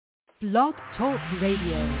Blog Talk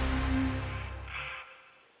Radio.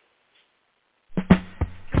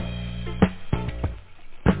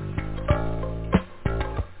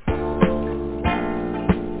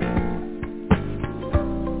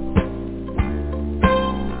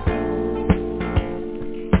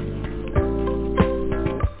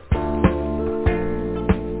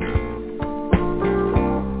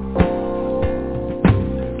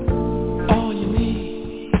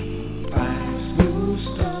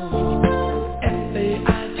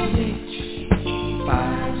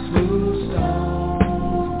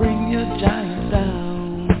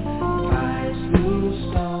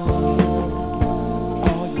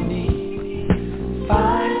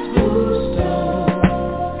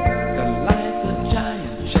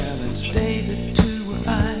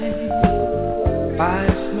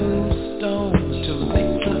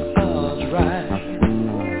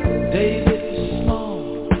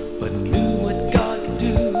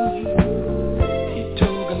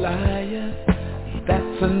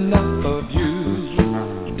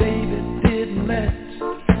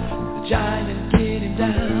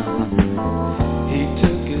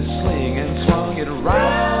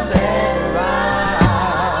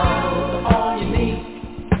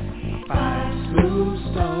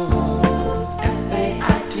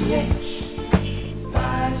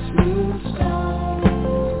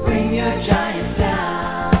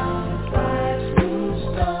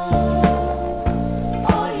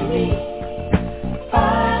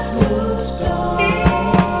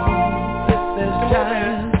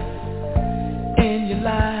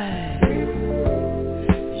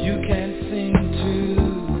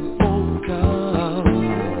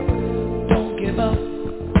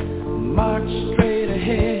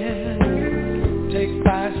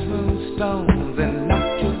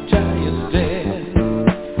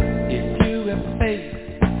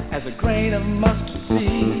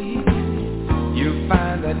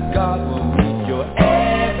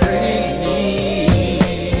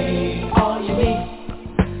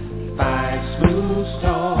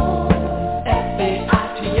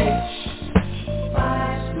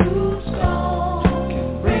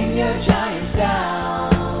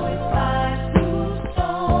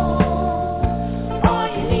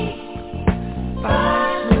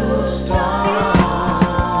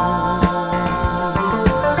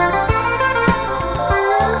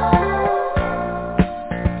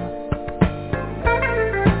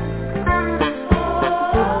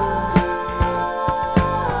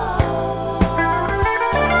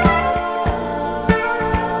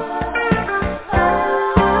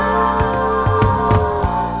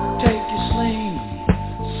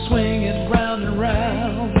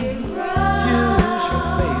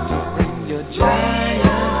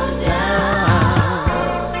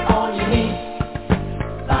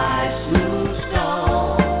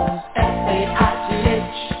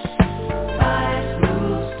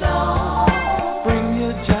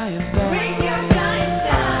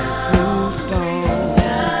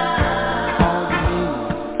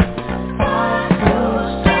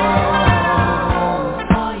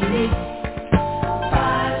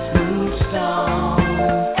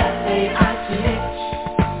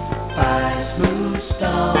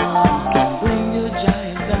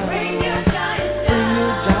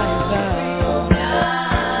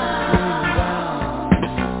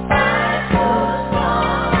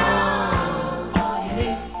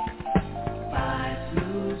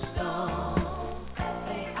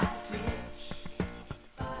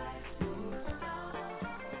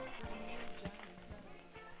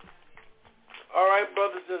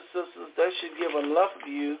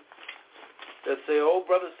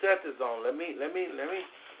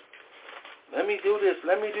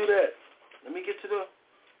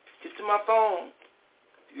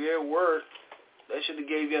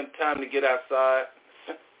 To get outside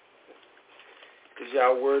because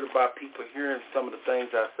y'all worried about people hearing some of the things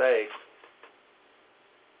I say.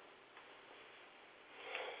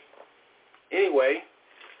 Anyway,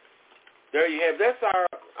 there you have. That's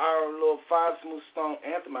our little Five Smooth Stone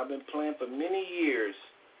anthem I've been playing for many years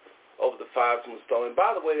over the Five Smooth Stone. And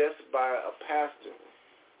by the way, that's by a pastor.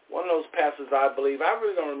 One of those pastors, I believe. I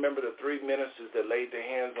really don't remember the three ministers that laid their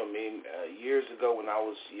hands on me years ago when I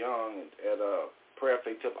was young at Prayer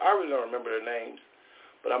Faith Temple. I really don't remember their names,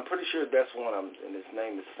 but I'm pretty sure that's one of them, and his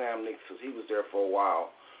name is Sam Nix, because he was there for a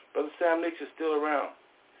while. Brother Sam Nix is still around,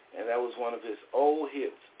 and that was one of his old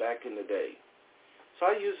hits back in the day.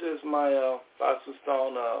 So I use it as my Five Smooth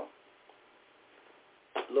Stone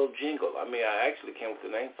little jingle. I mean, I actually came with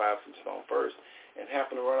the name Five Smooth Stone first, and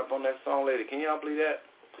happened to run up on that song later. Can y'all believe that?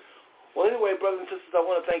 Well, anyway, brothers and sisters, I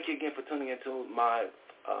want to thank you again for tuning into my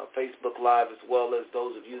Facebook Live, as well as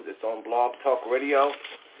those of you that's on Blog Talk Radio.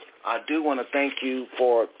 I do want to thank you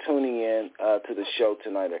for tuning in to the show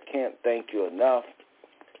tonight. I can't thank you enough,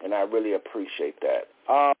 and I really appreciate that.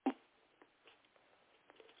 I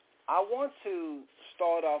want to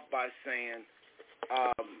start off by saying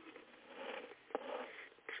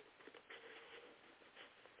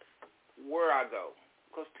where I go,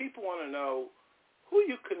 because people want to know who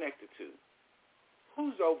you connected to,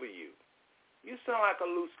 who's over you. You sound like a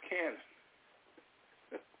loose cannon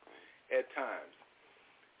at times.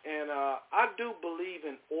 And I do believe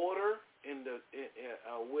in order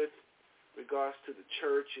with regards to the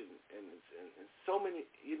church and so many,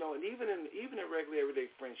 and even in regular everyday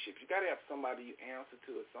friendships, you got to have somebody you answer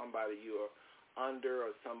to, or somebody you're under,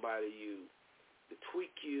 or somebody to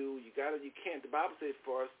tweak you. You can't. The Bible says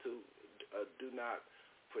for us to do not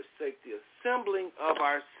forsake the assembling of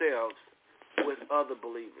ourselves with other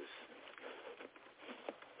believers.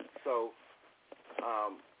 So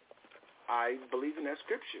I believe in that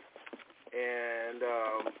scripture. And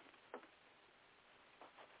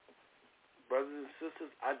brothers and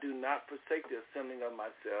sisters, I do not forsake the assembling of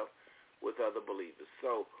myself with other believers.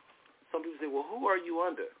 So some people say, well, who are you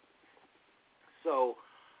under? So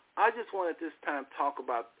I just want at this time talk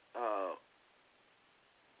about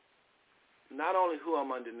not only who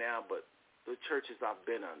I'm under now, but the churches I've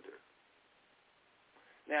been under.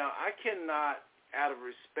 Now, I cannot, out of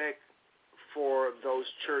respect for those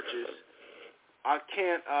churches, I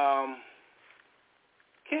can't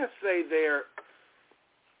say they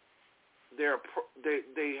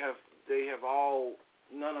have all,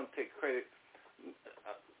 none of them take credit.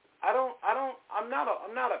 I'm not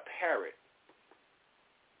a parrot.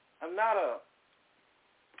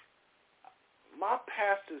 My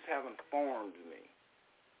pastors have informed me.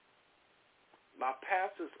 My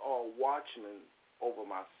pastors are watchmen over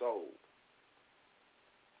my soul.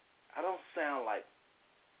 I don't sound like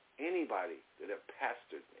anybody that have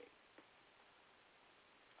pastored me.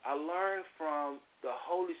 I learned from the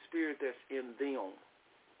Holy Spirit that's in them.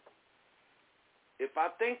 If I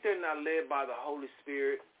think they're not led by the Holy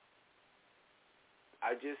Spirit,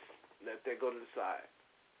 I just let that go to the side.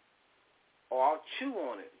 Or I'll chew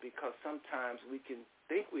on it, because sometimes we can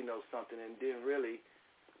think we know something and then really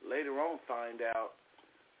later on find out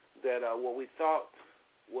that what we thought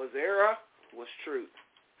was error was truth.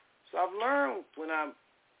 So I've learned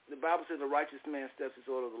the Bible says the righteous man steps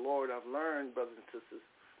his order of the Lord. I've learned, brothers and sisters,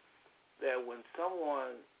 that when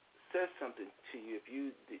someone says something to you, if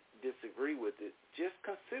you disagree with it, just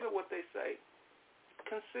consider what they say.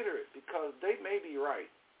 Consider it, because they may be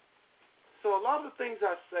right. So a lot of the things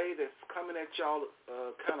I say that's coming at y'all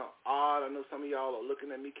kind of odd, I know some of y'all are looking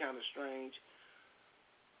at me kind of strange,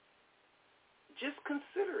 just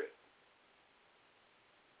consider it.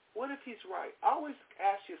 What if he's right? Always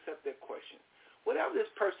ask yourself that question. Whatever this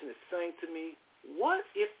person is saying to me, what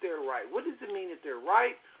if they're right? What does it mean if they're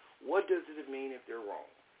right? What does it mean if they're wrong?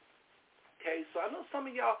 Okay, so I know some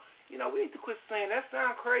of y'all, we need to quit saying, that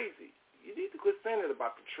sounds crazy. You need to quit saying it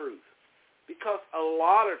about the truth, because a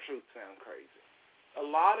lot of truth sounds crazy. A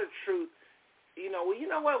lot of truth, well, you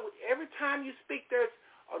know what? Every time you speak,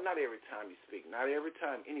 not every time you speak, not every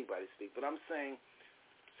time anybody speaks, but I'm saying,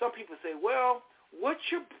 some people say, well, what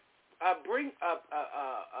you're bringing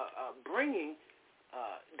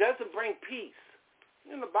doesn't bring peace.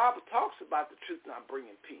 The Bible talks about the truth not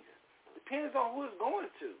bringing peace. Depends on who it's going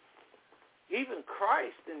to. Even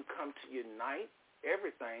Christ didn't come to unite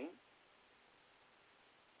everything.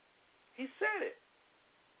 He said it.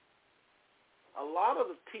 A lot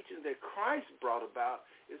of the teachings that Christ brought about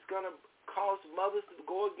is going to cause mothers to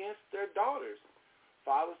go against their daughters,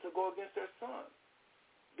 fathers to go against their sons.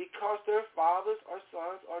 Because their fathers or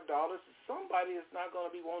sons or daughters, somebody is not going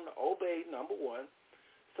to be wanting to obey, number one.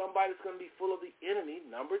 Somebody's going to be full of the enemy,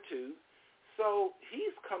 number two. So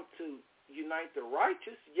he's come to unite the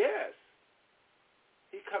righteous, yes.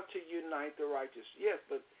 He come to unite the righteous, yes.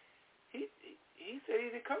 But he said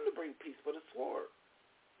he didn't come to bring peace, but a sword.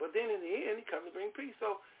 But then in the end, he come to bring peace.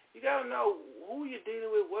 So you got to know who you're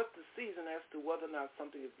dealing with, what's the season as to whether or not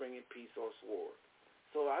something is bringing peace or sword.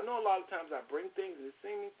 So I know a lot of times I bring things and it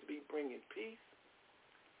seems to be bringing peace.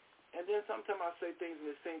 And then sometimes I say things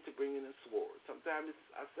and it seems to bring in a sword. Sometimes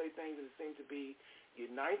I say things and it seems to be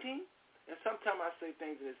uniting. And sometimes I say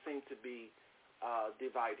things and it seems to be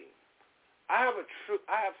dividing. I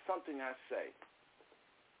have something I say.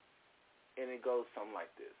 And it goes something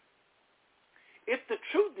like this. If the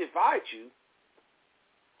truth divides you,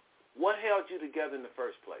 what held you together in the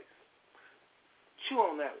first place? Chew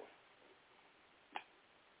on that one.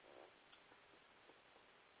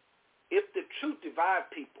 If the truth divides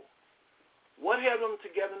people, What held them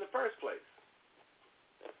together in the first place?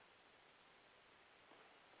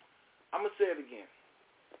 I'm going to say it again.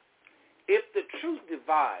 If the truth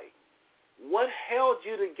divide, what held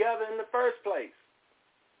you together in the first place?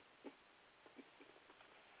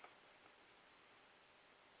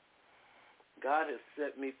 God has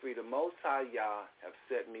set me free. The Most High Yah have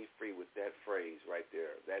set me free with that phrase right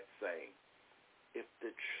there, that saying. If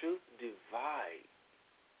the truth divide,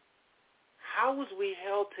 how was we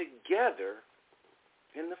held together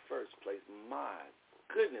in the first place? My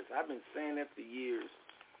goodness, I've been saying that for years.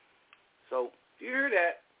 So if you hear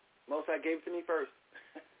that, Most High gave it to me first.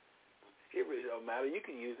 It really don't matter. You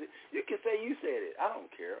can use it. You can say you said it. I don't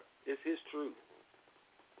care. It's his truth.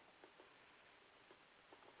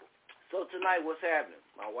 So tonight, what's happening?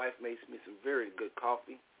 My wife makes me some very good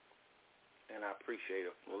coffee, and I appreciate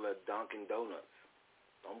it. We'll let Dunkin' Donuts.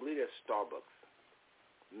 Don't believe that's Starbucks.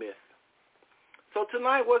 Myth. So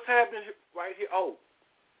tonight, what's happening right here? Oh,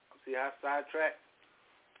 see how I sidetracked?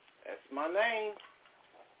 That's my name.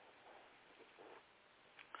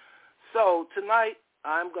 So tonight,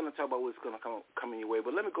 I'm going to talk about what's going to come in your way,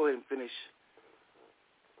 but let me go ahead and finish.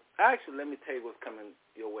 Actually, let me tell you what's coming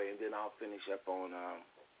your way, and then I'll finish up on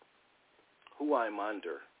who I'm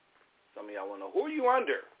under. Some of y'all want to know, who are you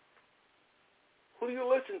under? Who do you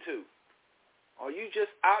listen to? Are you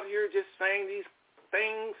just out here just saying these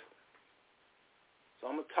things? So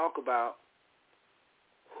I'm going to talk about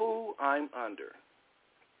who I'm under.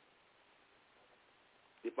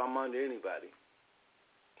 If I'm under anybody.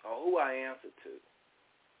 Or who I answer to.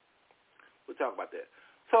 We'll talk about that.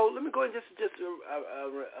 So let me go ahead and just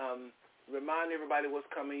remind everybody what's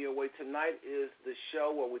coming your way. Tonight is the show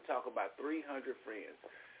where we talk about 300 friends.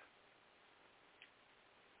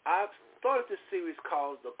 I've started this series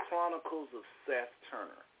called The Chronicles of Seth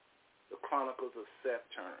Turner. The Chronicles of Seth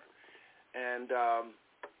Turner. And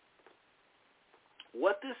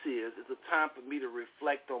what this is a time for me to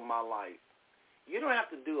reflect on my life. You don't have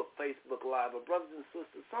to do a Facebook Live, but brothers and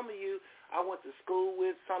sisters, some of you I went to school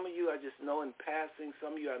with, some of you I just know in passing,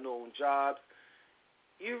 some of you I know on jobs.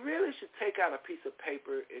 You really should take out a piece of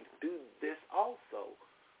paper and do this also.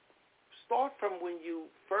 Start from when you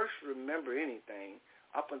first remember anything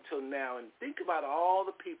up until now and think about all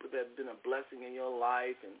the people that have been a blessing in your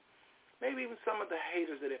life and maybe even some of the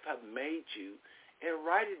haters that have made you, and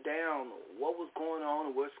write it down, what was going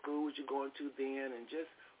on and what school was you going to then, and just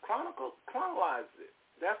chronologize it.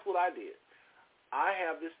 That's what I did. I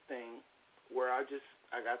have this thing where I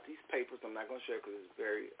got these papers. I'm not going to share because it's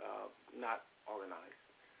very not organized.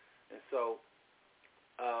 And so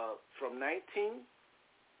from 19,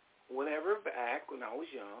 whenever back when I was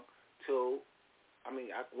young, till, I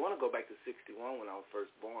want to go back to 61 when I was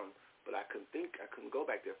first born, but I couldn't go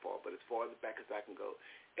back that far, but as far back as I can go.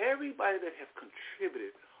 Everybody that has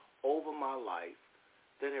contributed over my life,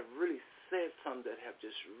 that have really said something that have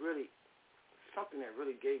just really, something that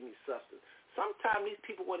really gave me substance. Sometimes these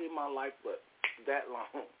people weren't in my life but that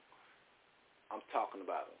long. I'm talking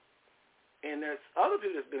about them. And there's other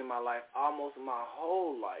people that's been in my life almost my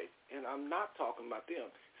whole life, and I'm not talking about them.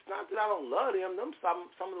 It's not that I don't love them. Them some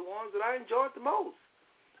of the ones that I enjoyed the most.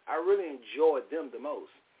 I really enjoyed them the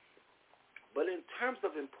most. But in terms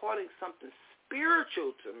of imparting something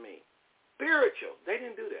spiritual to me, they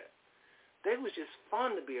didn't do that. They was just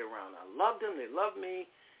fun to be around. I loved them. They loved me,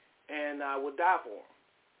 and I would die for them.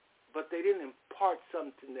 But they didn't impart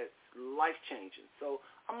something that's life-changing. So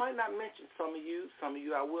I might not mention some of you. Some of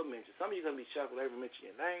you I will mention. Some of you are going to be shocked when I ever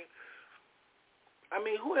mention your name. I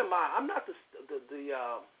mean, who am I? I'm not I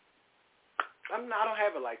don't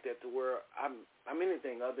have it like that to where I'm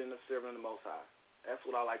anything other than a servant of the Most High. That's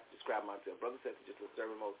what I like to describe myself. Brother Seth is just a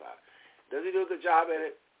servant of the Most High. Does he do a good job at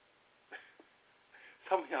it?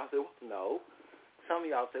 Some of y'all say, well, no. Some of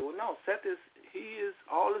y'all say, well, no, Seth he is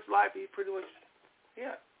all his life, he's pretty much,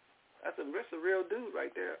 yeah, that's a real dude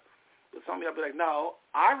right there. But some of y'all be like, no,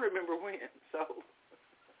 I remember when. So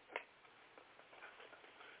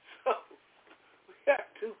we have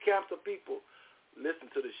two camps of people listen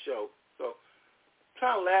to the show. So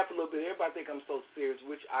try to laugh a little bit. Everybody think I'm so serious,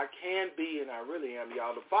 which I can be, and I really am,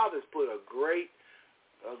 y'all. The Father's put a great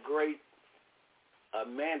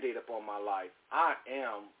mandate upon my life. I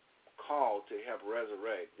am called to help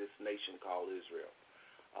resurrect this nation called Israel.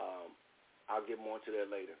 I'll get more into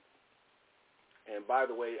that later. And by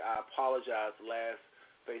the way, I apologize. Last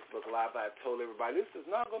Facebook Live, I told everybody this is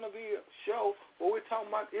not going to be a show where we're talking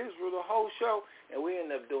about Israel the whole show, and we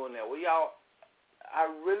ended up doing that. Well, y'all, I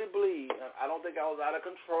really believe, I don't think I was out of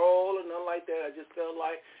control or nothing like that. I just felt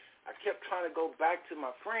like I kept trying to go back to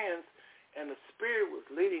my friends, and the Spirit was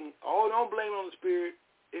leading. Oh, don't blame it on the Spirit.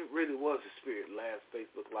 it really was the Spirit last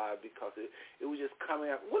Facebook Live because it was just coming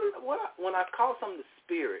out. When I call something the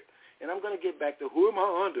Spirit, and I'm going to get back to who am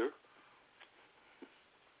I under,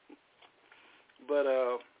 but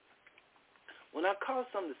when I call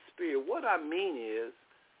something the Spirit, what I mean is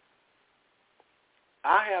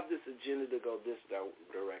I have this agenda to go this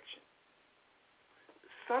direction.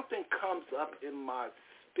 Something comes up in my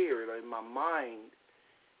spirit or in my mind,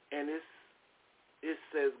 and it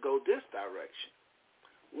says go this direction.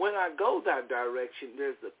 When I go that direction,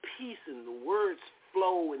 there's a peace and the words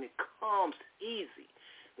flow and it comes easy.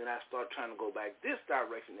 Then I start trying to go back this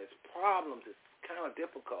direction. There's problems. It's kind of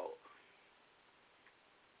difficult.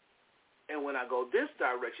 And when I go this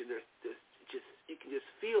direction, there's just you can just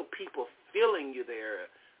feel people feeling you there.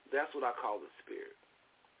 That's what I call the Spirit.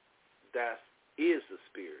 That is the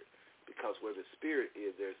Spirit, because where the Spirit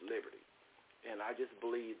is, there's liberty. And I just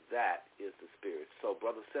believe that is the Spirit. So,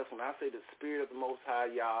 Brother Seth, when I say the Spirit of the Most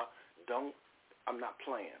High, y'all, I'm not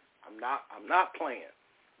playing. I'm not playing.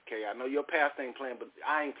 Okay, I know your pastor ain't playing, but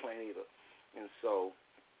I ain't playing either. And so,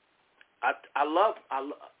 I love.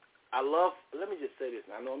 Let me just say this.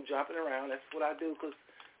 I know I'm jumping around. That's what I do because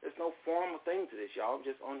there's no formal thing to this, y'all. I'm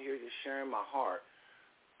just on here just sharing my heart.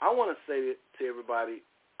 I want to say to everybody,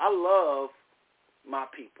 I love my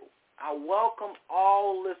people. I welcome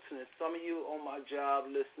all listeners. Some of you on my job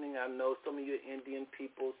listening. I know some of you Indian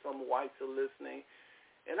people, some whites are listening.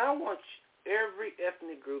 And I want every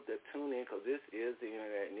ethnic group that tune in, because this is the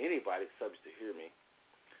internet and anybody's subject to hear me.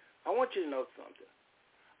 I want you to know something.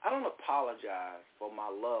 I don't apologize for my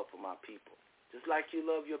love for my people. Just like you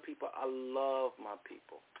love your people, I love my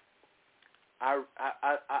people. I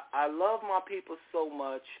love my people so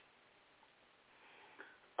much.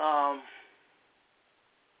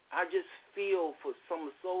 I just feel for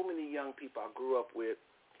so many young people I grew up with,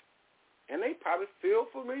 and they probably feel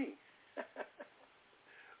for me.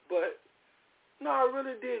 But, no, I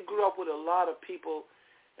really did grow up with a lot of people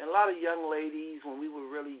and a lot of young ladies when we were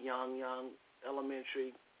really young,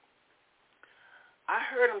 elementary. I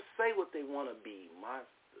heard them say what they want to be. My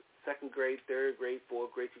second grade, third grade,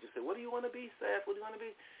 fourth grade teacher said, what do you want to be, Seth? What do you want to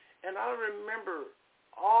be? And I remember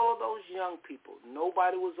all of those young people.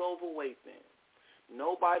 Nobody was overweight then.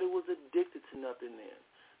 Nobody was addicted to nothing then.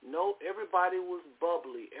 Everybody was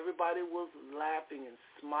bubbly. Everybody was laughing and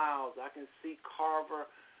smiles. I can see Carver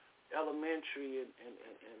Elementary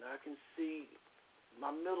and I can see my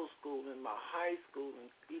middle school and my high school and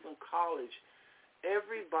even college.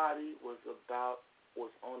 Everybody was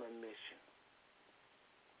on a mission.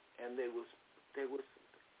 And they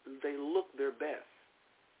looked their best.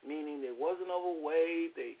 Meaning they wasn't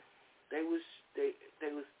overweight, they was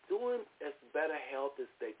doing as better health as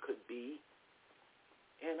they could be.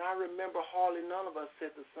 And I remember hardly none of us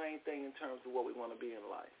said the same thing in terms of what we want to be in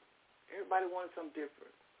life. Everybody wanted something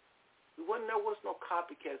different. There was no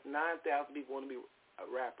copycats. 9,000 people want to be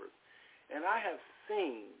rappers. And I have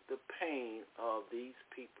seen the pain of these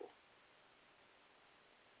people.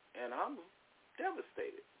 And I'm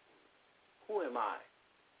devastated. Who am I?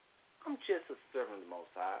 I'm just a servant of the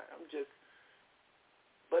Most High.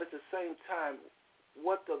 But at the same time,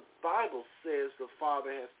 what the Bible says the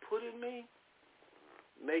Father has put in me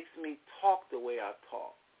makes me talk the way I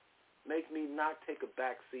talk. Makes me not take a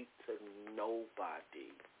back seat to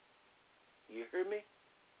nobody. You hear me?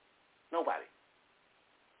 Nobody.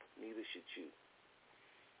 Neither should you.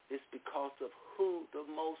 It's because of who the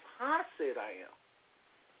Most High said I am.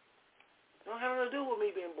 It don't have nothing to do with me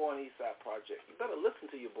being born in the Eastside Project. You better listen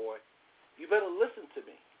to your boy. You better listen to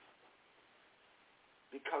me.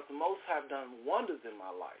 Because the Most High have done wonders in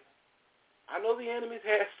my life. I know the enemies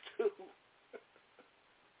has too.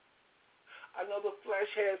 I know the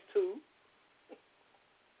flesh has too.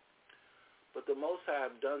 But the Most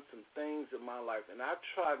High have done some things in my life, and I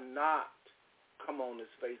try not to come on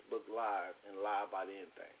this Facebook Live and lie about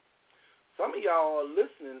anything. Some of y'all are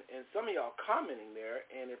listening, and some of y'all commenting there,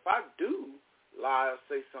 and if I do lie or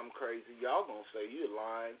say something crazy, y'all going to say you're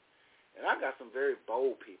lying. And I got some very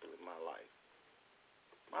bold people in my life.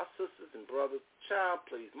 My sisters and brothers, child,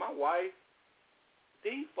 please. My wife,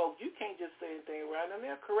 these folks, you can't just say anything around them.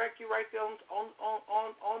 They'll correct you right there on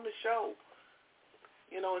the show.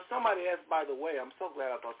 You know, and somebody asked, by the way, I'm so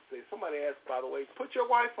glad I thought to say, somebody asked, by the way, put your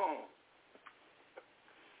wife on.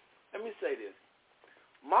 Let me say this.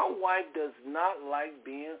 My wife does not like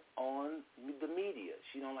being on the media.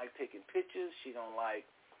 She don't like taking pictures. She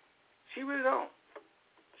really don't.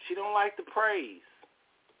 She don't like the praise.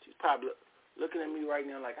 She's probably looking at me right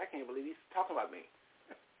now like, I can't believe he's talking about me.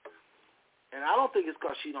 And I don't think it's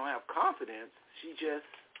because she don't have confidence.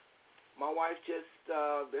 My wife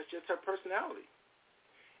that's just her personality.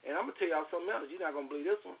 And I'm going to tell y'all something else. You're not going to believe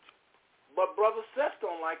this one. But Brother Seth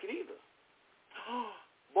don't like it either.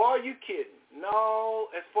 Boy, are you kidding. No,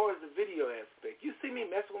 as far as the video aspect. You see me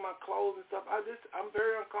messing with my clothes and stuff. I'm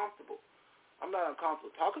very uncomfortable. I'm not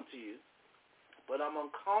uncomfortable talking to you, but I'm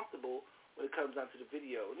uncomfortable when it comes down to the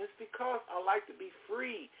video. And it's because I like to be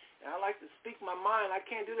free, and I like to speak my mind. I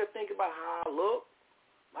can't do that thinking about how I look.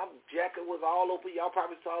 My jacket was all open. Y'all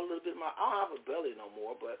probably saw a little bit of I don't have a belly no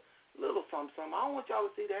more, but a little something. I don't want y'all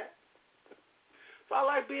to see that. So I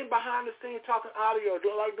like being behind the scenes talking audio.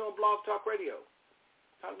 I like doing blog talk radio.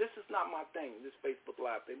 This is not my thing, this Facebook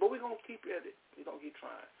Live thing. But we're going to keep at it. We're going to keep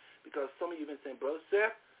trying. Because some of you have been saying, Brother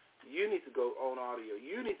Seth, you need to go on audio.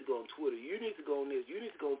 You need to go on Twitter. You need to go on this. You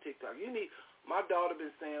need to go on TikTok. My daughter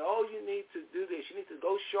been saying, oh, you need to do this. You need to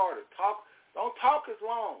go shorter. Don't talk as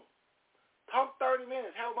long. Talk 30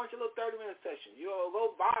 minutes. Have a bunch of little 30-minute sessions. You'll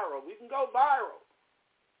go viral. We can go viral.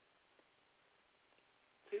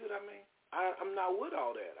 See what I mean? I'm not with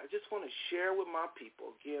all that. I just want to share with my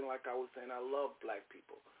people. Again, like I was saying, I love black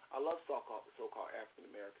people. I love so-called African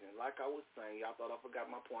American. And like I was saying, y'all thought I forgot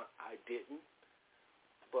my point. I didn't.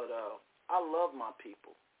 But I love my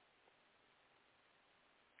people.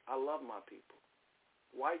 I love my people.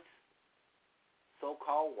 Whites,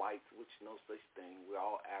 so-called whites, which no such thing. We're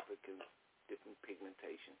all Africans, different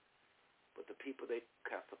pigmentation. But the people they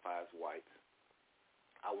classify as whites,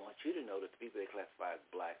 I want you to know that the people they classify as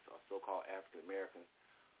blacks or so-called African Americans,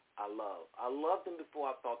 I love. I loved them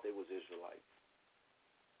before I thought they was Israelites.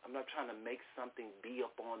 I'm not trying to make something be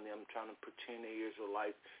up on them, trying to pretend they're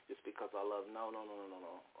Israelites just because I love. No.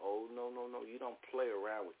 Oh, no. You don't play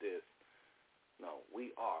around with this. No,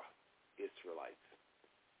 we are Israelites.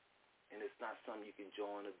 And it's not something you can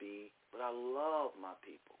join or be, but I love my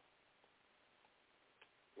people.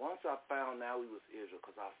 Once I found out we was Israel,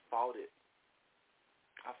 because I fought it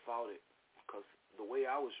because the way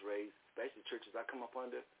I was raised, especially churches I come up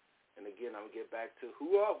under, and again, I'm going to get back to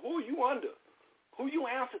who are you under? Who you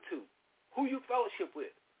answer to? Who you fellowship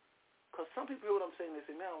with? Because some people hear what I'm saying, they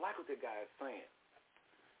say, man, I don't like what that guy is saying.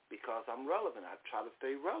 Because I'm relevant. I try to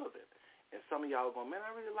stay relevant. And some of y'all are going, man,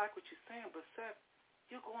 I really like what you're saying, but Seth,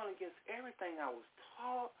 you're going against everything I was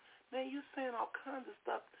taught. Man, you're saying all kinds of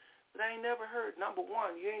stuff that I ain't never heard. Number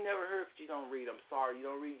one, you ain't never heard if you don't read. I'm sorry, you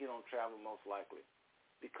don't read, you don't travel most likely.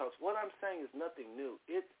 Because what I'm saying is nothing new.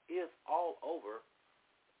 It is all over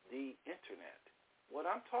the internet. What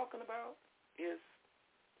I'm talking about is,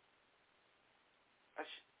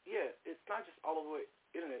 it's not just all over the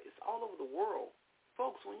internet. It's all over the world.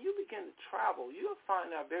 Folks, when you begin to travel, you'll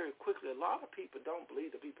find out very quickly a lot of people don't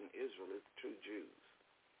believe the people in Israel is the true Jews.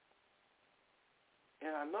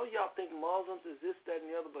 And I know y'all think Muslims is this, that, and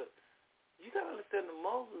the other, but you got to understand the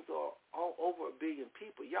Muslims are all over 1 billion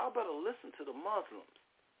people. Y'all better listen to the Muslims.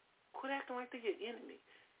 Quit acting like they're your enemy.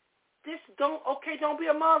 Don't be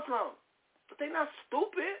a Muslim. But they're not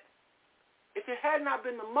stupid. If it had not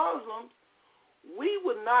been the Muslims, we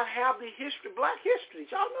would not have the black history.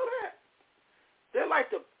 Y'all know that. They're like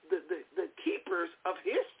the keepers of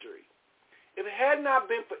history. If it had not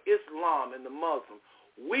been for Islam and the Muslims,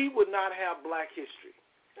 we would not have black history.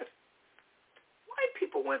 White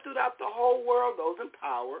people went throughout the whole world, those in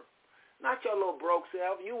power. Not your little broke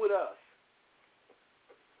self. You with us.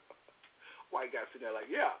 White guy sitting there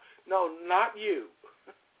like, yeah. No, not you.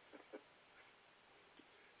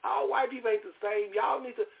 All white people ain't the same. Y'all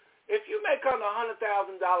need to, if you make under $100,000,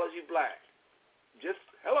 you black. Just,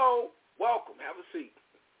 hello, welcome, have a seat.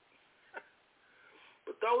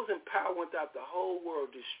 But those in power went out the whole world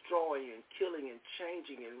destroying and killing and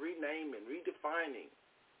changing and renaming, redefining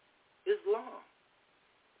Islam.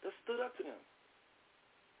 That stood up to them.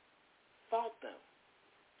 Fought them.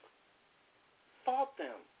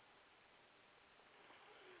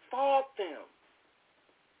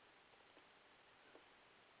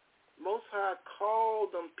 Most High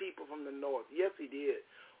called them people from the north. Yes, he did.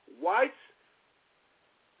 Whites,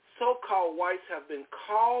 so-called whites, have been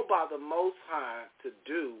called by the Most High to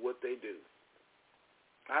do what they do.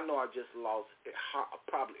 I know I just lost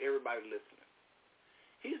probably everybody listening.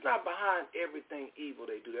 He's not behind everything evil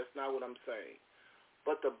they do. That's not what I'm saying.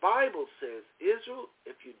 But the Bible says, Israel,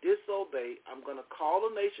 if you disobey, I'm going to call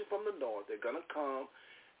a nation from the north. They're going to come.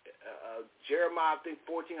 Jeremiah, I think,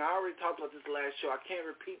 14. I already talked about this last show. I can't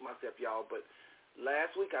repeat myself, y'all, but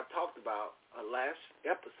last week I talked about, last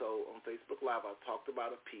episode on Facebook Live, I talked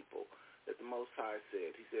about a people that the Most High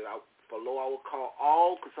said. He said, for lo, I will call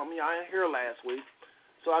all, because some of y'all ain't here last week.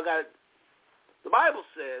 So I got, the Bible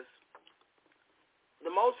says, the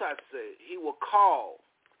Most High said, he will call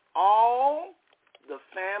all the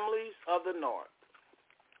families of the north.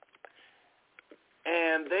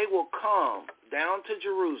 And they will come, down to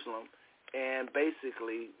Jerusalem and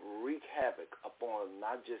basically wreak havoc upon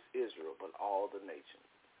not just Israel, but all the nations.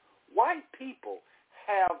 White people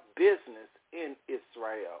have business in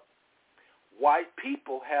Israel. White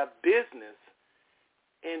people have business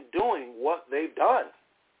in doing what they've done.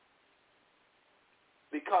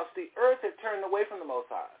 Because the earth had turned away from the Most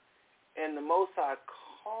High. And the Most High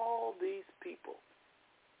called these people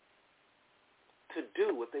to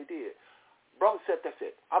do what they did. Brother said, that's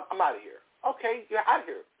it. I'm out of here. Okay, you're out of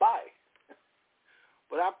here. Bye.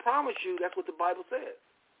 But I promise you that's what the Bible says.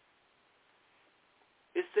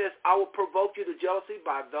 It says, I will provoke you to jealousy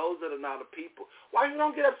by those that are not a people. Why you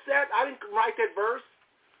don't get upset? I didn't write that verse.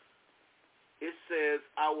 It says,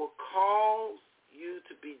 I will cause you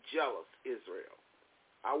to be jealous, Israel.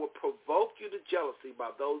 I will provoke you to jealousy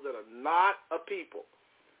by those that are not a people.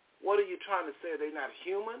 What are you trying to say? Are they not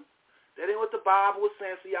human? That ain't what the Bible was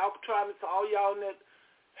saying. So y'all trying to, all y'all that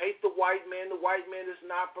hate the white man is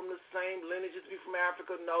not from the same lineage as be from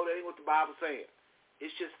Africa. No, that ain't what the Bible's saying.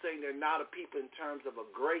 It's just saying they're not a people in terms of a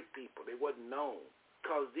great people. They wasn't known.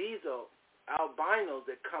 Because these are albinos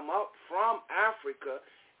that come up from Africa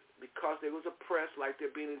because they was oppressed like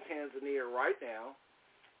they're being in Tanzania right now.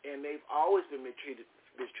 And they've always been mistreated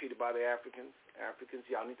by the Africans. Africans,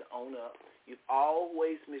 y'all need to own up. You've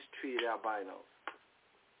always mistreated albinos.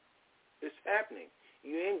 It's happening.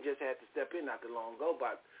 You ain't just had to step in not too long ago,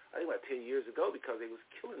 I think about 10 years ago, because they was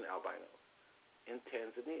killing the albinos in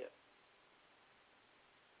Tanzania.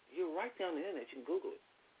 You're right there on the internet. You can Google it.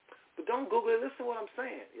 But don't Google it. Listen to what I'm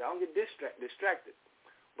saying. Y'all get distracted.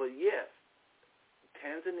 But yes,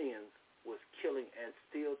 Tanzanians was killing, and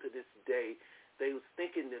still to this day, they was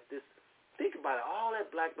thinking that this, think about it, all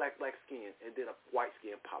that black skin, and then a white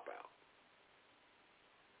skin pop out.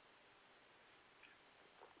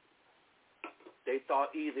 They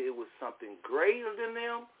thought either it was something greater than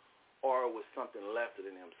them or it was something lesser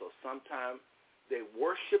than them. So sometimes they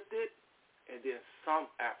worshipped it, and then some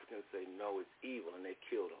Africans say, no, it's evil, and they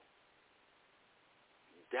killed them.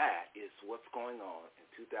 That is what's going on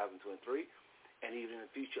in 2023, and even in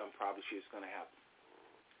the future, I'm probably sure it's going to happen.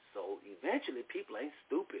 So eventually, people ain't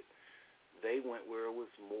stupid. They went where it was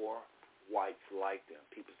more whites like them.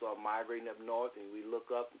 People started migrating up north, and we look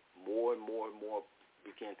up, more and more and more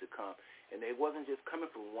began to come. And they wasn't just coming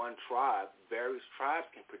from one tribe. Various tribes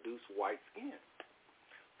can produce white skin.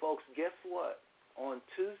 Folks, guess what? On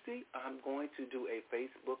Tuesday, I'm going to do a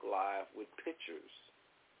Facebook Live with pictures.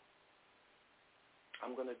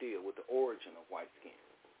 I'm going to deal with the origin of white skin.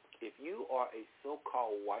 If you are a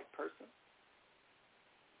so-called white person,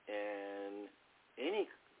 and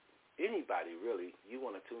anybody really, you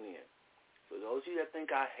want to tune in. So those of you that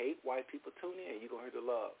think I hate white people, tune in. You're going to hear the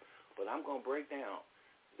love. But I'm going to break down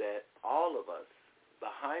that all of us,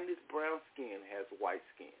 behind this brown skin, has white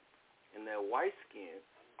skin. And that white skin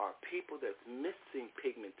are people that's missing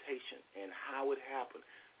pigmentation, and how it happened,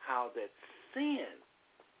 how that sin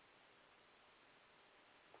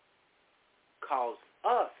caused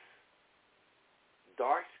us,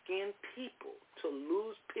 dark-skinned people, to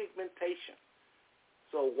lose pigmentation.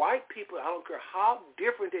 So white people, I don't care how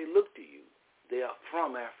different they look to you, they are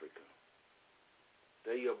from Africa.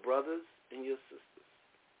 They're your brothers and your sisters.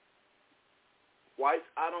 Whites,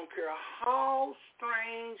 I don't care how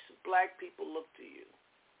strange black people look to you.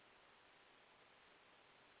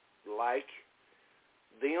 Like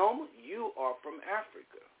them, you are from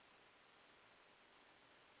Africa.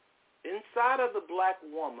 Inside of the black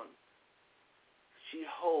woman, she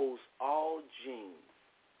holds all genes.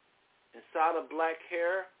 Inside of black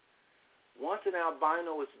hair, once an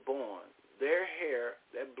albino is born, their hair,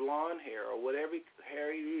 that blonde hair or whatever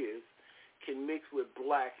hair it is, can mix with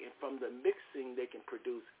black, and from the mixing, they can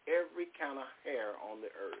produce every kind of hair on the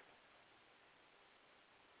earth.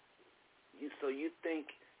 So you think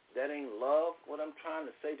that ain't love, what I'm trying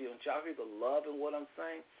to say to you? Don't y'all hear the love in what I'm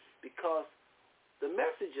saying? Because the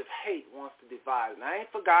message of hate wants to divide. And I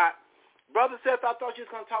ain't forgot. Brother Seth, I thought you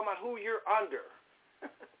was going to talk about who you're under,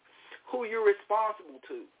 who you're responsible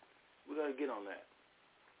to. We're going to get on that.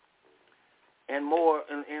 And more,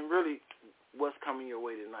 and really what's coming your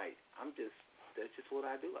way tonight. That's just what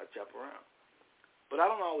I do. I jump around. But I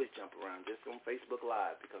don't always jump around, just on Facebook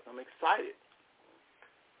Live, because I'm excited.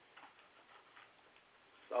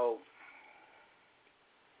 So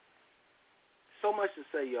much to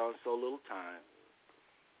say, y'all, in so little time.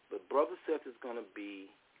 But Brother Seth is going to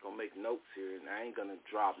make notes here, and I ain't going to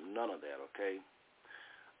drop none of that, okay?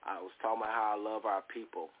 I was talking about how I love our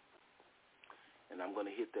people, and I'm going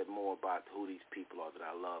to hit that more about who these people are that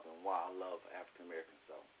I love and why I love African Americans.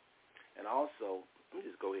 So, and also, let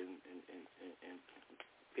me just go ahead and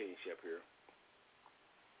finish up here.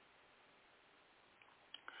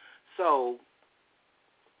 so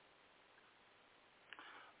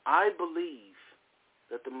I believe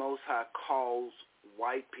that the Most High calls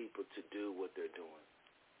white people to do what they're doing.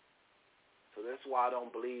 So that's why I don't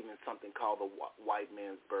believe in something called the white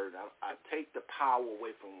man's burden. I take the power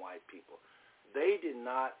away from white people. They did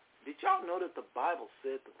not. Did y'all know that the Bible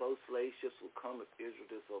said that those slave ships would come if Israel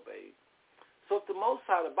disobeyed? So if the Most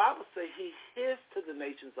High, the Bible says he hissed to the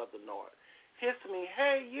nations of the north. Hissed to me,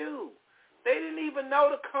 hey, you. They didn't even know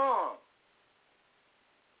to come.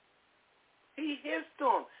 He hissed to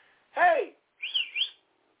them. Hey.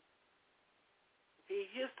 He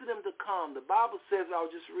hissed to them to come. The Bible says, I was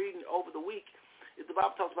just reading over the week, the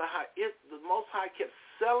Bible talks about how the Most High kept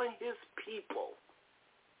selling his people.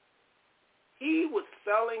 He was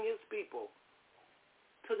selling his people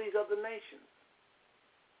to these other nations.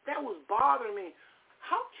 That was bothering me.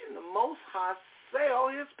 How can the Most High sell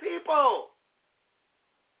his people?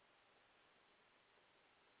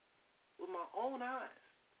 With my own eyes.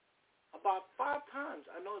 About 5 times,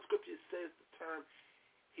 I know in Scripture it says the term,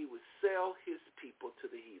 he would sell his people to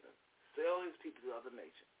the heathen, sell his people to other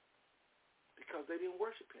nations, because they didn't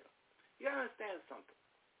worship him. You gotta understand something.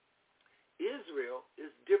 Israel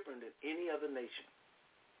is different than any other nation.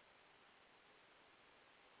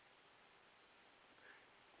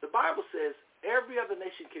 The Bible says every other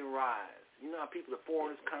nation can rise. You know how people, the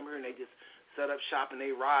foreigners come here and they just set up shop and they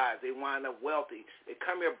rise. They wind up wealthy. They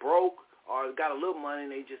come here broke or got a little money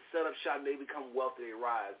and they just set up shop and they become wealthy, they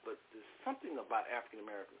rise. But there's something about African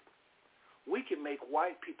Americans. We can make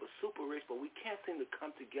white people super rich, but we can't seem to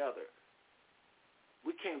come together.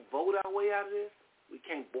 We can't vote our way out of this. We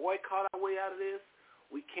can't boycott our way out of this.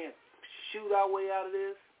 We can't shoot our way out of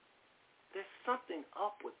this. There's something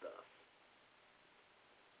up with us.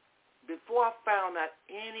 Before I found out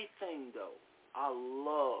anything, though, I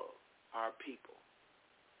love our people.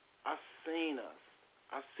 I've seen us.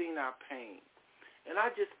 I've seen our pain. And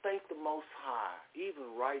I just thank the Most High,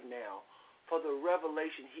 even right now, for the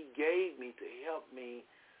revelation he gave me to help me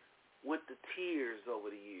with the tears over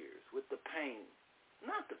the years, with the pain.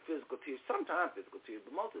 Not the physical tears, sometimes physical tears,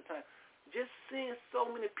 but most of the time, just seeing so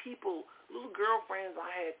many people, little girlfriends I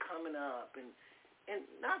had coming up, and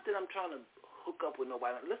not that I'm trying to hook up with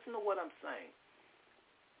nobody. Listen to what I'm saying.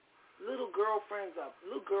 Little girls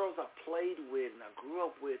I played with and I grew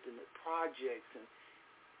up with in the projects, and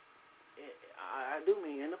I do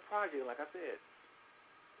mean in the project, like I said.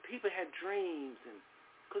 People had dreams, and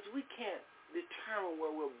because we can't determine where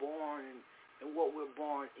we're born and what we're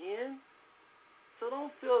born in, so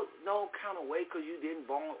don't feel no kind of way because you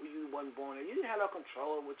wasn't born there. You didn't have no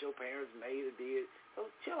control of what your parents made or did. So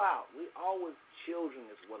chill out. We always children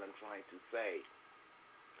is what I'm trying to say.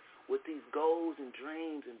 With these goals and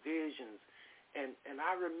dreams and visions. And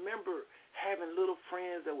I remember having little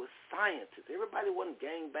friends that were scientists. Everybody wasn't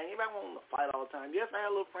gangbang. Everybody wanted to fight all the time. Yes, I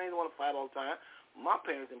had little friends that wanted to fight all the time. My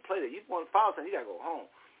parents didn't play that. You want to fight all the time, you got to go home.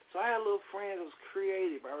 So I had little friends that was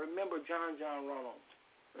creative. I remember John Ronald.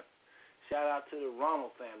 Shout out to the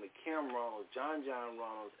Ronald family, Kim Ronald, John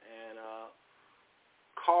Ronald, and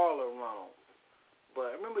Carla Ronald.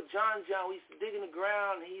 But I remember John, we used to dig in the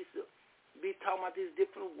ground, and he used to be talking about these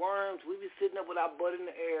different worms. We'd be sitting up with our butt in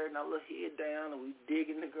the air and our little head down, and we'd dig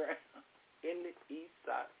in the ground in the East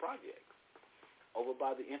Side Projects over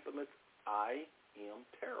by the infamous I.M.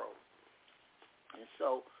 Terrell. And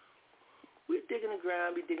so we'd dig in the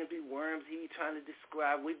ground, be digging through worms. He'd be trying to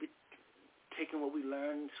describe, we'd be taking what we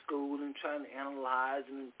learned in school and trying to analyze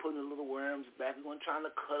and putting the little worms back. We weren't trying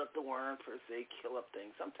to cut up the worm per se, kill up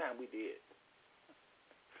things. Sometimes we did.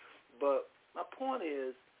 But my point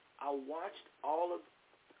is, I watched all of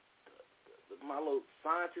my little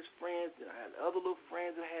scientist friends, and I had other little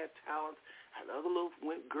friends that had talents. I had other little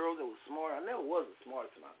girls that were smart. I never was the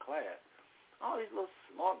smartest in my class. All these little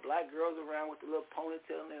smart black girls around with the little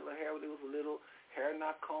ponytail and their little hair when they was little, hair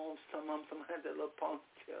not combed. Some had that little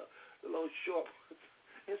ponytail, the little short ones.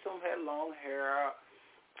 And some had long hair,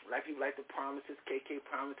 like people like the Promises, KK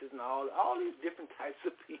Promises, and all these different types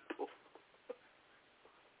of people.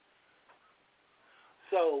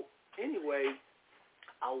 So, anyway,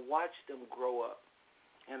 I watched them grow up,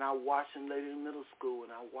 and I watched them later in middle school,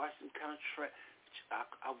 and I watched them kind of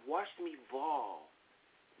I watched them evolve.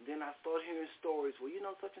 And then I started hearing stories where,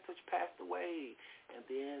 such and such passed away, and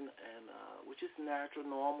then, which is natural,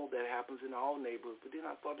 normal, that happens in all neighborhoods. But then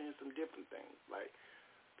I started hearing some different things, like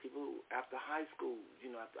people after high school,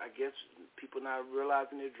 I guess people not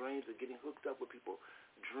realizing their dreams or getting hooked up with people,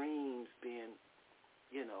 dreams being,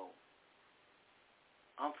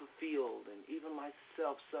 unfulfilled, and even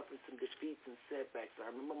myself suffering some defeats and setbacks. I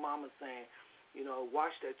remember Mama saying,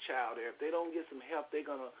 watch that child there. If they don't get some help, they're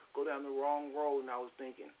going to go down the wrong road. And I was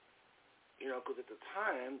thinking, because at the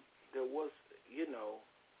time there was,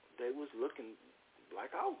 they was looking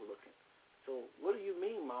like I was looking. So what do you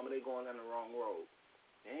mean, Mama, they going down the wrong road?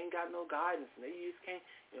 They ain't got no guidance, and they just can't,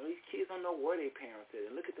 these kids don't know where their parents are.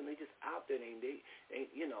 And look at them, they just out there, and they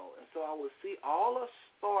and so I would see all us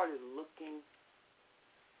started looking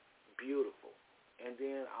beautiful. And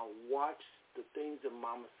then I watch the things that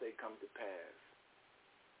Mama say come to pass.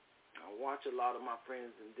 I watch a lot of my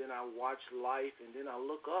friends, and then I watch life, and then I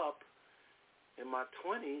look up in my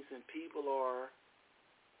 20s, and people are,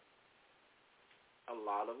 a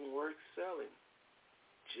lot of them were excelling,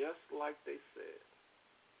 just like they said.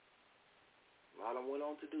 A lot of them went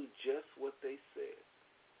on to do just what they said.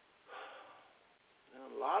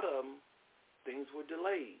 And a lot of them, things were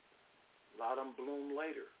delayed. A lot of them bloomed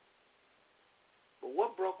later. But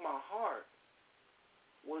what broke my heart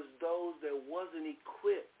was those that wasn't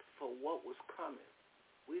equipped for what was coming.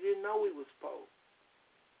 We didn't know we was supposed.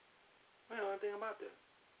 We didn't know anything about that.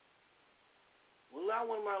 Well, I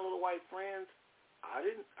went with my little white friends. I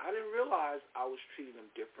didn't realize I was treating them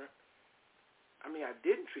different. I mean, I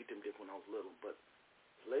didn't treat them different when I was little, but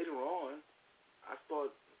later on, I thought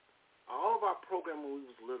all of our programming when we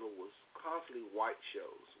was little was constantly white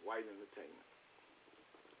shows, white entertainment.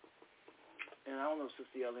 And I don't know,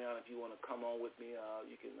 Sister Eliana, if you want to come on with me,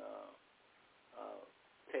 you can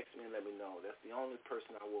text me and let me know. That's the only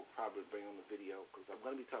person I will probably bring on the video, because I'm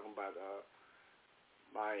going to be talking about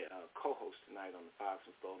my co-host tonight on the Five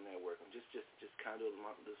Smooth Stone Network. I'm just kind of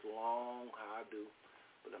this long, how I do,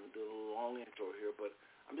 but I'm doing a long intro here. But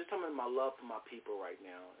I'm just talking about my love for my people right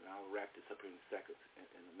now, and I'll wrap this up here in a second, in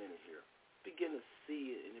a minute here. Begin to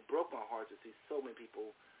see it, and it broke my heart to see so many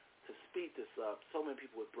people, to speed this up, so many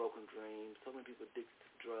people with broken dreams, so many people addicted to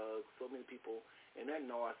drugs, so many people, and that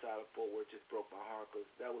north side of Fort Worth just broke my heart, because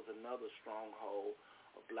that was another stronghold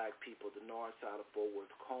of black people, the north side of Fort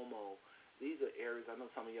Worth, Como. These are areas, I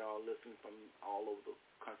know some of y'all listening from all over the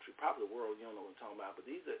country, probably the world, you don't know what I'm talking about, but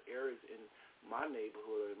these are areas in my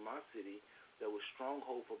neighborhood or in my city that was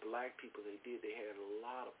stronghold for black people. They had a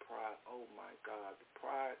lot of pride. Oh, my God, the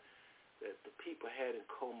pride that the people had in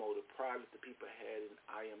Como, the pride that the people had in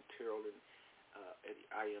I Am Terrell and at the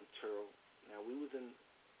I Am Terrell. Now, we was in,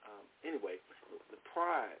 anyway, the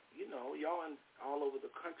pride, y'all in all over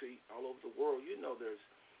the country, all over the world, there's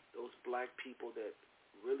those black people that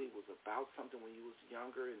really was about something when you was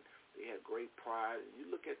younger, and they had great pride. And you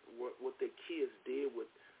look at what their kids did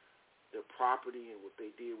with their property and what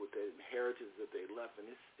they did with their inheritance that they left,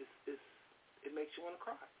 and it makes you want to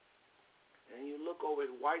cry. And you look over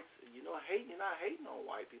at whites, and you're not hating on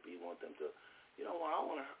white people. You want them to, I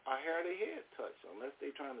want a hair of their head touched, unless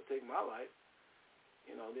they're trying to take my life.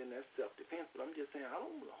 Then that's self-defense. But I'm just saying, I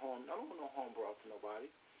don't want no harm brought to nobody.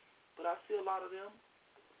 But I see a lot of them,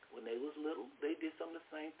 when they was little, they did some of the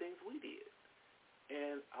same things we did.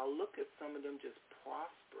 And I look at some of them just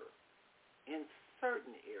prosper in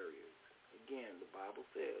certain areas. Again, the Bible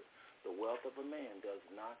says, the wealth of a man does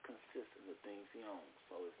not consist in the things he owns.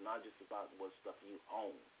 So it's not just about what stuff you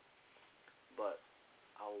own. But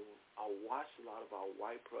I'll watch a lot of our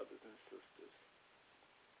white brothers and sisters.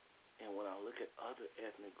 And when I look at other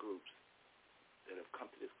ethnic groups that have come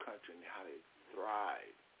to this country and how they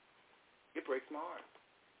thrive, it breaks my heart.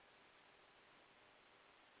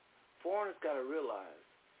 Foreigners got to realize,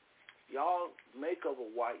 y'all make over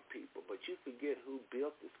white people, but you forget who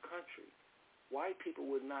built this country. White people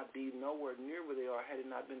would not be nowhere near where they are had it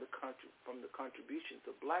not been from the contributions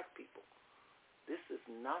of black people. This is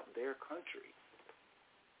not their country.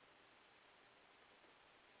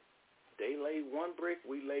 They laid one brick,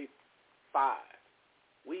 we laid 5.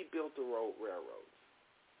 We built the railroads.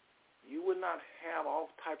 You would not have all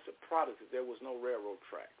types of products if there was no railroad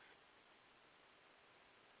tracks.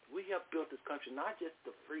 We have built this country, not just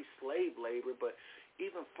the free slave labor, but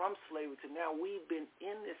even from slavery to now, we've been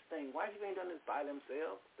in this thing. White people ain't done this by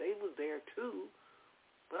themselves. They was there too.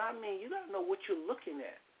 But I mean, you got to know what you're looking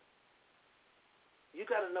at. You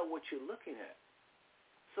got to know what you're looking at.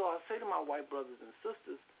 So I say to my white brothers and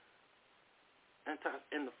sisters,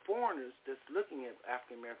 and the foreigners that's looking at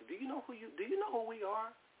African Americans, do you know who we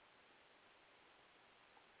are?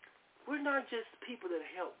 We're not just people that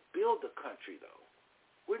help build the country, though.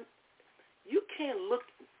 You can't look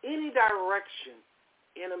any direction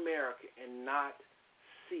in America and not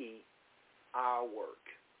see our work.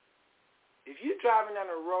 If you're driving down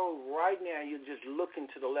the road right now, you're just looking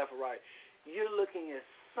to the left or right, you're looking at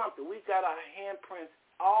something. We've got our handprints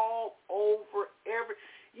all over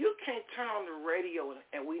you can't turn on the radio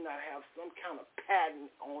and we not have some kind of patent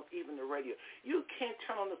on even the radio. You can't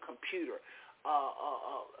turn on the computer.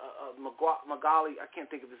 Magali, I can't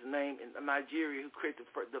think of his name, in Nigeria, who created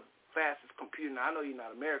the fastest computer. Now, I know you're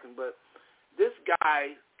not American, but this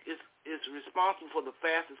guy is responsible for the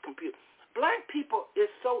fastest computer. Black people is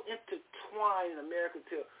so intertwined in America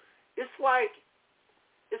till it's like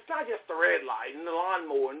it's not just the red light and the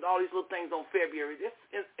lawnmower and all these little things on February.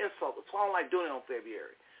 It's insult. That's why I don't like doing it on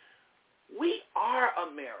February. We are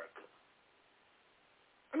America.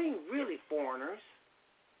 I mean, really, foreigners,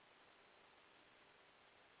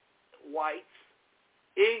 whites,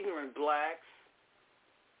 ignorant blacks.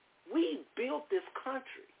 We built this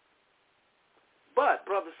country. But,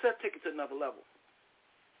 Brother Seth, take it to another level.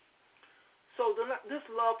 So this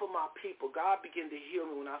love for my people, God began to heal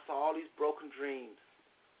me when I saw all these broken dreams.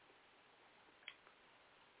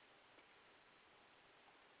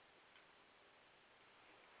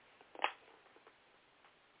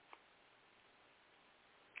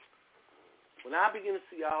 When I begin to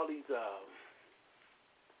see all these that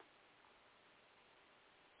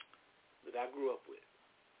I grew up with,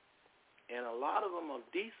 and a lot of them are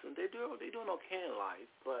decent. They're doing okay in life,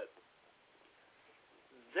 but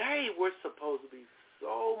they were supposed to be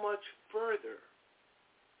so much further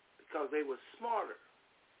because they were smarter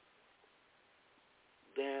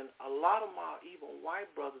than a lot of my even white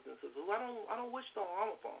brothers and sisters. I don't wish no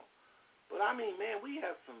harm upon them, but I mean, man, we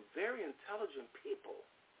have some very intelligent people.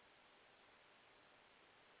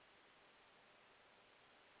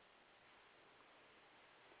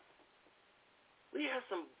 We have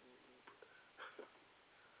some,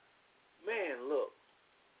 man, look,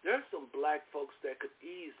 there's some black folks that could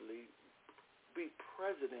easily be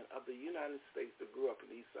president of the United States that grew up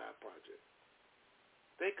in the East Side Project.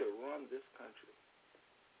 They could run this country.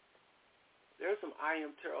 There's some I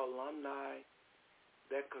Am Terror alumni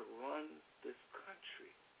that could run this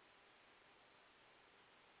country.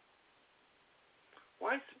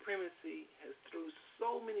 White supremacy has threw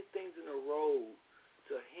so many things in a road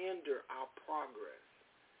to hinder our progress.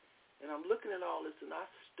 And I'm looking at all this and I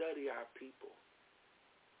study our people.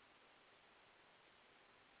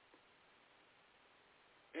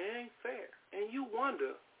 It ain't fair. And you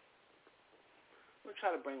wonder, I'm going to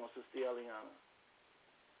try to bring on Sister Eliana.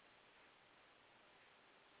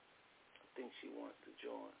 I think she wants to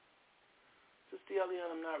join. Sister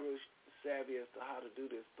Eliana, I'm not really savvy as to how to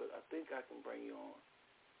do this, but I think I can bring you on.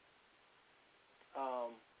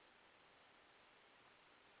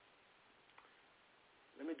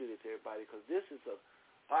 Let me do this, everybody, because this is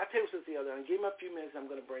I tell you, Sister Eliana, give me a few minutes. I'm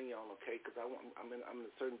going to bring you on, okay? Because I'm in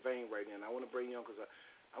a certain vein right now, and I want to bring you on because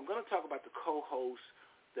I'm going to talk about the co-host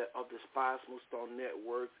of the Five Smooth Stone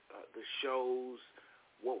Network, the shows,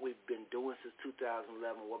 what we've been doing since 2011,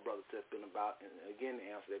 what Brother Seth's been about, and again, to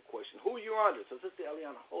answer that question, who are you under? So, Sister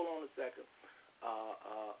Eliana, hold on a second,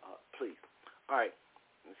 please. All right.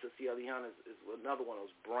 And Sister Eliana is another one of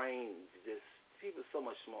those brains. She was so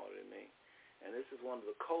much smarter than me. And this is one of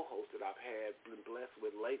the co-hosts that I've been blessed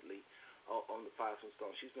with lately on the Five Smooth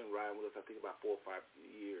Stone. She's been riding with us, I think, about 4 or 5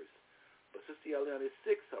 years. But Sister Eliana, there's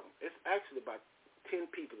 6 of them. It's actually about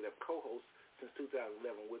 10 people that have co-hosts since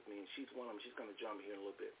 2011 with me, and she's one of them. She's going to join me here in a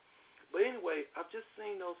little bit. But anyway, I've just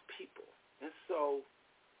seen those people. And so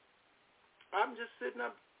I'm just sitting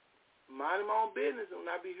up minding my own business, and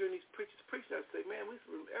when I be hearing these preachers preach, I say, man,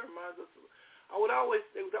 that reminds us of, they would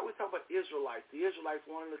always talk about Israelites. The Israelites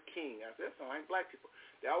wanted a king. I said, that's not like black people.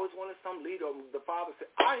 They always wanted some leader. The father said,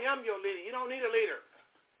 I am your leader. You don't need a leader.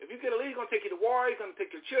 If you get a leader, he's going to take you to war. He's going to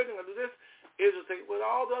take your children. He's going to do this. Israel said, well,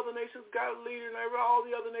 all the other nations got a leader, and all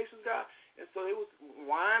the other nations got. And so they was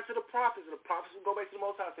whining to the prophets, and the prophets would go back to the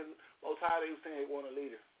Most High. Said, Most High, they were saying they want a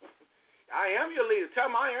leader. I am your leader. Tell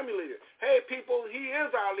them I am your leader. Hey, people, he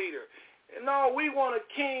is our leader. No, we want a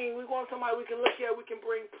king. We want somebody we can look at, we can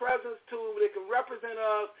bring presence to, that can represent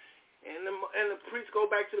us. And the priests go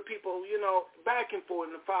back to the people, back and forth.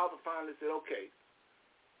 And the father finally said, okay,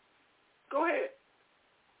 go ahead.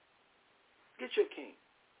 Get your king.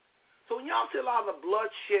 So when y'all see a lot of the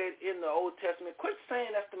bloodshed in the Old Testament, quit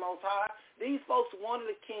saying that's the Most High. These folks wanted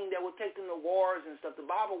a king that would take them to wars and stuff. The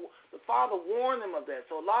Father warned them of that.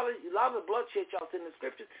 So a lot of the bloodshed y'all see in the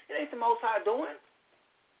scriptures, it ain't the Most High doing.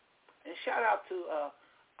 And shout out to,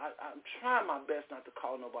 I'm trying my best not to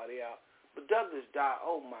call nobody out, but Douglas died.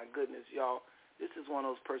 Oh, my goodness, y'all. This is one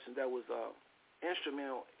of those persons that was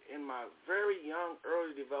instrumental in my very young,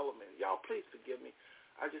 early development. Y'all, please forgive me.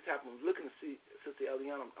 I just happened to looking to see Sister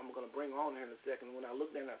Eliana. I'm going to bring her on here in a second. When I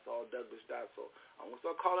looked in, I saw Douglas died. So I'm going to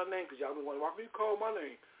start calling her name because y'all been wondering, why do you call my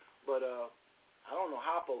name? But I don't know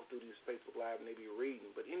how folks do these Facebook Live and they be reading.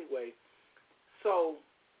 But anyway, so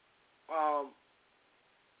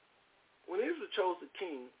when Israel chose the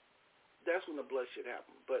king, that's when the bloodshed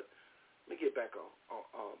happened. But let me get back on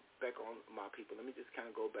my people. Let me just kind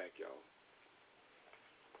of go back, y'all.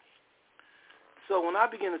 So when I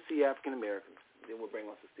begin to see African Americans, then we'll bring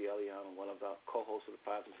on Sister Eliana, one of the co-hosts of the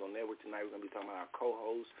Five Smooth Stone Network. Tonight we're going to be talking about our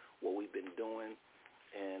co-hosts, what we've been doing,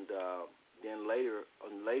 and then later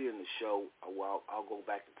in the show, I'll go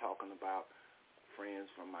back to talking about friends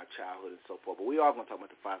from my childhood and so forth. But we are going to talk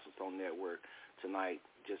about the Five Smooth Stone Network tonight,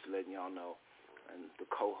 just letting y'all know, and the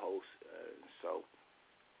co-host.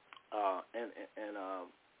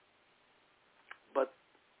 But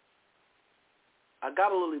I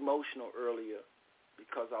got a little emotional earlier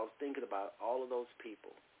because I was thinking about all of those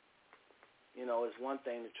people. You know, it's one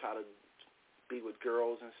thing to try to be with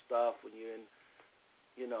girls and stuff when you're in,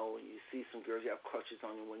 you know, you see some girls, you have crushes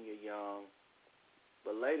on you when you're young.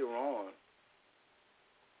 But later on,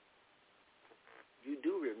 you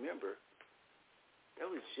do remember that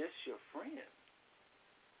was just your friend.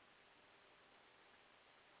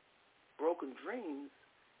 Broken dreams,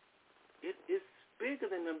 it's bigger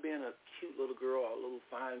than them being a cute little girl or a little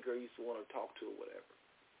fine girl you used to want to talk to or whatever.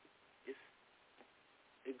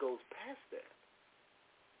 It goes past that.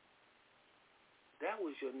 That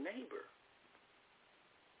was your neighbor.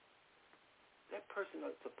 That person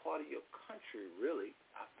that's a part of your country, really.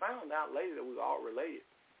 I found out later that we were all related.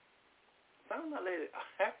 I found out later that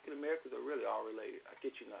African Americans are really all related. I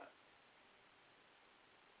kid you not.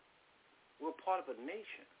 We're part of a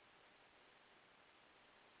nation.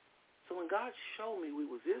 So when God showed me we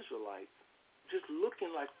was Israelites, just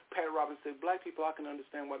looking like Pat Roberts said, black people, I can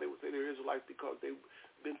understand why they would say they're Israelites because they've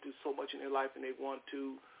been through so much in their life and they want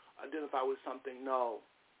to identify with something. No.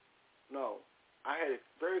 I had it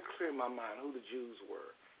very clear in my mind who the Jews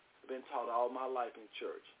were. I've been taught all my life in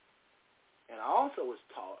church. And I also was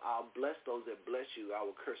taught, I'll bless those that bless you, I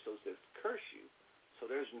will curse those that curse you.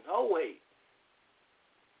 So there's no way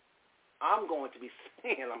I'm going to be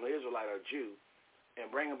saying I'm an Israelite or Jew and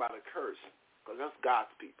bring about a curse, because that's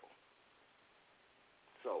God's people.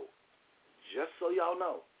 So just so y'all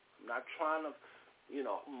know, I'm not trying to,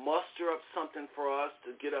 muster up something for us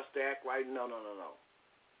to get us to act right. No.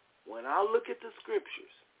 When I look at the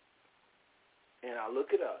scriptures, and I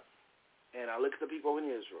look at us, and I look at the people in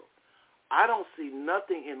Israel, I don't see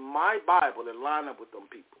nothing in my Bible that line up with them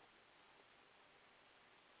people.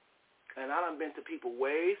 And I done been to people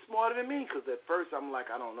way smarter than me, because at first I'm like,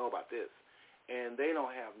 I don't know about this. And they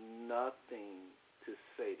don't have nothing to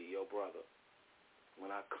say to your brother. When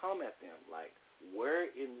I come at them, like, where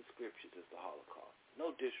in the scriptures is the Holocaust?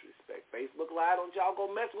 No disrespect. Facebook Live, don't y'all go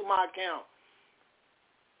mess with my account.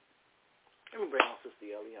 Let me bring on Sister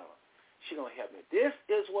Eliana. She's going to help me. This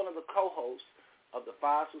is one of the co-hosts of the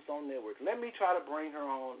Five Smooth Stone Network. Let me try to bring her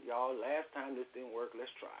on. Y'all, last time this didn't work.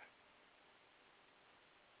 Let's try.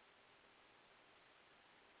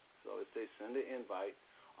 So it says send an invite.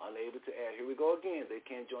 Unable to add. Here we go again. They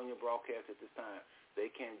can't join your broadcast at this time. They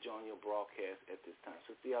can't join your broadcast at this time.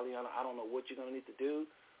 Sister Eliana, I don't know what you're going to need to do,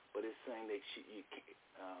 but it's saying that you can't.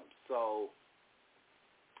 So,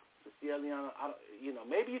 Sister Eliana,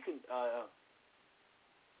 maybe you can.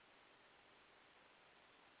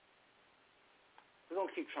 We're going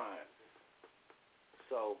to keep trying.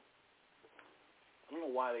 So, I don't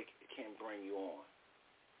know why they can't bring you on.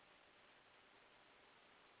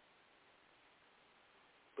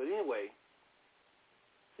 But anyway,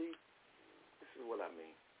 see, this is what I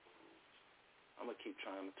mean. I'm going to keep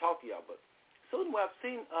trying to talk to y'all. But so anyway, I've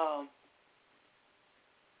seen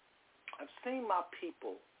my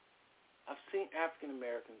people, I've seen African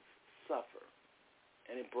Americans suffer,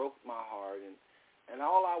 and it broke my heart. And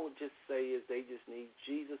all I would just say is they just need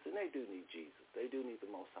Jesus, and they do need Jesus. They do need the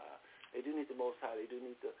Most High. They do need the Most High. They do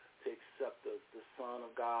need to accept the Son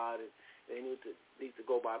of God, and they need to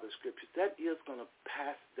go by the scriptures. That is going to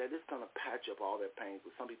patch up all their pains.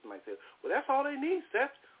 But some people might say, well, that's all they need,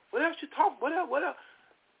 Seth. What else you talk? What else?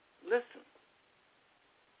 Listen,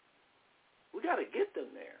 we got to get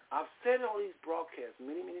them there. I've said it on these broadcasts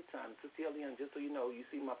many, many times. Sister Eliana, just so you know, you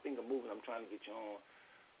see my finger moving. I'm trying to get you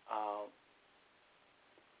on.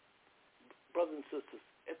 Brothers and sisters,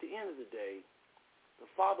 at the end of the day, the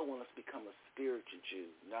Father wants us to become a spiritual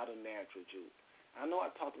Jew, not a natural Jew. I know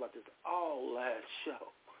I talked about this all last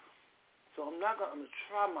show, so I'm going to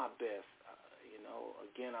try my best.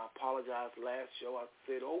 Again, I apologize. Last show I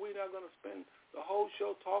said, we're not going to spend the whole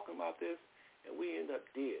show talking about this, and we end up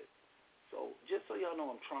dead. So just so y'all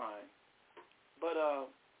know, I'm trying. But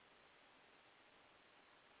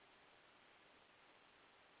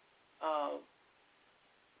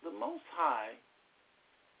the Most High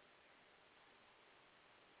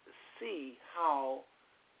see how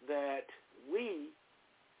that we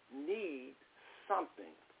need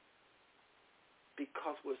something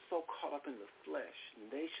because we're so caught up in the flesh,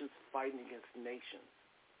 nations fighting against nations.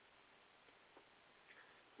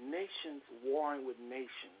 nations warring with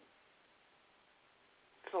nations.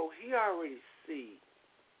 So he already see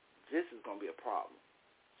this is going to be a problem.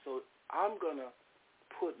 So I'm going to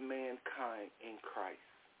put mankind in Christ.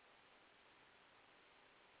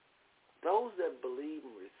 Those that believe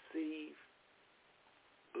and receive,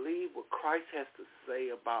 believe what Christ has to say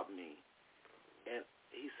about me. And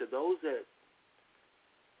he said, those that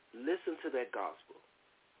listen to that gospel,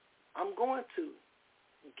 I'm going to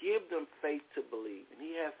give them faith to believe. And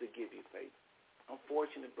he has to give you faith.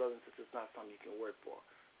 Unfortunately, brothers and sisters, it's not something you can work for.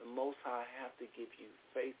 The Most High has to give you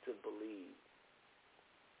faith to believe.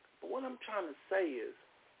 But what I'm trying to say is,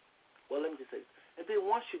 well, let me just say this. And then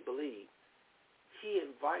once you believe, he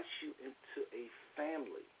invites you into a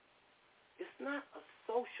family. It's not a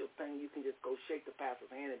social thing you can just go shake the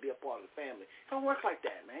pastor's hand and be a part of the family. It don't work like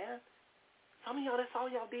that, man. Some of y'all, that's all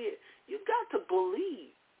y'all did. You've got to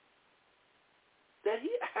believe that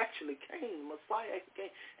he actually came, Messiah actually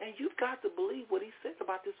came, and you've got to believe what he said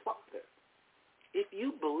about this Father. If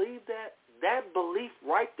you believe that, that belief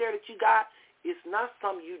right there that you got is not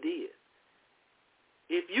something you did.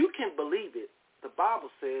 If you can believe it, the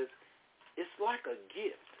Bible says it's like a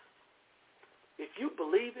gift. If you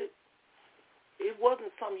believe it, it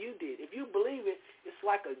wasn't something you did. If you believe it, it's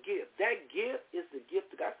like a gift. That gift is the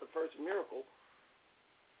gift. That's the first miracle.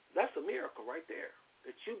 That's a miracle right there.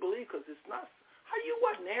 That you believe, because it's not. How you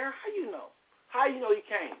wasn't there? How you know? How you know he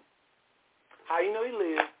came? How you know he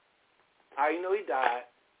lived? How you know he died?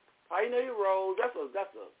 How you know he rose? That's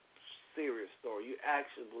a serious story. You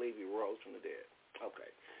actually believe he rose from the dead. Okay.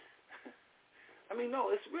 I mean,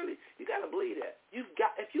 no, it's really, you got to believe that. If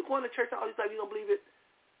you're going to church all this time, you don't believe it,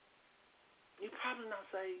 you're probably not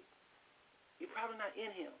saved. You're probably not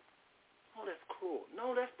in him. Oh, that's cruel.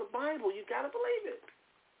 No, that's the Bible. You got to believe it.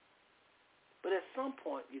 But at some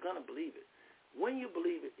point, you're going to believe it. When you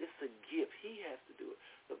believe it, it's a gift. He has to do it.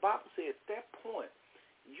 The Bible says at that point,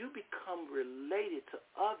 you become related to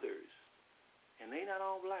others, and they not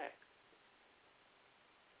all black.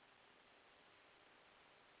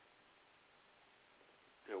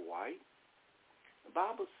 They're white. The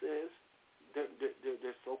Bible says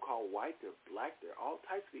they're so-called white, they're black, they're all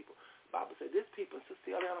types of people. The Bible says this people, and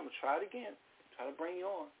Sister Eliana, I'm going to try it again. Try to bring you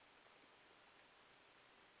on.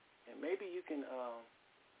 And maybe you can,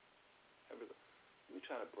 let me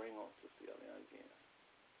try to bring on Sister Eliana again.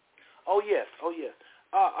 Oh, yes.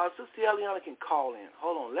 Sister Eliana can call in.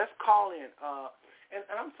 Hold on. Let's call in. And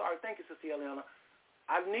I'm sorry. Thank you, Sister Eliana.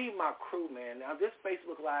 I need my crew, man. Now, this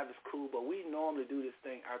Facebook Live is cool, but we normally do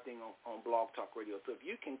our thing on Blog Talk Radio. So if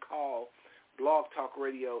you can call Blog Talk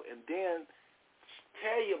Radio and then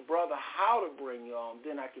tell your brother how to bring you on,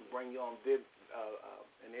 then I can bring you on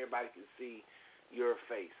and everybody can see your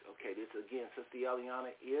face. Okay, this again, Sister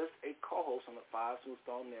Eliana is a co-host on the Five Smooth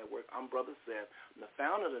Stone Network. I'm Brother Seth. I'm the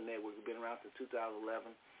founder of the network. We've been around since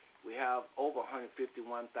 2011. We have over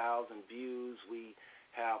 151,000 views. We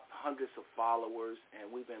have hundreds of followers,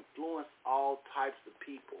 and we've influenced all types of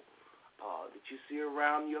people that you see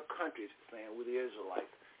around your country, saying we're the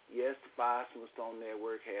Israelites. Yes, the Five Smooth Stone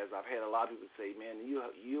Network has. I've had a lot of people say, man,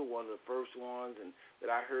 you're one of the first ones and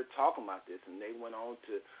that I heard talking about this, and they went on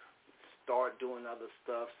to start doing other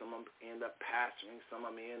stuff. Some of them end up pastoring. Some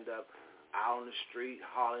of them end up out on the street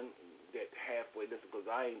hollering that halfway. This because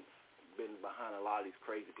I ain't been behind a lot of these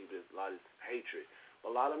crazy people. There's a lot of this hatred.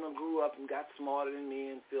 But a lot of them grew up and got smarter than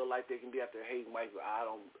me and feel like they can be out there hating white people. I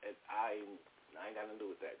ain't got nothing to do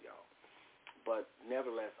with that, y'all. But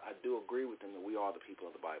nevertheless, I do agree with them that we are the people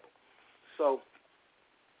of the Bible. So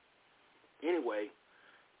anyway,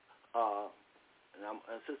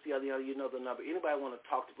 and Sister Eliana, you know the number. Anybody want to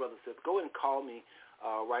talk to Brother Seth, go ahead and call me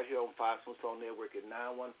right here on Five Smooth Stone Network at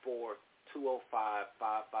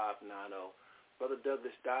 914-205-5590. Brother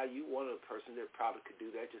Douglas Dye, you one of the persons that probably could do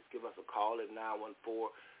that. Just give us a call at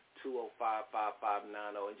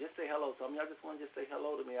 914-205-5590 and just say hello. Some of y'all just want to just say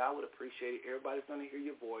hello to me. I would appreciate it. Everybody's going to hear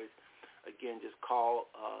your voice. Again, just call.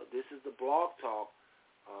 This is the Blog Talk.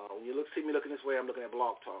 When you see me looking this way, I'm looking at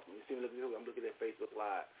Blog Talk. When you see me looking this way, I'm looking at Facebook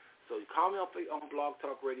Live. So you call me on Blog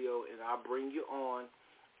Talk Radio, and I'll bring you on,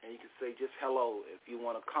 and you can say just hello. If you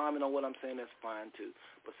want to comment on what I'm saying, that's fine too.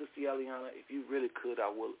 But Sister Eliana, if you really could,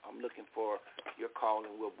 I'm looking for your call,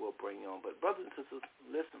 and we'll bring you on. But brothers and sisters,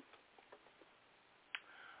 listen.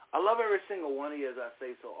 I love every single one of you, as I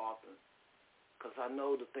say so often, because I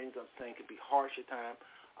know the things I'm saying can be harsh at times.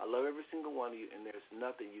 I love every single one of you, and there's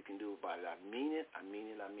nothing you can do about it. I mean it.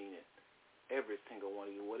 Every single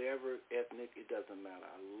one of you, whatever ethnic, it doesn't matter.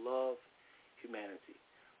 I love humanity.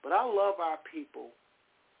 But I love our people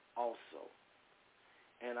also.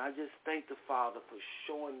 And I just thank the Father for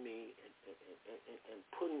showing me and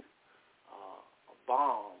putting a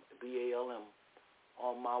balm, B-A-L-M,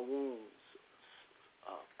 on my wounds,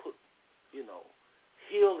 put,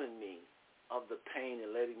 healing me of the pain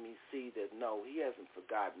and letting me see that, no, he hasn't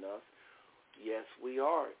forgotten us. Yes, we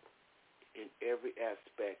are in every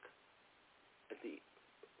aspect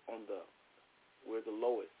we're the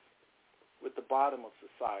lowest. We're at the bottom of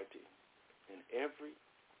society in every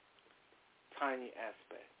tiny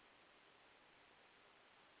aspect.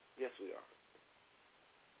 Yes, we are.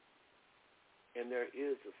 And there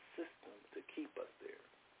is a system to keep us there.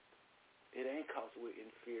 It ain't because we're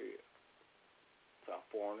inferior to our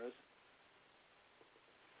foreigners.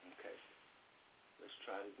 Okay. Let's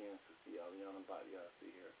try it again. Sister Eliana Badia,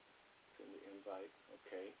 see here. Send the invite.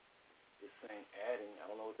 Okay. It's saying adding. I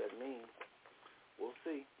don't know what that means. We'll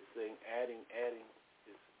see. It's saying adding.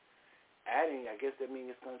 It's adding, I guess that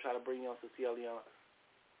means it's going to try to bring you on Sister Eliana.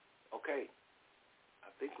 Okay. I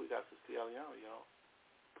think we got Sister Eliana, y'all.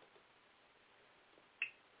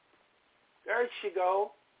 There she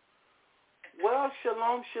go. Well,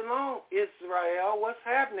 shalom, Israel. What's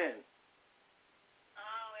happening?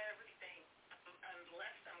 Oh, everything. I'm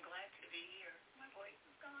blessed. I'm glad to be here. My voice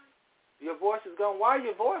is gone. Your voice is gone. Why is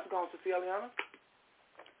your voice gone, Sister Eliana?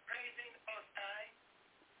 Praising the Most High.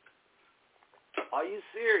 Are you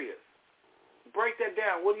serious? Break that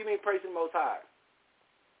down. What do you mean praising the Most High?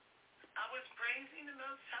 I was praising the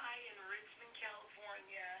Most High in Richmond,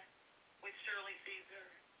 California with Shirley Caesar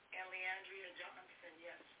and Leandria Johnson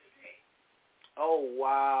yesterday. Oh,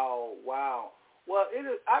 wow. Well,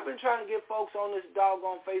 I've been trying to get folks on this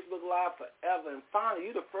doggone Facebook Live forever, and finally,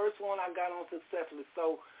 you're the first one I got on successfully.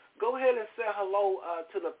 So go ahead and say hello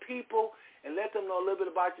to the people and let them know a little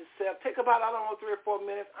bit about yourself. Take about, 3 or 4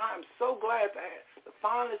 minutes. I'm so glad to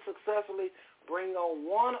finally successfully bring on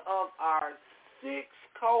one of our 6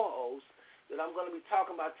 co-hosts that I'm going to be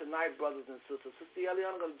talking about tonight, brothers and sisters. Sister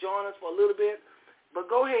Eliana going to join us for a little bit. But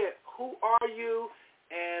go ahead. Who are you,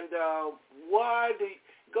 and why do you...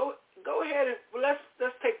 Go ahead and let's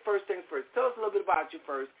take first things first. Tell us a little bit about you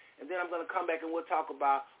first, and then I'm going to come back and we'll talk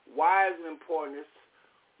about why is it important.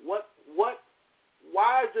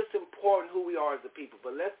 Why is this important? Who we are as a people.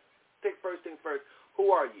 But let's take first things first.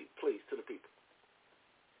 Who are you, please, to the people?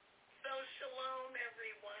 So shalom,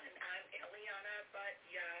 everyone. I'm Eliana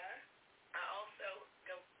Badia. I also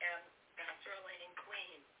am Pastor Elaine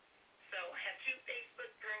Queen. So I have 2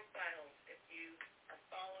 Facebook profiles. If you are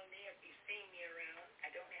following me, if you've seen me around,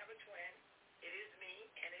 I don't have a twin. It is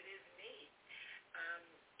me, and it is me.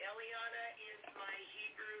 Eliana is my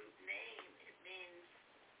Hebrew name. It means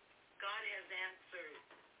God has answered.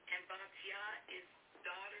 And Batia is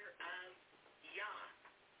daughter of Yah.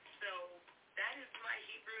 So that is my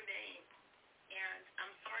Hebrew name. And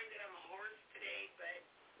I'm sorry that I'm hoarse today, but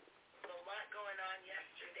there's a lot going on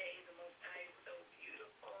yesterday. The Most High is so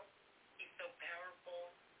beautiful. He's so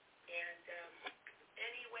powerful. And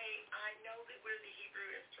anyway, I know that we're the Hebrew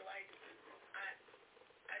Israelites.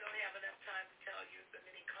 I don't have enough time to tell you the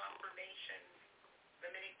many confirmations, the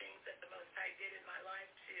many things that the Most High did in my life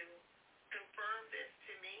to confirm this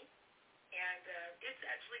to me. And it's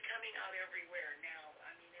actually coming out everywhere now.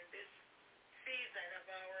 I mean, in this season of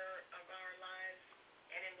our lives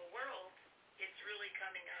and in the world, it's really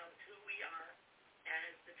coming out who we are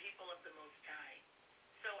as the people of the Most High.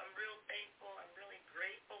 So I'm real thankful. I'm really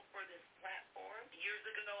grateful for this platform. Years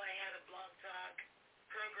ago, I had a blog talk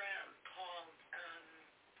program called,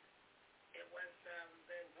 it was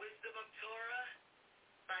the Wisdom of Torah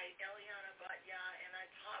by Eliana Badia, and I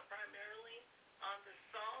taught primarily on the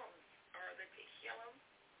Psalms or the Tehillim,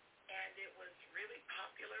 and it was really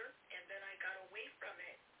popular, and then I got away from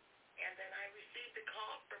it. And then I received a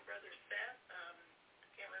call from Brother Seth, I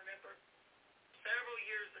can't remember, several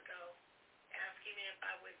years ago, asking me if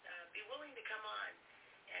I would be willing to come on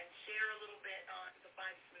and share a little bit on the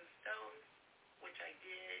 5 smooth stones, which I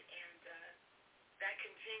did, and that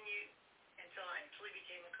continued until I actually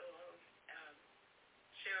became a co-host,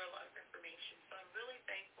 share a lot of information. So I'm really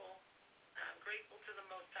thankful. I'm grateful to the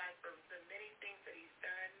Most High for the many things that He's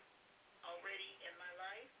done already in my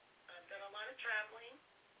life. I've done a lot of traveling,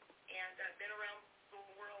 and I've been around the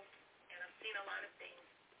world, and I've seen a lot of things.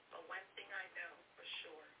 But one thing I know for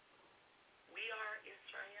sure, we are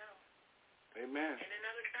Israel. Amen. And in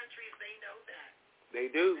other countries, they know that.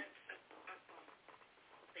 They do.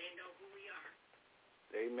 They know who we are.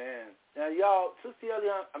 Amen. Now, y'all, Sister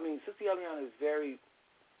Eliana is very,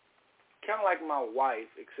 kind of like my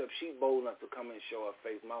wife, except she's bold enough to come and show her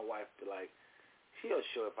face. My wife, she'll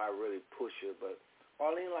show if I really push her, but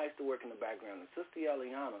Arlene likes to work in the background. And Sister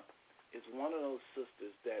Eliana is one of those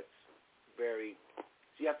sisters that's very,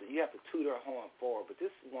 you have to toot her horn for her, but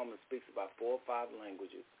this woman speaks about 4 or 5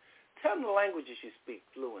 languages, Tell them the languages you speak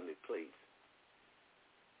fluently, please.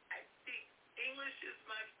 I speak English is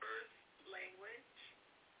my first language.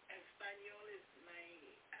 Espanol is my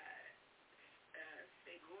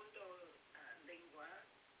segundo lengua.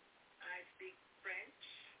 I speak French,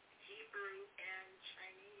 Hebrew, and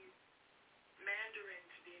Chinese. Mandarin,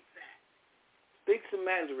 to be exact. Speak some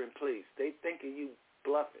Mandarin, please. They thinking you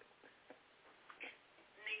bluffing.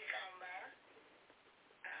 Ni hao ma.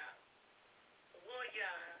 Wo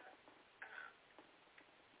ya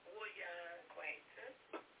guai zi.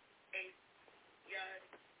 Ya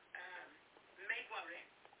mei guao ren.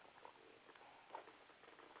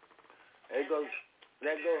 There goes.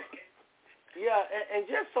 Yeah, and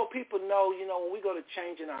just so people know, when we go to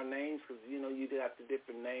changing our names, because, you got the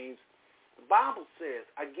different names, the Bible says,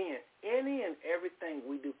 again, any and everything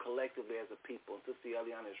we do collectively as a people, and Sister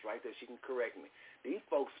Eliana is right there, she can correct me. These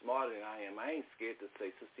folks smarter than I am. I ain't scared to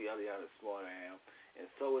say Sister Eliana is smarter than I am, and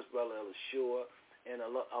so is Brother Elishua and a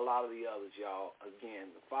lot of the others, y'all. Again,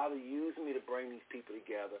 the Father used me to bring these people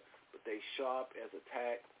together, but they sharp as a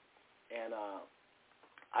tack, and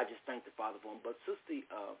I just thank the Father for them. But Sister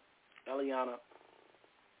Eliana,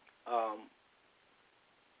 I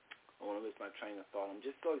want to miss my train of thought. I'm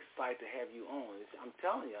just so excited to have you on. I'm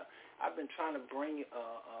telling you, I've been trying to bring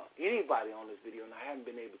anybody on this video, and I haven't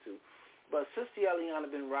been able to. But Sister Eliana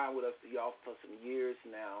been riding with us, y'all, for some years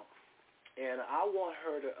now, and I want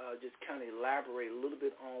her to just kind of elaborate a little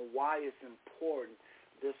bit on why it's important,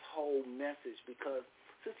 this whole message, because,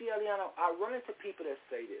 Sister Eliana, I run into people that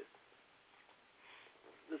say this,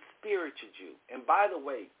 the spiritual Jew. And by the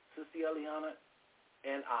way, Sister Eliana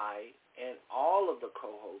and I and all of the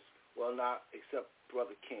co-hosts, well, not except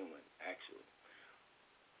Brother Kingman, actually,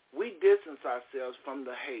 we distance ourselves from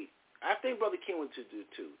the hate. I think Brother Kingman should do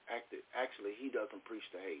too. Actually, he doesn't preach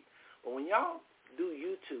the hate. But when y'all do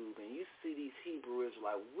YouTube and you see these Hebrew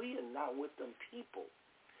Israelites, we are not with them people.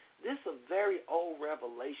 This is a very old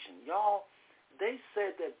revelation. Y'all, they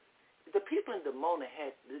said that the people in Demona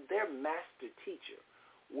had their master teacher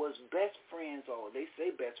was best friends, or they say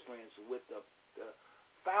best friends, with the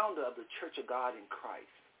founder of the Church of God in Christ,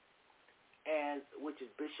 and which is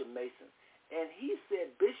Bishop Mason. And he said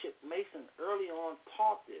Bishop Mason early on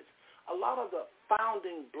taught this. A lot of the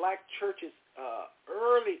founding black churches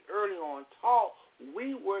early on taught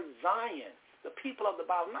we were Zion, the people of the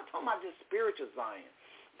Bible. I'm not talking about just spiritual Zion.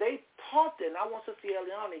 They taught that, and I want Sister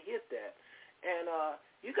Eliana to hit that. And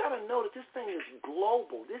you got to know that this thing is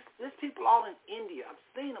global. There's people all in India. I've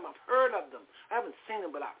seen them. I've heard of them. I haven't seen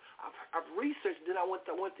them, but I've researched. Then I went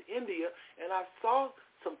to India, and I saw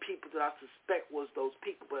some people that I suspect was those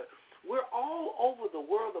people. But we're all over the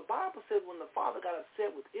world. The Bible said when the Father got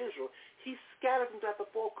upset with Israel, he scattered them at the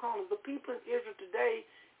four corners. The people in Israel today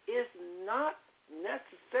is not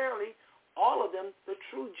necessarily all of them the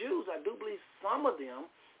true Jews. I do believe some of them,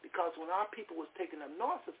 because when our people was taken up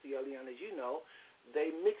north, Sister Eliana, as you know,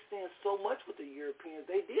 they mixed in so much with the Europeans,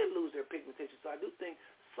 they did lose their pigmentation. So I do think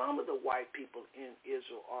some of the white people in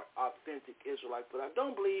Israel are authentic Israelites, but I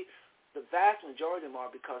don't believe the vast majority of them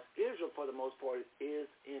are, because Israel, for the most part, is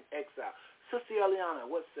in exile. Sister Eliana,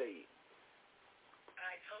 what say you?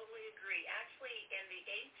 I totally agree. Actually, in the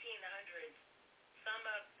 1800s, some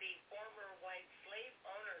of the former white slave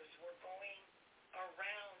owners were going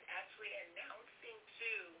around actually announcing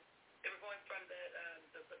to, they were going from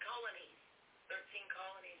the colonies, 13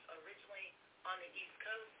 colonies originally on the East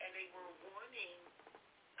Coast, and they were warning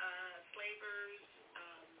slavers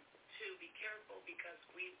to be careful because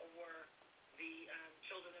we were the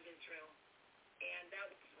children of Israel. And that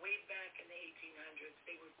was way back in the 1800s.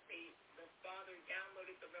 The Father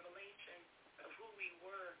downloaded the revelation of who we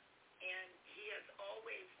were, and he has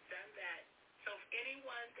always done that. So if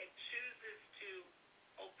anyone that chooses to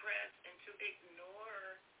oppress and to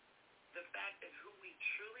ignore the fact of who we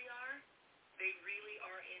truly are, they really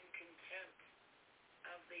are in contempt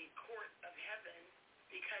of the court of heaven,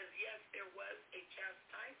 because, yes, there was a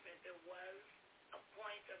chastisement. There was a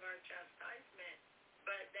point of our chastisement,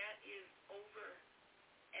 but that is over.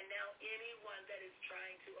 And now anyone that is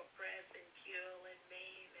trying to oppress and kill and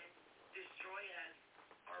maim and destroy us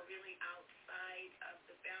are really outside of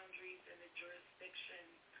the boundaries and the jurisdiction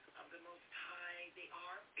of the Most High. They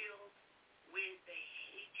are filled with the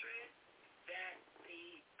hatred that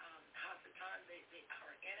the Hasatan,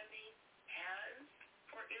 our enemy, has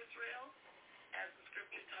for Israel, as the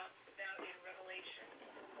scripture talks about in Revelation,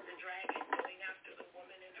 the dragon going after the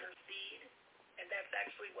woman and her seed. And that's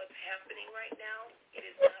actually what's happening right now. It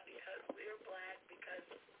is not because we're black, because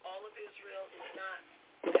all of Israel is not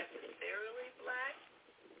necessarily black,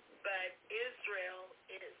 but Israel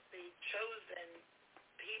is the chosen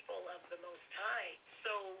people of the Most High.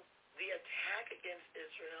 So attack against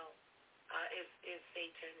Israel is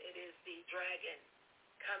Satan. It is the dragon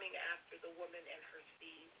coming after the woman and her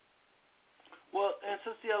seed. Well, and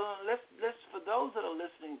Sister Ellen, let's for those that are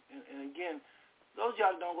listening, and again, those of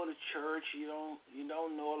y'all that don't go to church, you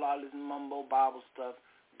don't know a lot of this mumbo Bible stuff.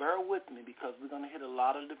 Bear with me because we're going to hit a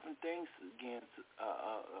lot of different things again.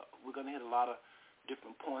 We're going to hit a lot of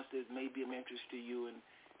different points that may be of interest to you, and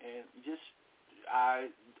just I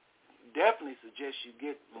definitely suggest you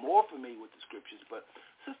get more familiar with the scriptures. But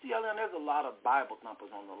Sister Ellen, there's a lot of Bible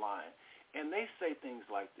thumpers on the line, and they say things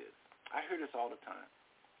like this. I hear this all the time.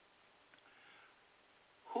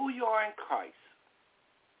 Who you are in Christ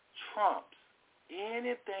trumps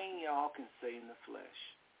anything y'all can say in the flesh.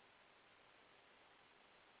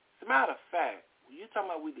 As a matter of fact, when you're talking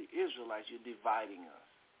about we the Israelites, you're dividing us.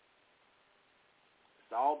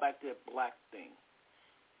 It's all back to that black thing.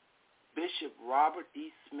 Bishop Robert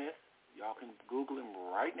E. Smith, y'all can Google him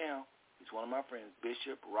right now. He's one of my friends.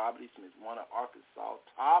 Bishop Robert E. Smith, one of Arkansas'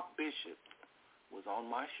 top bishops, was on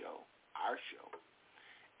my show, our show.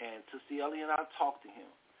 And Sister Ellie and I talked to him.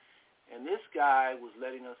 And this guy was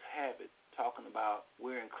letting us have it, talking about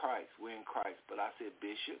we're in Christ. But I said,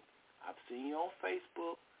 Bishop, I've seen you on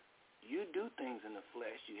Facebook. You do things in the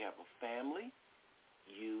flesh. You have a family.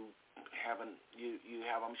 You have,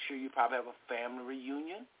 I'm sure you probably have a family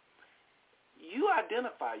reunion. You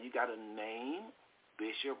identify. You got a name,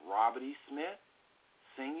 Bishop Robert E. Smith,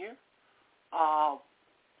 Sr.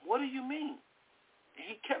 What do you mean?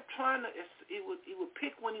 He kept trying to. He would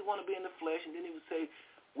pick when he want to be in the flesh, and then he would say,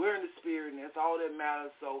 we're in the spirit, and that's all that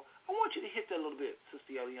matters. So I want you to hit that a little bit,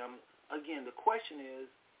 Sister Eliana. Again, the question is,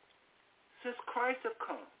 since Christ have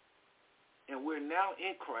come, and we're now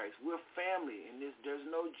in Christ, we're family, and there's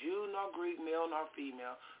no Jew nor Greek, male nor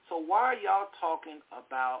female. So why are y'all talking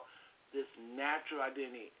about this natural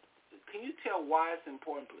identity? Can you tell why it's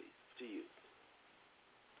important, please, to you?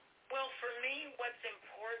 Well, for me, what's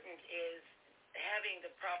important is having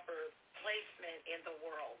the proper placement in the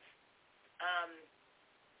world.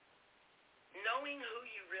 Knowing who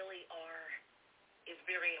you really are is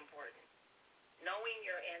very important. Knowing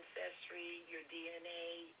your ancestry, your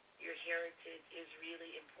DNA, your heritage is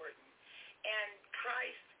really important. And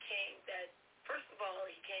Christ came first of all,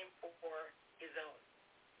 he came for his own.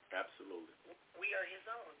 Absolutely. We are his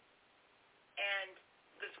own. And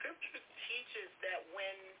the scripture teaches that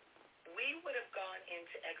when we would have gone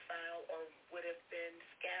into exile or would have been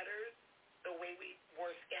scattered the way we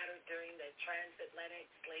were scattered during the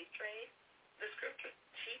transatlantic slave trade, the scripture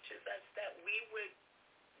teaches us that we would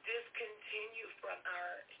discontinue from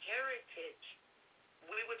our heritage.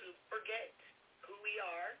 We would forget who we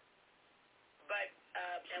are, but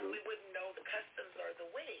and we wouldn't know the customs or the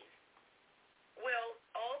ways. Well,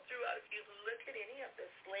 all throughout, if you look at any of the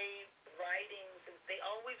slave writings, they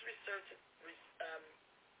always refer to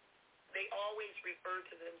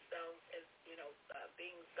themselves as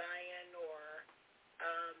being Zion or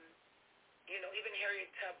even Harriet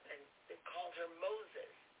Tubman, they called her Moses.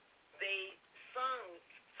 They sung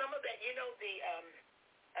some of that, the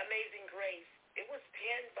Amazing Grace. It was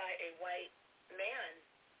penned by a white man,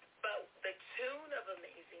 but the tune of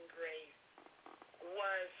Amazing Grace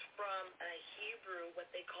was from a Hebrew, what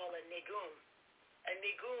they call a nigum. A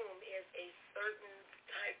nigum is a certain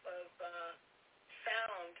type of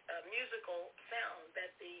sound, musical sound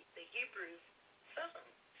that the Hebrews sung.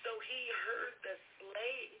 So he heard the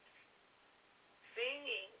slaves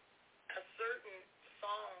singing a certain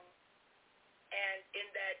song, and in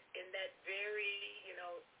that very,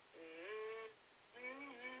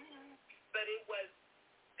 but it was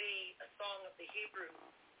a song of the Hebrews,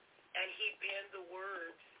 and he penned the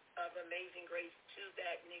words of Amazing Grace to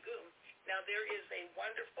that nigum. Now there is a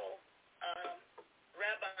wonderful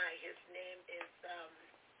rabbi. His name is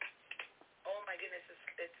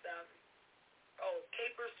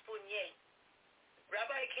Capers Fournier.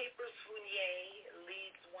 Rabbi Capers Fournier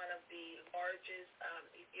leads one of the largest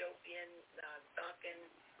Ethiopian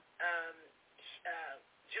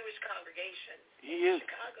Jewish congregations in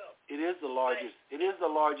Chicago. It is the largest. It is the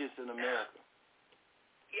largest in America.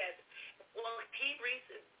 Yes. Well, a few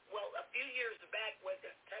years back, what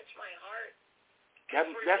touched my heart.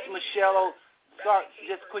 That's Michelle. Sorry,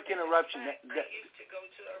 just quick interruption. I used to go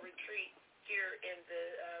to a retreat here in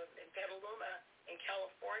Petaluma, in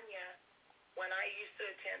California, when I used to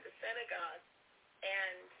attend the synagogue,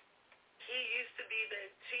 and he used to be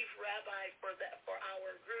the chief rabbi for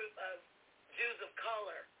our group of Jews of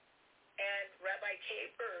color. And Rabbi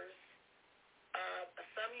Capers,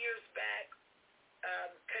 some years back,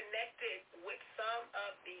 connected with some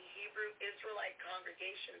of the Hebrew Israelite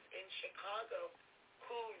congregations in Chicago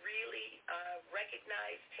who really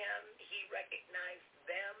recognized him. He recognized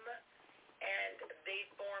them, and they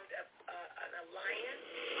formed an alliance,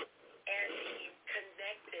 and he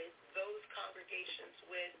connected those congregations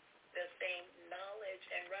with the same knowledge.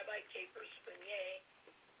 And Rabbi Capers Fournier,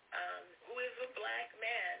 who is a black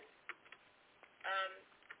man,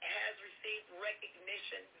 has received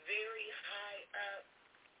recognition very high up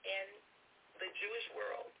in the Jewish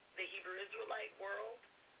world, the Hebrew Israelite world,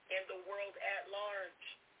 and the world at large.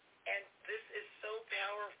 And this is so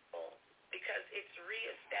powerful because it's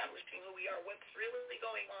reestablishing who we are. What's really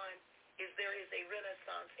going on is there is a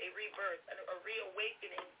renaissance, a rebirth, a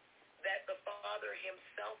reawakening that the Father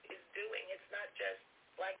himself is doing. It's not just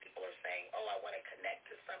black people are saying, oh, I want to connect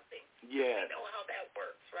to something. Yeah. We know how that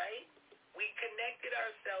works, right? We connected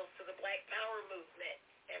ourselves to the Black Power movement.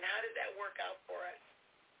 And how did that work out for us?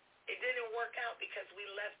 It didn't work out because we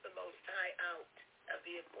left the Most High out of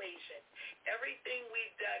the equation. Everything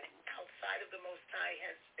we've done outside of the Most High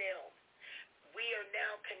has failed. We are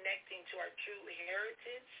now connecting to our true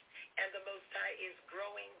heritage, and the Most High is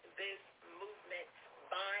growing this movement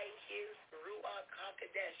by his Ruach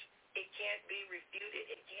HaKodesh. It can't be refuted.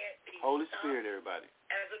 It can't be Holy stopped. Spirit, everybody.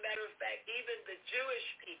 As a matter of fact, even the Jewish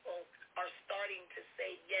people are starting to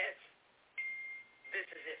say, yes, this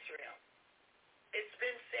is Israel. It's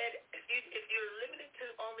been said, if you're limited to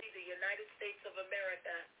only the United States of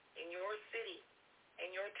America, in your city,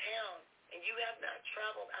 in your town, and you have not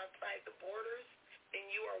traveled outside the borders, then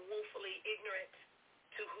you are woefully ignorant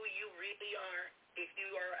to who you really are if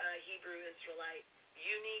you are a Hebrew Israelite.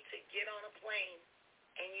 You need to get on a plane,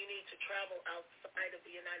 and you need to travel outside of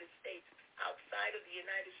the United States, outside of the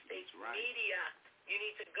United States media. You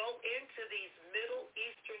need to go into these Middle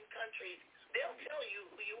Eastern countries. They'll tell you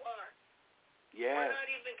who you are. Yes. We're not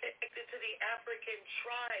even connected to the African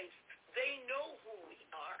tribes. They know who we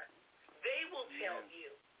are. They will tell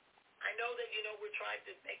you. I know that, we're trying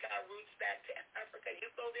to make our roots back to Africa. You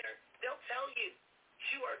go there, they'll tell you,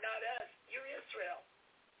 you are not us. You're Israel.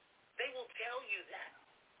 They will tell you that.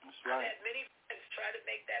 That's right. I've had many friends try to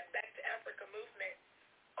make that Back to Africa movement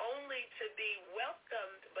only to be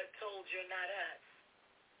welcomed but told you're not us.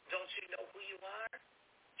 Don't you know who you are?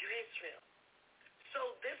 You're Israel.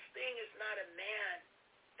 So this thing is not a man,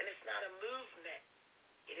 and it's not a movement.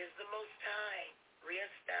 It is the Most High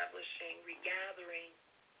reestablishing, regathering,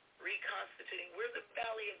 reconstituting. We're the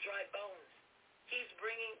valley of dry bones. He's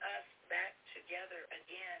bringing us back together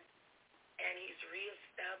again, and he's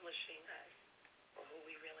reestablishing us for who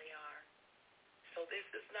we really are. So this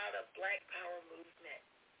is not a black power movement,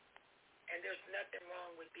 and there's nothing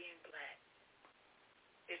wrong with being black.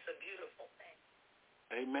 It's a beautiful thing.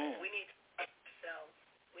 Amen. We need to love ourselves.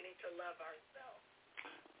 We need to love ourselves.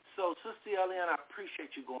 So, Sister Eliana, I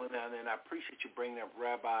appreciate you going down there, and I appreciate you bringing up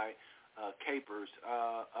Rabbi Capers,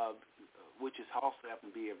 which is also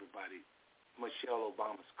happen to be everybody, Michelle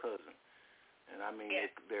Obama's cousin. And, I mean,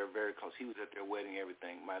 they're very close. He was at their wedding and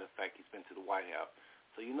everything. Matter of fact, he's been to the White House.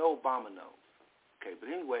 So you know Obama knows. Okay,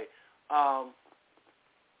 but anyway, I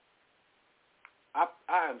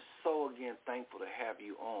am so, again, thankful to have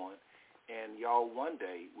you on. And, y'all, one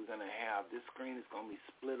day we're going to have, this screen is going to be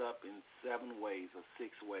split up in 7 ways or 6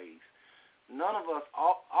 ways. None of us,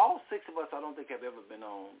 all 6 of us, I don't think have ever been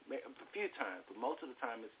on, a few times, but most of the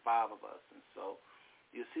time it's 5 of us. And so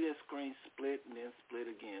you'll see a screen split and then split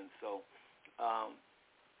again. So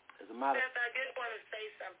as a matter of Beth, I did want to say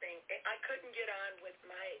something. I couldn't get on with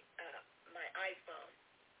my my iPhone.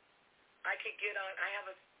 I could get on, I have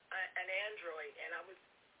an Android, and I was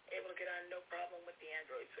able to get on no problem with the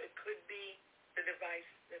Android. So it could be the device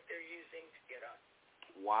that they're using to get on.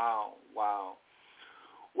 Wow.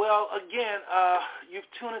 Well, again, you've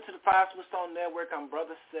tuned into the Five Smooth Stone Network. I'm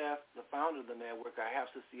Brother Seth, the founder of the network. I have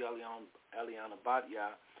Sister Eliana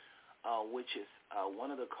Batia, which is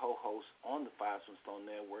one of the co-hosts on the Five Smooth Stone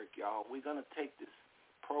Network. Y'all, we're going to take this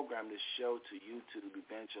program, this show, to YouTube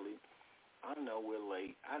eventually. I know we're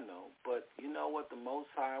late, I know, but you know what? The Most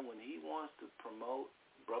High, when he wants to promote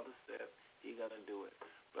Brother Seth, he's going to do it.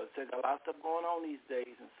 Brother Seth, got a lot of stuff going on these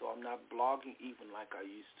days, and so I'm not blogging even like I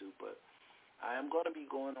used to, but I am going to be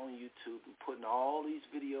going on YouTube and putting all these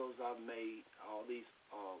videos I've made, all these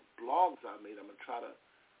blogs I've made. I'm going to try to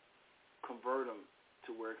convert them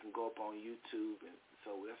to where it can go up on YouTube, and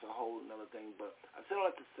so that's a whole another thing. But I still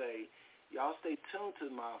like to say, y'all stay tuned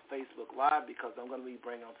to my Facebook Live because I'm going to be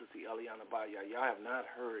bringing on Sister Eliana Batia. Y'all have not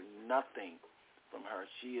heard nothing from her.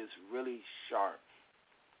 She is really sharp.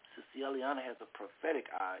 Sister Eliana has a prophetic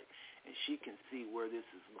eye, and she can see where this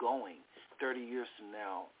is going 30 years from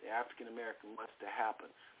now. The African-American wants to happen.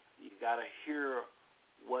 You got to hear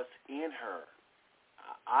what's in her.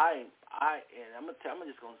 I'm gonna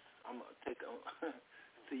take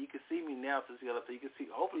so you can see me now, Sister Eliana, so you can see.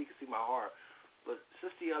 Hopefully, you can see my heart. But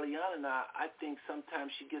Sister Eliana and I think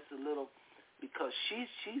sometimes she gets a little, because she's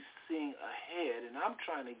seeing ahead, and I'm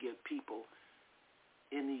trying to get people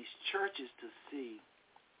in these churches to see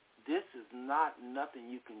this is not nothing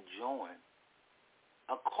you can join.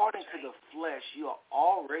 According to the flesh, you are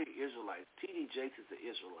already Israelites. T.D. Jakes is an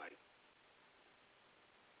Israelite.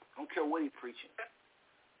 I don't care what he's preaching.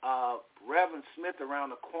 Reverend Smith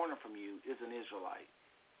around the corner from you is an Israelite.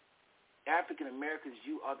 African Americans,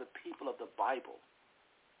 you are the people of the Bible.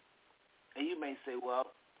 And you may say,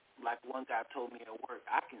 well, like one guy told me at work,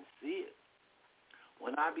 I can see it.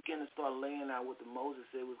 When I began to start laying out what Moses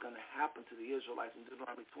said was going to happen to the Israelites in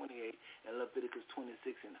Deuteronomy 28 and Leviticus 26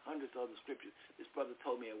 and hundreds of other scriptures, this brother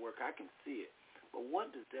told me at work, I can see it. But what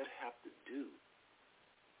does that have to do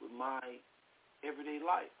with my everyday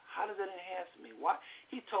life? How does that enhance me? Why?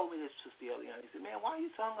 He told me this, Sister Eliana. He said, man, why are you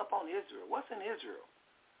so hung up on Israel? What's in Israel?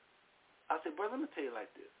 I said, brother, let me tell you like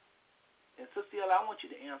this. And Sister Eliana, I want you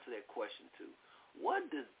to answer that question too. What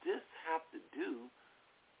does this have to do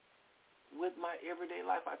with my everyday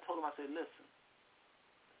life? I told him, I said, listen,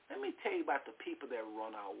 let me tell you about the people that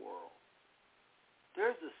run our world.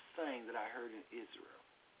 There's this saying that I heard in Israel,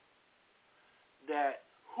 that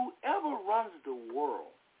whoever runs the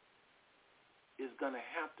world is going to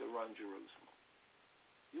have to run Jerusalem.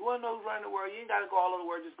 You want to know who's running the world? You ain't got to go all over the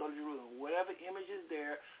world, just go to Jerusalem. Whatever image is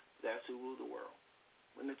there, that's who rules the world.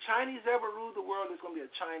 When the Chinese ever rule the world, there's going to be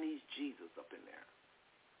a Chinese Jesus up in there.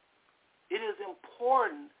 It is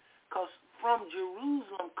important, because from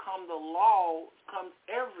Jerusalem come the law, comes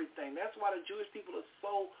everything. That's why the Jewish people are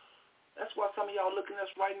that's why some of y'all looking at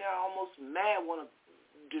us right now almost mad, want to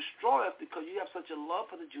destroy us, because you have such a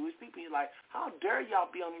love for the Jewish people. You're like, how dare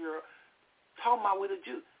y'all be on here talking about with the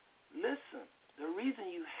Jews? Listen, the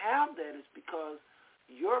reason you have that is because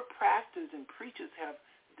your pastors and preachers have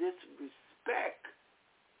this respect,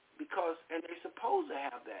 and they're supposed to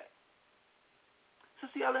have that. So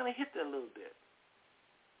see, I'll let me hit that a little bit.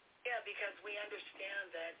 Yeah, because we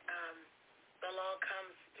understand that the law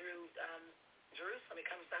comes through Jerusalem. It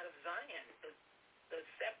comes out of Zion. The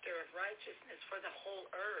scepter of righteousness for the whole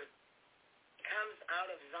earth comes out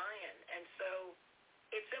of Zion. And so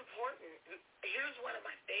it's important. Here's one of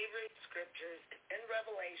my favorite scriptures. It's in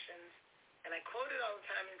Revelations, and I quote it all the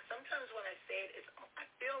time. And sometimes when I say it, I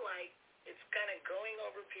feel like it's kind of going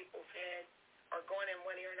over people's head or going in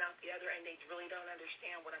one ear and out the other, and they really don't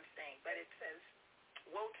understand what I'm saying. But it says,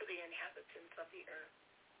 woe to the inhabitants of the earth,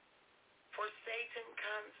 for Satan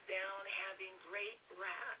comes down having great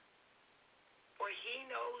wrath, for he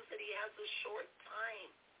knows that he has a short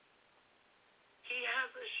time. He has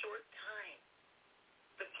a short time.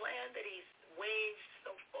 The plan that he's waged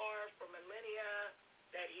so far for millennia,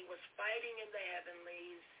 that he was fighting in the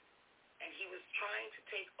heavenlies, and he was trying to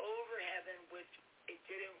take over heaven, which it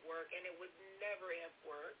didn't work, and it would never have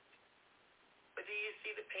worked. But do you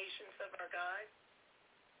see the patience of our God?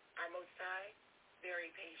 Our Most High,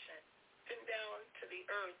 very patient. Come down to the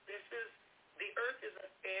earth. The earth is a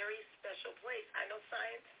very special place. I know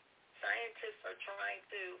scientists are trying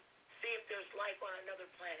to see if there's life on another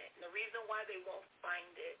planet. And the reason why they won't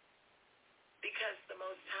find it, because the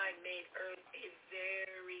Most High made earth a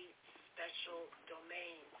very special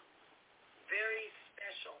domain. Very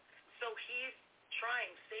special. So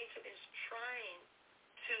Satan is trying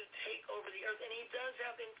to take over the earth, and he does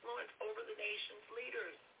have influence over the nation's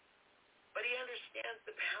leaders. But he understands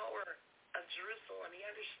the power of Jerusalem. He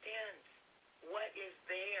understands what is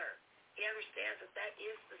there. He understands that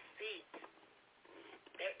is the seat.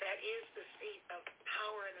 That is the seat of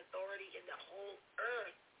power and authority in the whole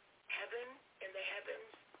earth. Heaven in the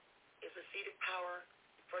heavens is a seat of power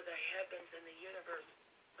for the heavens and the universe.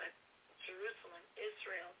 But Jerusalem,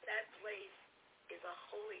 Israel, that place is a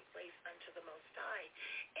holy place unto the Most High.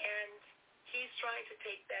 And he's trying to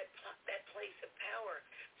take that place of power.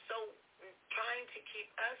 So trying to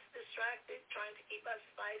keep us distracted, trying to keep us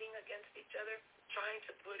fighting against each other, trying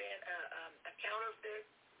to put in a counterfeit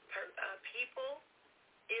people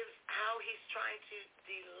is how he's trying to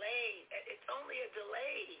delay. It's only a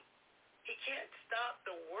delay. He can't stop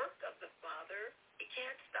the work of the Father. He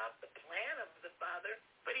can't stop the plan of the Father,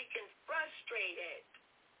 but he can frustrate it.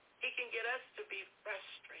 He can get us to be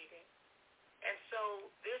frustrated. And so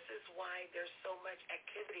this is why there's so much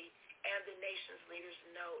activity, and the nation's leaders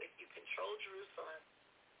know if you control Jerusalem,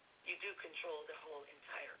 you do control the whole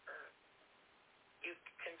entire earth. You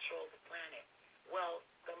control the planet. Well,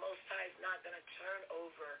 the Most High is not going to turn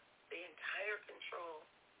over the entire control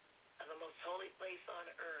of the most holy place on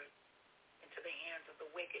earth into the hands of the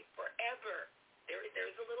wicked forever.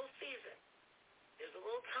 There's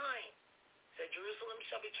time. So Jerusalem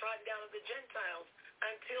shall be trodden down of the Gentiles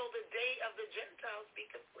until the day of the Gentiles be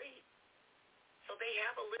complete. So they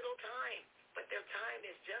have a little time, but their time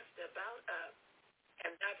is just about up.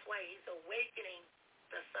 And that's why he's awakening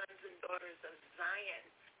the sons and daughters of Zion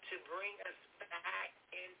to bring us back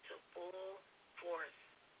into full force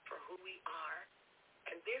for who we are.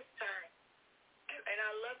 And this time, and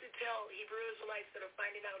I love to tell Hebrew Israelites that are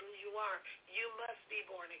finding out who you are, you must be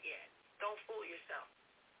born again. Don't fool yourself.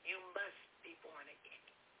 You must be born again.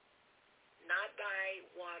 Not by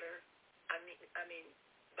water, I mean,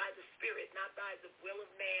 by the Spirit, not by the will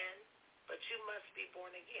of man, but you must be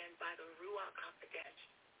born again by the Ruach HaKodesh.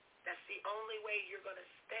 That's the only way you're going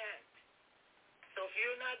to stand. So if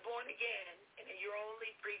you're not born again and you're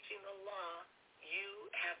only preaching the law, you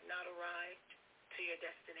have not arrived to your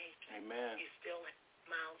destination. Amen. You still have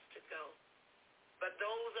miles to go. But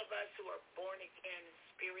those of us who are born again,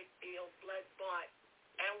 spirit-filled, blood-bought,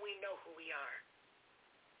 and we know who we are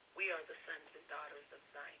the sons and daughters of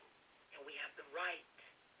Zion. And we have the right.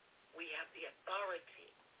 We have the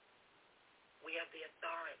authority. We have the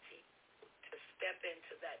authority to step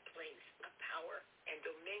into that place of power and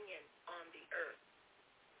dominion on the earth.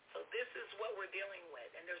 So this is what we're dealing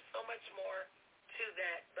with. And there's so much more to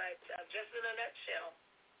that. But just in a nutshell,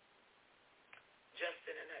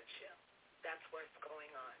 that's what's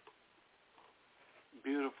going on.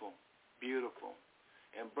 Beautiful, beautiful.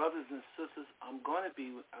 And brothers and sisters, I'm going to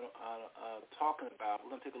be talking about,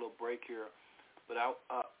 we're going to take a little break here, but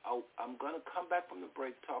I'm going to come back from the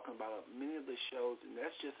break talking about many of the shows, and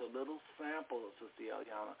that's just a little sample of Sister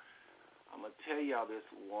Eliana. I'm going to tell y'all this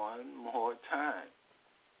one more time.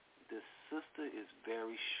 This sister is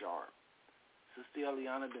very sharp. Sister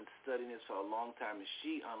Eliana has been studying this for a long time, and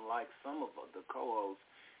she, unlike some of the co-hosts,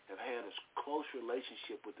 have had a close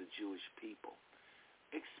relationship with the Jewish people.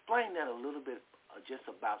 Explain that a little bit just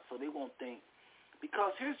about so they won't think,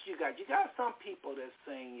 because here's you got some people that's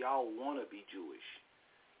saying y'all want to be Jewish.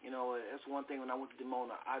 You know, that's one thing when I went to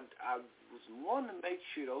Dimona, I was wanting to make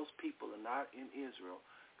sure those people are not in Israel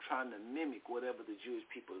trying to mimic whatever the Jewish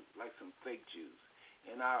people, like some fake Jews.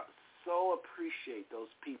 And I so appreciate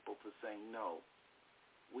those people for saying, no,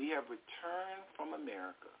 we have returned from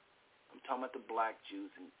America. I'm talking about the black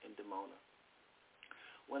Jews in Dimona.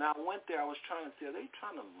 When I went there, I was trying to say, are they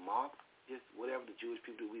trying to mock just whatever the Jewish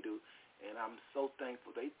people do, we do? And I'm so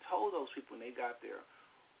thankful. They told those people when they got there,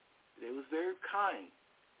 they was very kind.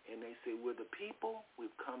 And they said, we're the people,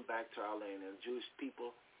 we've come back to our land. And the Jewish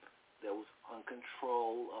people that was on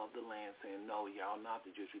control of the land saying, no, y'all not the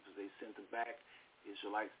Jewish people. They sent them back,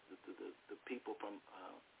 Israelites, the people from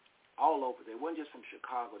all over. They weren't just from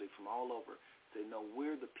Chicago, they from all over. Say, no,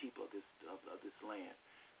 we're the people of this land.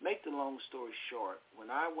 Make the long story short, when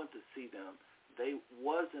I went to see them, they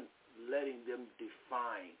wasn't letting them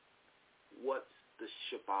define what's the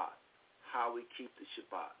Shabbat, how we keep the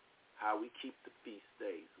Shabbat, how we keep the feast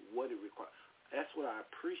days, what it requires. That's what I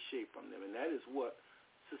appreciate from them, and that is what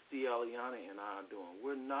Sister Eliana and I are doing.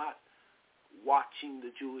 We're not watching the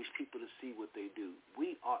Jewish people to see what they do.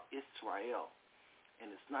 We are Israel, and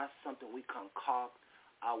it's not something we concoct.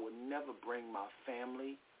 I would never bring my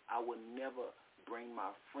family. I would never bring my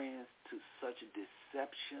friends to such a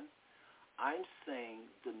deception. I'm saying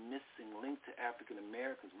the missing link to African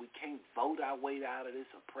Americans. We can't vote our way out of this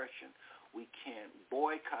oppression. We can't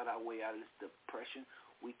boycott our way out of this depression.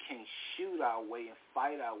 We can't shoot our way and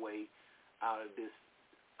fight our way out of this.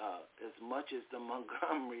 As much as the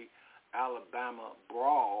Montgomery, Alabama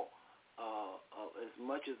brawl, as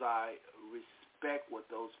much as I respect what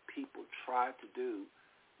those people tried to do,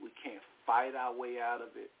 we can't fight our way out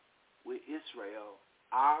of it. With Israel,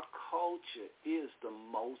 our culture is the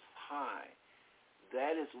Most High.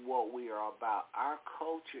 That is what we are about. Our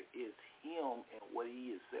culture is Him and what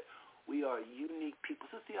He is. We are unique people.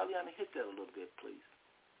 Sister Eliana, hit that a little bit, please.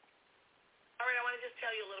 All right, I want to just tell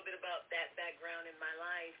you a little bit about that background in my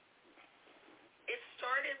life. It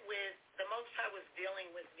started with, the Most High was dealing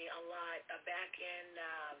with me a lot back in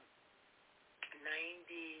 98,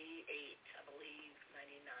 I believe,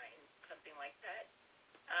 99, something like that.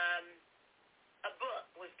 A book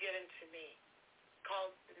was given to me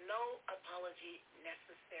called No Apology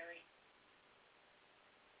Necessary.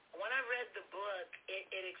 When I read the book, it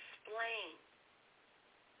explained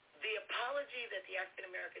the apology that the African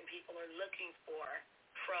American people are looking for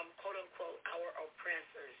from, quote unquote, our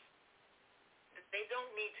oppressors. They don't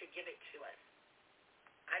need to give it to us.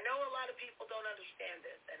 I know a lot of people don't understand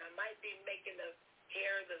this, and I might be making the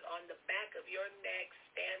hairs on the back of your neck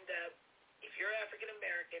stand up. If you're African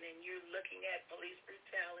American and you're looking at police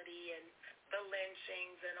brutality and the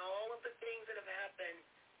lynchings and all of the things that have happened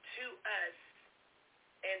to us,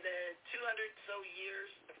 200 so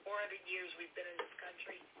years, 400 years we've been in this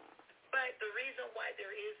country. But the reason why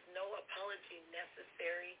there is no apology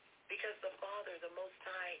necessary, because the Father, the Most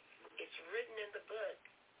High, it's written in the book.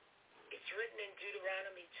 It's written in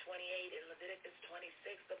Deuteronomy 28 and Leviticus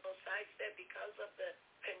 26. The Most High said because of the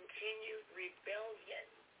continued rebellion,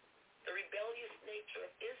 the rebellious nature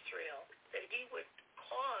of Israel, that he would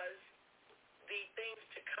cause the things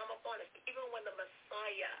to come upon us. Even when the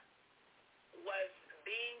Messiah was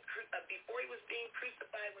before he was being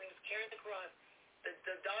crucified, when he was carrying the cross,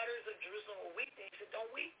 the daughters of Jerusalem were weeping. He said,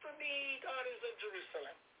 don't weep for me, daughters of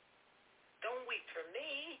Jerusalem. Don't weep for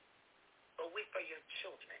me, but weep for your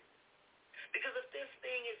children. Because if this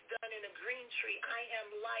thing is done in a green tree, I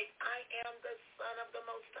am life. I am the Son of the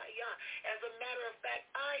Most High Yah. As a matter of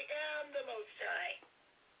fact, I am the Most High.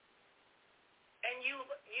 And you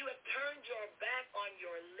have turned your back on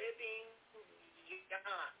your living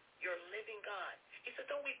Yah, your living God. He said,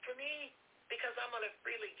 don't weep for me, because I'm going to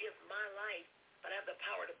freely give my life, but I have the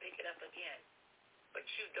power to pick it up again. But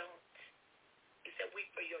you don't. He said,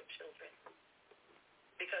 weep for your children,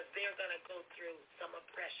 because they're going to go through some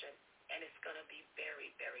oppression, and it's going to be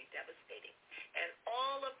very, very devastating. And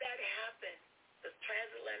all of that happened, the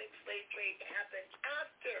transatlantic slave trade happened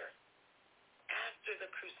after the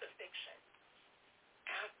crucifixion.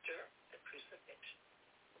 After the crucifixion.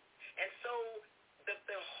 And so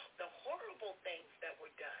the horrible things that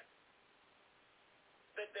were done,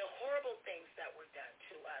 the horrible things that were done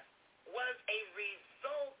to us was a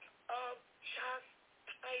result of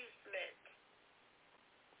chastisement.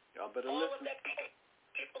 Y'all better all listen. Of that,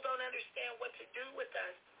 people don't understand what to do with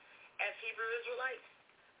us as Hebrew Israelites.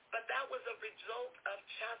 But that was a result of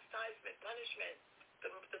chastisement, punishment,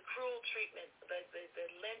 the cruel treatment, the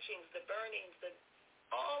lynchings, the burnings,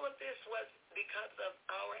 all of this was because of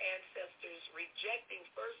our ancestors rejecting,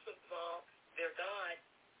 first of all, their God,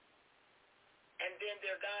 and then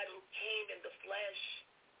their God who came in the flesh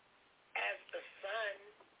as the Son,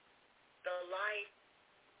 the life,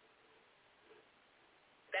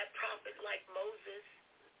 that prophet like Moses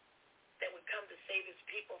that would come to save his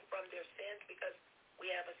people from their sins, because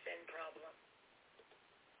we have a sin problem.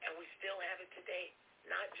 And we still have it today.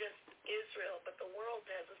 Not just Israel, but the world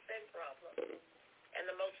has a sin problem. And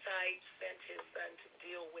the Most High sent his Son to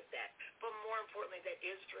deal with that. But more importantly, that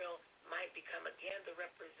Israel might become again the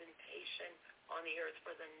representation on the earth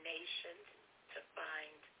for the nations to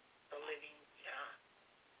find the living Yah.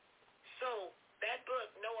 So that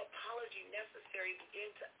book, No Apology Necessary, began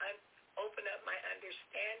to open up my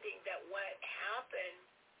understanding that what happened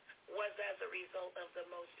was as a result of the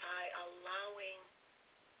Most High allowing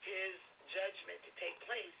his judgment to take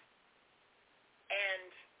place. And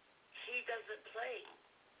he doesn't play.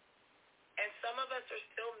 And some of us are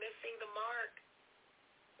still missing the mark.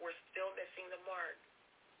 We're still missing the mark.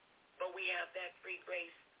 But we have that free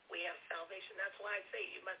grace. We have salvation. That's why I say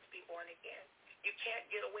you must be born again. You can't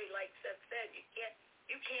get away, like Seth said. You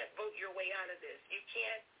can't vote your way out of this. You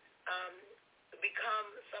can't become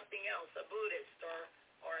something else, a Buddhist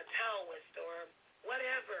or a Taoist or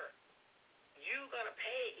whatever. You're going to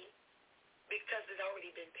pay because it's already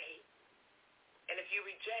been paid. And if you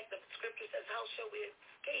reject, the scripture says, how shall we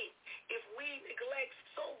escape if we neglect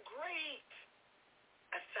so great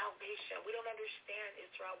a salvation? We don't understand,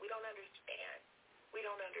 Israel. We don't understand. We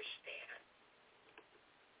don't understand.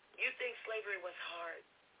 You think slavery was hard.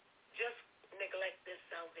 Just neglect this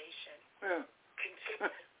salvation. Yeah.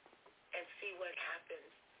 Continue and see what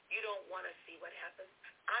happens. You don't want to see what happens.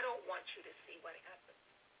 I don't want you to see what happens.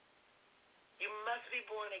 You must be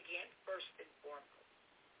born again first and foremost.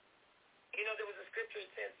 You know, there was a scripture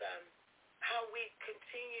that says how we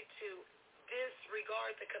continue to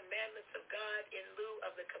disregard the commandments of God in lieu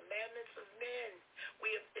of the commandments of men.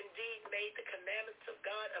 We have indeed made the commandments of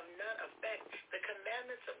God of none effect. The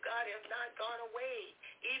commandments of God have not gone away.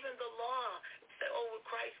 Even the law said, oh,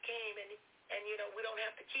 Christ came and you know, we don't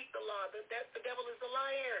have to keep the law. The devil is a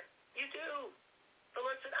liar. You do. The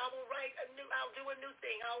Lord said, I'll do a new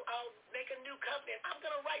thing. I'll make a new covenant. I'm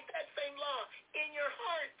going to write that same law in your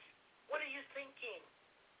heart. What are you thinking?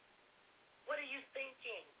 What are you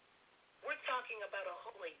thinking? We're talking about a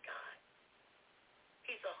holy God.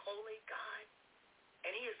 He's a holy God.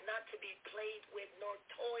 And he is not to be played with nor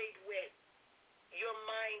toyed with. Your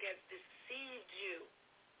mind has deceived you.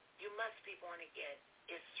 You must be born again,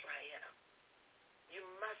 Israel. You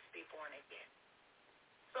must be born again.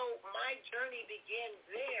 So my journey began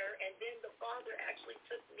there, and then the Father actually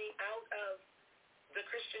took me out of the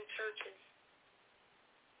Christian churches,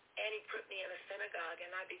 and he put me in a synagogue,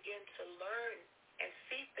 and I began to learn and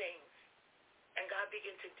see things, and God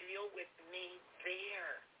began to deal with me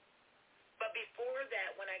there. But before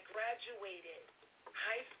that, when I graduated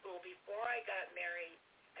high school, before I got married,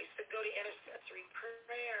 I used to go to intercessory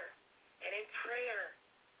prayer. And in prayer,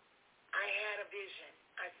 I had a vision.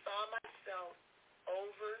 I saw myself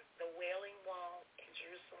over the Wailing Wall in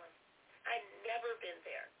Jerusalem. I'd never been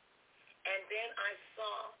there. And then I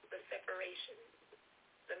saw the separation,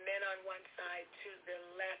 the men on one side to the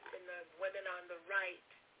left and the women on the right.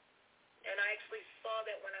 And I actually saw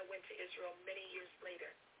that when I went to Israel many years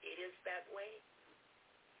later. It is that way.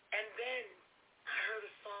 And then I heard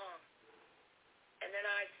a song. And then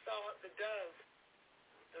I saw the dove,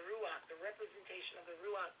 the Ruach, the representation of the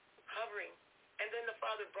Ruach hovering. And then the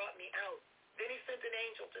Father brought me out. Then he sent an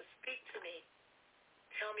angel to speak to me,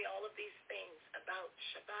 tell me all of these things about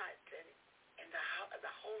Shabbat and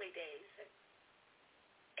the holy days.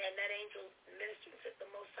 And that angel ministered and said, the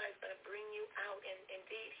Most High is going to bring you out. And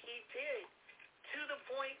indeed, he did, to the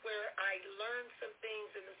point where I learned some things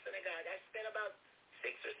in the synagogue. I spent about 6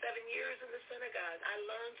 or 7 years in the synagogue. I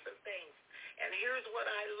learned some things. And here's what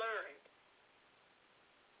I learned.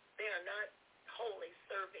 They are not wholly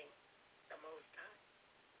serving the Most High.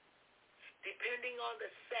 Depending on the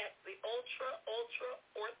sect, the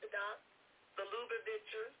ultra-Orthodox, the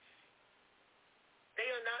Lubavitchers, they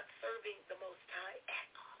are not serving the Most High at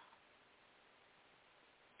all.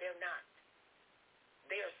 They're not.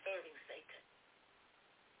 They are serving Satan.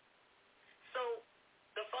 So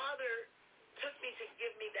the Father took me to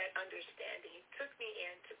give me that understanding. He took me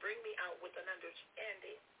in to bring me out with an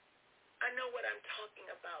understanding. I know what I'm talking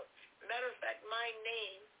about. Matter of fact, my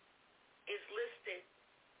name is listed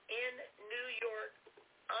in New York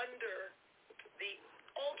under the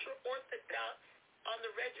ultra-Orthodox on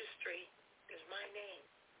the registry. Is my name.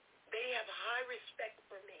 They have high respect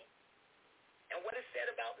for me. And what is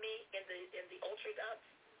said about me in the Orthodox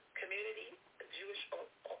community, the Jewish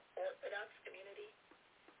Orthodox community,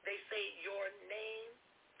 they say your name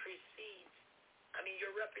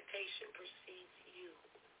your reputation precedes you.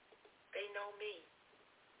 They know me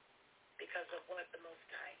because of what the Most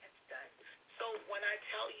High has done. So when I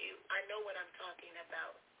tell you, I know what I'm talking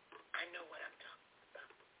about. I know what I'm talking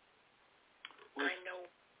about. I know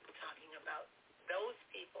what I'm talking about. Those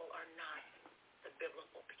people are not the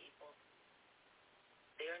biblical people.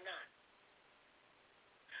 They are not.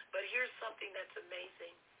 But here's something that's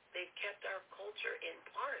amazing. They've kept our culture in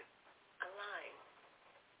part alive.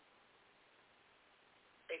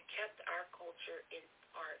 They've kept our culture in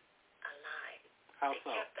part alive. How they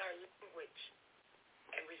so? kept our language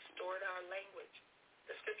and restored our language.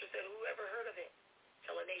 The scripture said, whoever heard of it?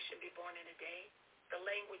 Till a nation be born in a day. The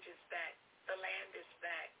language is back. The land is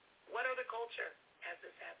back. What other culture has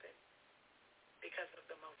this happened? Because of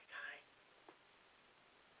the Most High.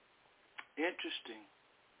 Interesting.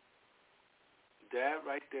 That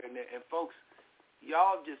right there. And folks,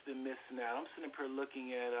 y'all just been missing out. I'm sitting up here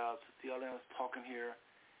looking at Sister Eliana's talking here.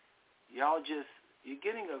 Y'all you're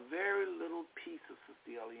getting a very little piece of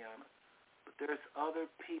Sister Eliana. But there's other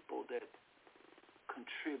people that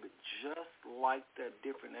contribute just like that,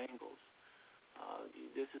 different angles.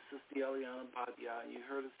 This is Sister Eliana Badia, and you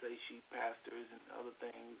heard her say she pastors and other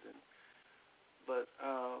things. But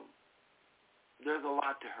there's a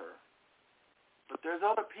lot to her. But there's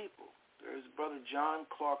other people. There's Brother John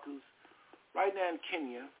Clark, who's right now in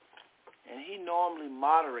Kenya, and he normally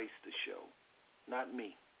moderates the show, not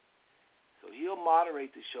me. So he'll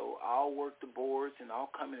moderate the show. I'll work the boards, and I'll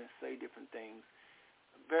come in and say different things.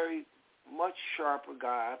 A very much sharper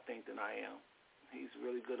guy, I think, than I am. He's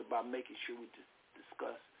really good about making sure we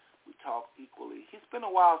discuss, we talk equally. It's been a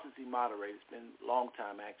while since he moderated. It's been a long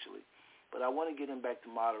time, actually. But I want to get him back to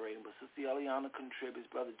moderating. But Sister Eliana contributes.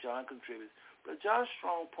 Brother John contributes. But John's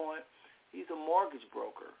strong point, he's a mortgage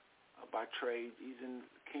broker by trade. He's in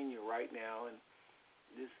Kenya right now. And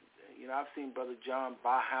this, I've seen Brother John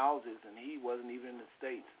buy houses, and he wasn't even in the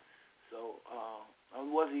States. So,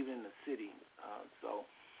 wasn't even in the city.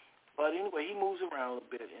 But anyway, he moves around a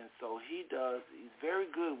little bit, and so he's very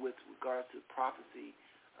good with regards to prophecy,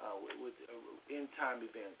 with end-time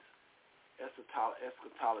events,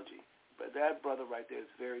 eschatology. But that brother right there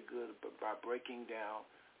is very good by breaking down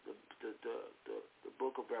the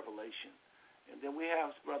book of Revelation. And then we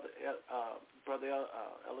have Brother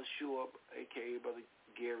Elishua, a.k.a. Brother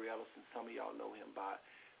Gary Ellison. Some of y'all know him by.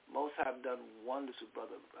 Most have done wonders with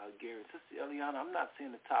Brother Gary. Sister Eliana, I'm not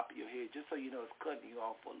seeing the top of your head. Just so you know, it's cutting you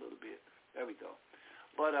off for a little bit. There we go.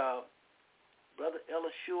 But Brother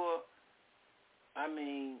Elishua,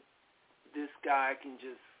 this guy can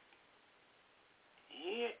just,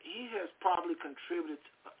 he has probably contributed,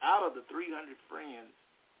 out of the 300 friends,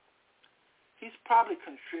 he's probably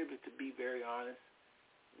contributed, to be very honest,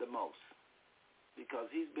 the most. because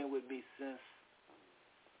he's been with me since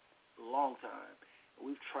a long time.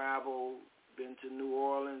 We've traveled, been to New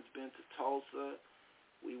Orleans, been to Tulsa.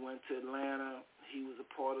 We went to Atlanta. He was a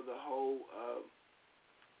part of the whole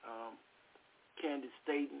Candace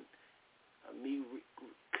Staten, me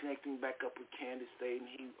connecting back up with Candace Staten.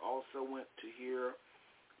 He also went to hear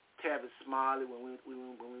Tavis Smiley when we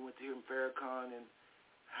went to hear him Farrakhan and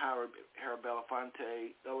Harold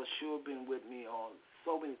Belafonte. Ella Sure been with me on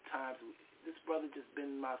so many times. This brother just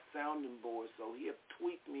been my sounding board, so he have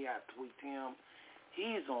tweaked me, I tweaked him.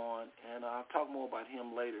 He's on, and I'll talk more about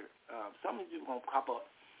him later. Some of you are going to pop up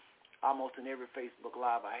almost in every Facebook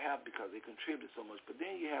Live I have because they contribute so much. But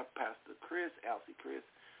then you have Pastor Chris, Alcee Chris,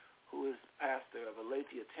 who is pastor of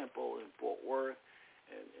Aletheia Temple in Fort Worth.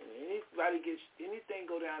 And anybody gets anything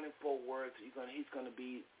go down in Fort Worth, he's gonna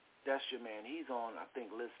be, that's your man. He's on, I think,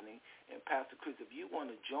 listening. And Pastor Chris, if you want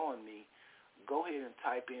to join me, go ahead and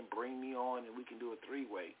type in "bring me on" and we can do a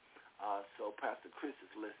three-way. So Pastor Chris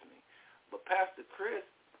is listening. But Pastor Chris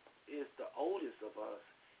is the oldest of us,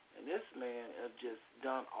 and this man has just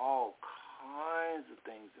done all kinds of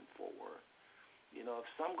things in Fort Worth. You know, if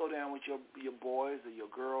some go down with your boys or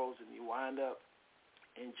your girls and you wind up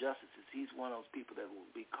injustices, he's one of those people that will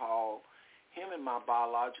be called. Him and my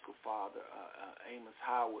biological father, Amos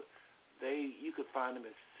Howard, you could find them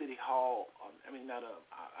at City Hall. I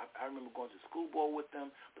remember going to school board with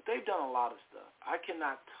them, but they've done a lot of stuff. I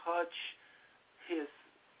cannot touch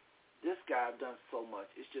this guy done so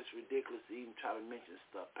much. It's just ridiculous to even try to mention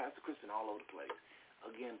stuff. Pastor Christian all over the place.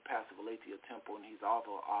 Again, pastor of Aletheia Temple, and he's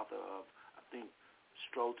author of, I think,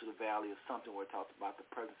 Stroll to the Valley or something where it talks about the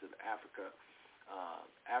presence of Africa,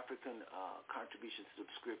 African contributions to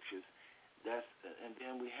the scriptures. And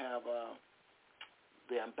then we have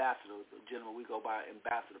the ambassador, the gentleman we go by,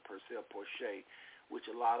 Ambassador Purcell Porche, which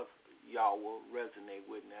a lot of y'all will resonate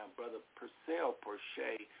with now. Brother Purcell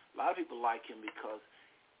Porche, a lot of people like him because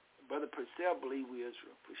Brother Purcell believes we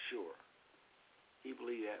Israel for sure. He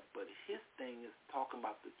believes that, but his thing is talking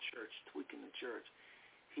about the church, tweaking the church.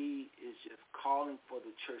 He is just calling for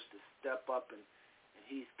the church to step up, and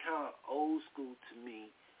he's kind of old school to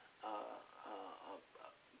me.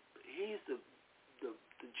 He's the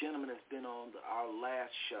gentleman that's been on our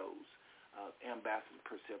last shows, Ambassador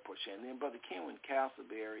Purcell Porche. And then Brother Kenwin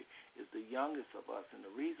Castleberry is the youngest of us, and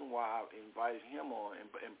the reason why I invited him on,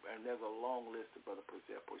 and there's a long list of Brother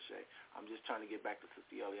Purcell Porche. I'm just trying to get back to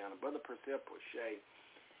Sister Eliana. Brother Purcell Porche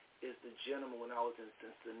is the gentleman when I was in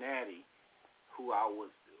Cincinnati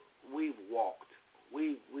we've walked.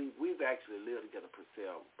 We've actually lived together,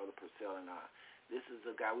 Brother Purcell and I. This is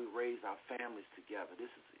a guy we raised our families together. This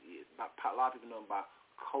is a lot of people know him by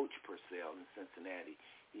Coach Purcell in Cincinnati.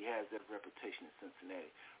 He has that reputation in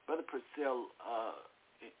Cincinnati. Brother Purcell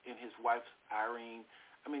and his wife Irene,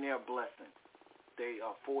 they're a blessing. They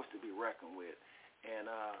are forced to be reckoned with. And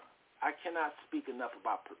I cannot speak enough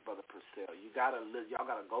about Brother Purcell. Y'all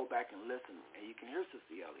gotta go back and listen, and you can hear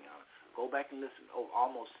Sister Eliana. Go back and listen.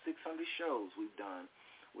 Almost 600 shows we've done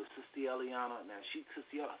with Sister Eliana. Now,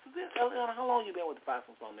 Sister Eliana, how long you been with the Five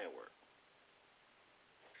Stone Network?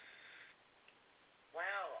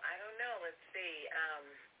 Wow, I don't know. Let's see.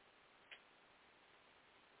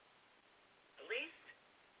 At least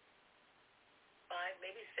 5,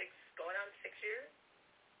 maybe 6, going on 6 years.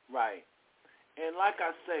 Right. And like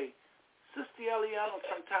I say, Sister Eliana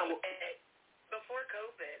sometimes... Before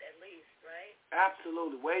COVID, at least, right?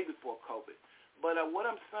 Absolutely, way before COVID. But what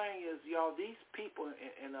I'm saying is, y'all, these people,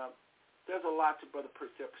 and there's a lot to Brother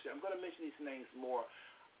Purcell. I'm going to mention these names more.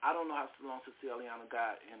 I don't know how long Sister Eliana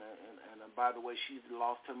got, and by the way, she's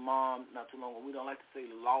lost her mom not too long ago. We don't like to say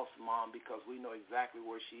lost mom because we know exactly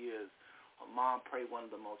where she is. Her mom prayed one of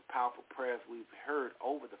the most powerful prayers we've heard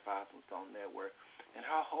over the Five Stone Network, and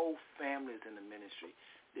her whole family is in the ministry.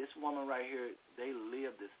 This woman right here, they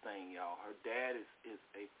live this thing, y'all. Her dad is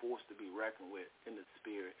a force to be reckoned with in the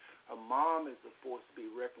spirit. Her mom is a force to be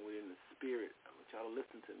reckoned with in the spirit. I want y'all to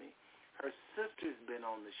listen to me. Her sister's been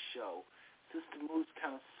on the show. Sister moves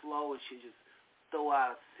kind of slow, and she just throw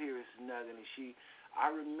out a serious nugget. And I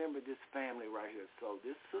remember this family right here. So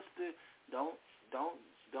this sister, don't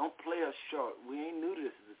play us short. We ain't new to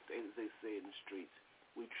this, as they say in the streets.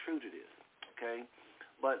 We true to this, okay?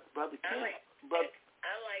 But Brother Ken,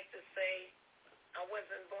 I like to say I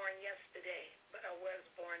wasn't born yesterday, but I was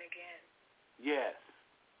born again. Yes.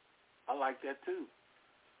 I like that too.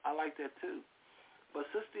 But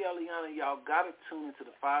Sister Eliana, y'all got to tune into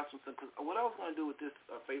the Five Stone, because what I was going to do with this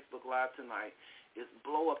Facebook Live tonight is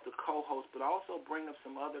blow up the co-host, but also bring up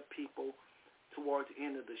some other people towards the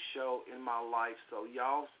end of the show in my life. So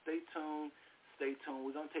y'all stay tuned, stay tuned.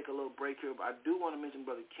 We're going to take a little break here, but I do want to mention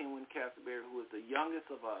Brother Kenwin Castleberry, who is the youngest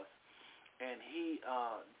of us, and he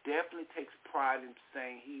definitely takes pride in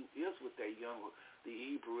saying he is with the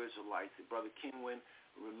Hebrew Israelites. Brother Kenwin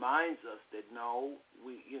reminds us that no,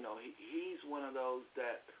 he's one of those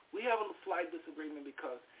that we have a slight disagreement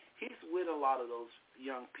because he's with a lot of those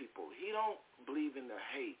young people. He don't believe in their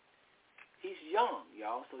hate. He's young,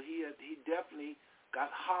 y'all, so he definitely got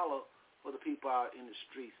holler for the people out in the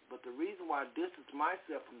streets. But the reason why I distance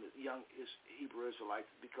myself from the young Hebrew Israelites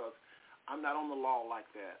is because I'm not on the law like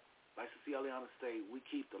that. Like Sister Eliana say, we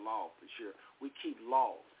keep the law for sure. We keep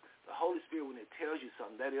laws. The Holy Spirit, when it tells you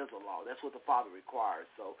something, that is a law. That's what the Father requires.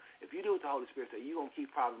 So if you do what the Holy Spirit says, you're going to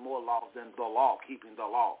keep probably more laws than the law, keeping the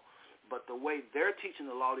law. But the way they're teaching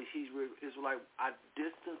the law, these Hebrew Israelites, I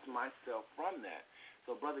distance myself from that.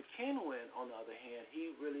 So Brother Kenwin, on the other hand,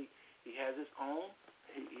 he has his own.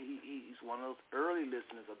 He's one of those early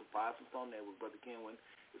listeners of the Five Smooth Stone Network. Brother Kenwin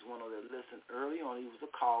is one of them that listened early on. He was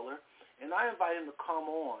a caller. And I invite him to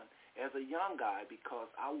come on as a young guy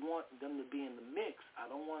because I want them to be in the mix.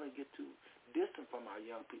 I don't want to get too distant from our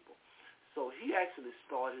young people. So he actually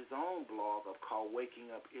started his own blog called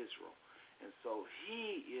Waking Up Israel. And so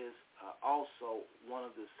he is also one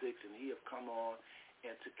of the six, and he have come on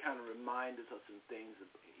and to kind of remind us of some things.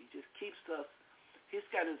 He just keeps us. He's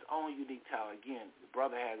got his own unique talent. Again, the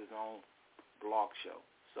brother has his own blog show.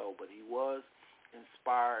 So, but he was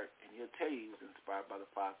inspired, and he'll tell you he was inspired by the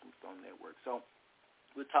Five Smooth Stone Network. So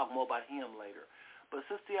we'll talk more about him later. But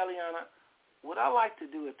Sister Eliana, what I like to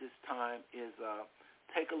do at this time is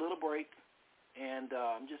take a little break, and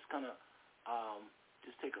I'm just going to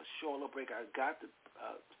just take a short little break. I got to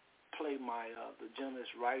play the gentleman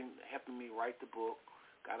that's helping me write the book.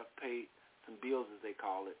 Got to pay some bills, as they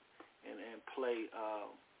call it, and play.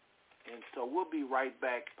 And so we'll be right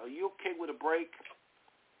back. Are you okay with a break?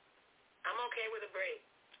 I'm okay with a break.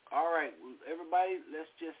 All right, everybody,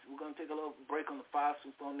 we're going to take a little break on the Five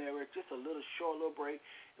Smooth Stone Network, just a short little break,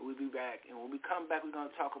 and we'll be back. And when we come back, we're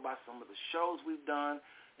going to talk about some of the shows we've done,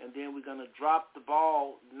 and then we're going to drop the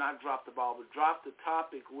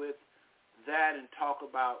topic with that and talk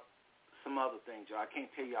about some other things, y'all. I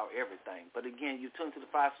can't tell y'all everything. But again, you tune to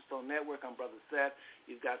the Five Smooth Stone Network. I'm Brother Seth.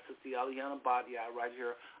 You've got Sister Eliana Badia right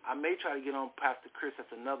here. I may try to get on Pastor Chris.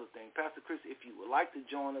 That's another thing. Pastor Chris, if you would like to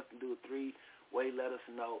join us and do a three-way, let us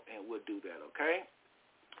know, and we'll do that, okay?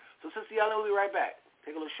 So, Sister Eliana, we'll be right back.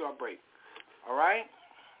 Take a little short break. All right?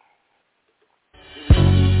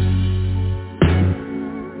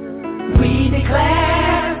 We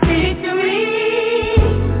declare victory.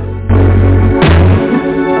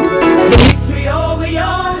 Victory over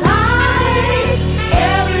your life.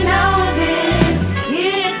 Every now and then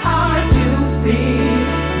it's hard to see,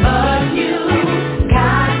 but you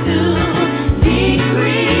got to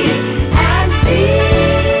decree and see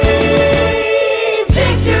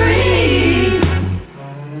victory.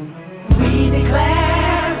 We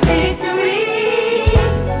declare victory.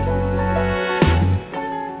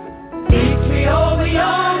 Victory over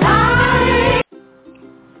your life.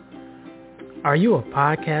 Are you a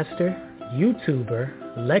podcaster,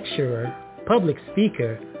 YouTuber, lecturer, public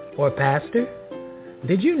speaker, or pastor?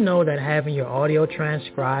 Did you know that having your audio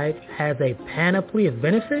transcribed has a panoply of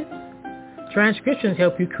benefits? Transcriptions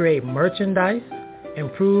help you create merchandise,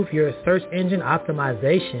 improve your search engine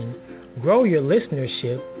optimization, grow your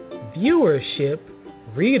listenership, viewership,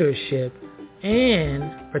 readership,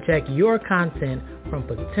 and protect your content from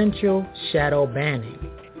potential shadow banning.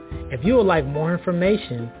 If you would like more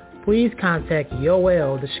information, please contact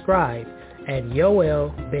Yoel the Scribe at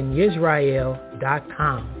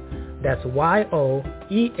yoelbenyisrael.com. That's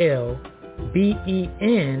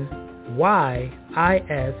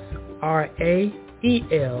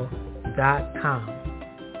YOELBENYISRAEL.com.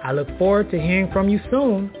 I look forward to hearing from you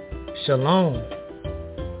soon. Shalom.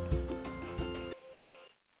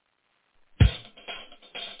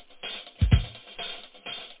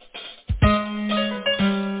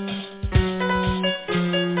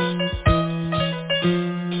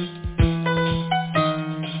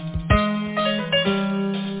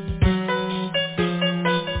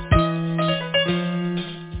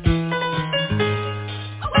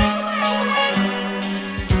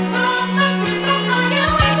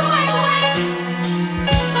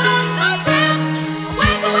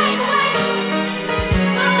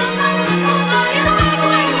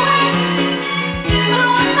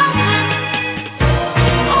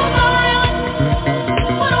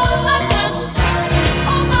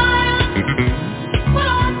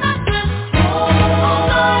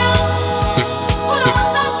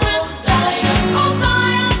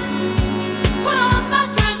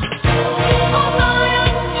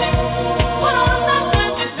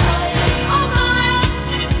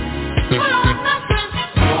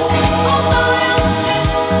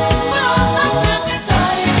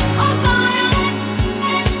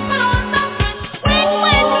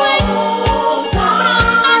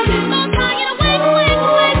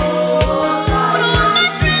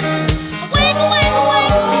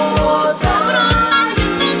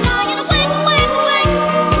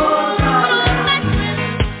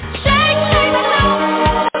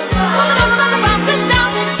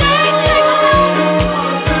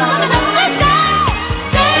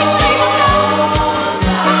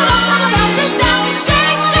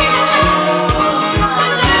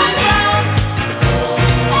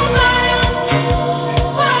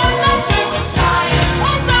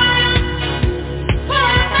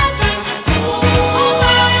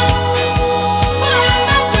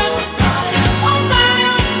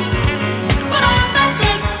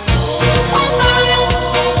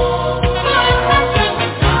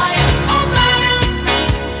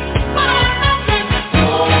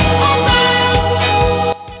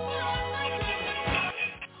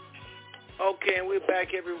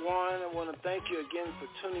 everyone. I want to thank you again for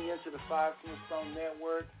tuning into the Five Smooth Stone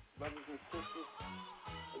Network, brothers and sisters.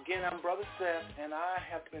 Again, I'm Brother Seth, and I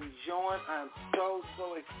have been joined. I'm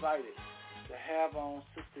so excited to have on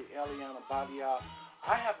Sister Eliana Badia.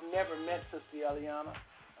 I have never met Sister Eliana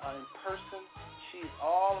in person. She's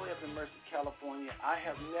all the way up in Merced, California. I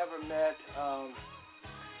have never met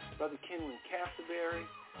Brother Kenwin Castleberry.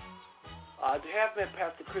 I have met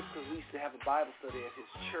Pastor Chris because we used to have a Bible study at his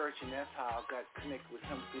church, and that's how I got connected with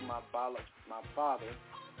him through my father.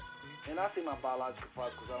 And I say my biological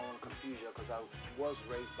father because I don't want to confuse you, because I was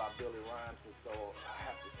raised by Billy Rhymes, and so I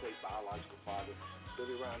have to say biological father.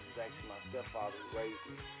 Billy Rhymes is actually my stepfather who raised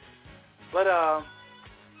me. But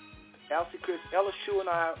Elsie Chris, Ella Shue and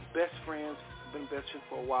I are best friends, been best friends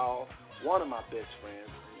for a while. One of my best friends,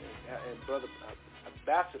 and Brother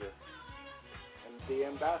Ambassador, the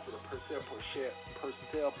ambassador, Purcell Porche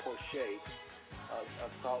of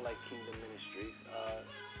Salt Lake Kingdom Ministries.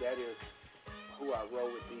 That is who I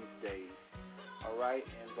roll with these days. All right,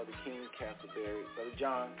 and Brother King Castleberry. Brother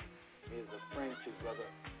John is a friend to Brother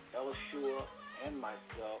Ella Shue and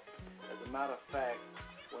myself. As a matter of fact,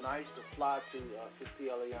 when I used to fly to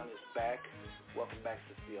Sister Eliana's back, welcome back,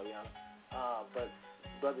 Sister Eliana. But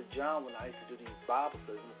Brother John, when I used to do these Bible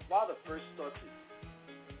studies, when the Father first started to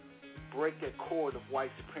break that cord of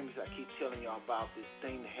white supremacy, I keep telling y'all about this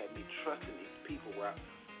thing that had me trusting these people.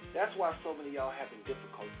 That's why so many of y'all having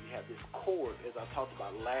difficulty. You have this cord, as I talked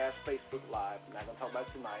about last Facebook Live. I'm not going to talk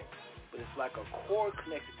about it tonight, but it's like a cord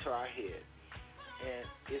connected to our head. And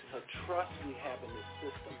it's a trust we have in this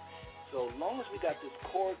system. So long as we got this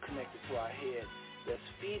cord connected to our head that's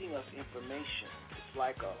feeding us information, it's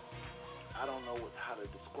like I don't know how to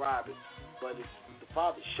describe it, but it's, the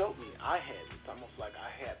Father showed me I had it. It's almost like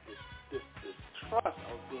I had this trust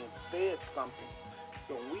of being fed something.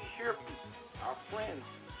 So when we hear our friends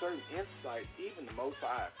certain insight, even the Most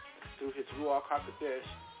High, through His Ruach HaKodesh,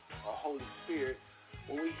 or Holy Spirit,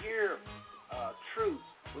 when we hear truth,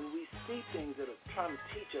 when we see things that are trying to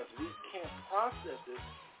teach us, we can't process it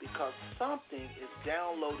because something is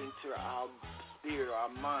downloading to our spirit or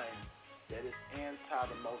our mind that is anti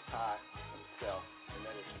the Most High Himself, and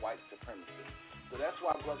that is white supremacy. So that's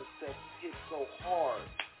why Brother Seth hit so hard.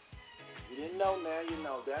 You didn't know, now you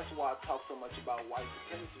know. That's why I talk so much about white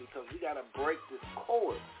supremacy, because we got to break this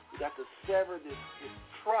cord. We got to sever this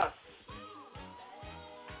trust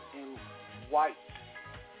in white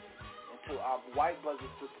until our white brothers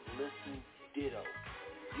and sisters listen ditto.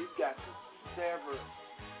 You've got to sever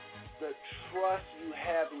the trust you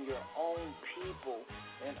have in your own people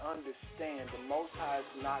and understand the Most High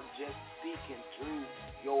is not just speaking through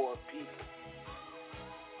your people,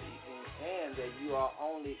 and that you are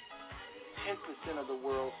only 10% of the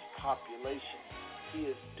world's population. He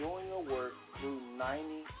is doing a work through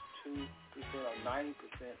 92% or 90%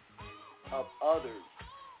 of others,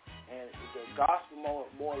 and the gospel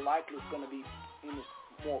more likely is going to be in its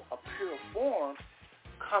more a pure form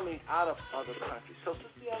coming out of other countries. So,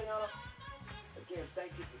 Sister Eliana, again,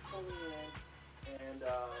 thank you for tuning in, and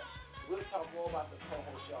we'll talk more about the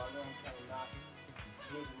co-host, y'all. I know I'm kind of not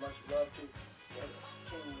giving much love to Brother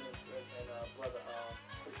King and Brother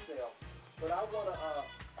Purcell. But I want to,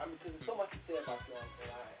 because there's so much to say about them, and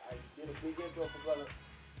I did a big intro for Brother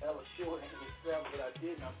Ella Shue and himself, but I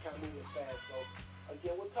didn't. I'm kind of moving fast. So,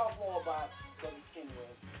 again, we'll talk more about Brother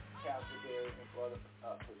Kenwin Castleberry and Brother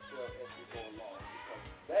Purcell as we go along, because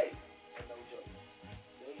they are no joke.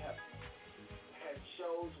 They have had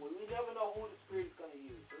shows where we never know who the Spirit is going to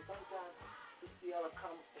use. So sometimes Sister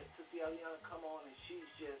Eliana come on, and she's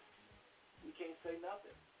just, we can't say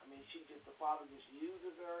nothing. I mean, the Father just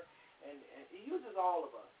uses her. And He uses all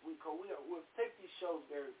of us. We'll take these shows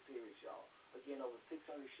very serious, y'all. Again, over 600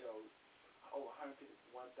 shows, over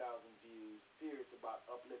 151,000 views, serious about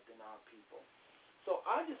uplifting our people. So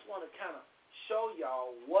I just want to kind of show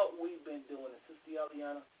y'all what we've been doing. And Sister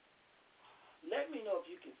Eliana, let me know if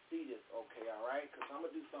you can see this okay, all right? Because I'm going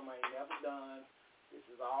to do something I ain't never done. This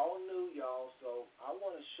is all new, y'all. So I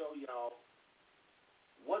want to show y'all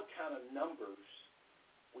what kind of numbers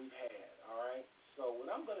we've had, all right? So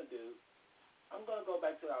what I'm going to do, I'm going to go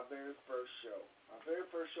back to our very first show. Our very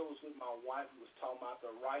first show was with my wife. We was talking about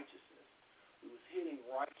the righteousness. We was hitting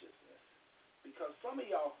righteousness. Because some of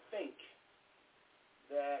y'all think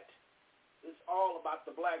that it's all about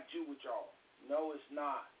the black Jew with y'all. No, it's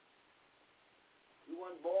not. We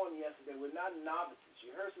weren't born yesterday. We're not novices.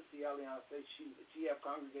 You heard Sister Eliana say she have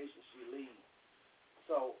congregations she leads.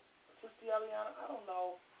 So, Sister Eliana, I don't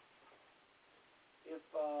know if...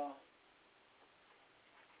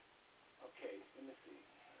 Okay, let me see.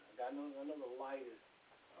 I know the light is...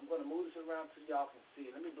 I'm going to move this around so y'all can see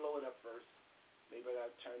it. Let me blow it up first. Maybe I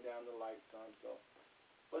got to turn down the lights some. So,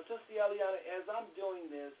 but Sister Eliana, as I'm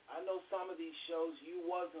doing this, I know some of these shows you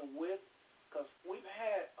wasn't with, because we've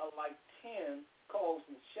had like 10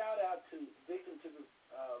 co-hosts. And shout out to Victim to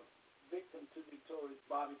Victorious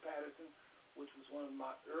Bobby Patterson, which was one of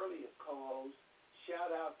my earlier co-hosts.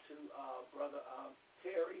 Shout out to Brother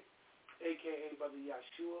Terry, a.k.a. Brother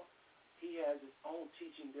Yeshua. He has his own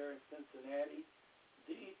teaching there in Cincinnati.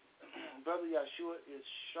 Brother Yeshua is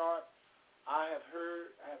sharp. I've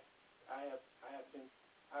heard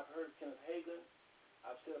Kenneth Hagin.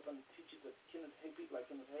 I've set up under teachers of people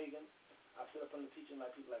like Kenneth Hagin. I've set up under teaching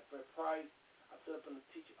like people like Fred Price. I've set up under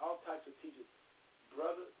teaching all types of teachers.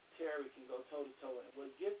 Brother Terry can go toe to toe, and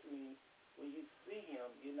what gets me, when you see him,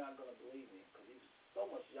 you're not going to believe me, because he's so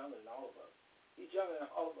much younger than all of us. He's younger than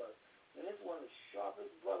all of us, and it's one of the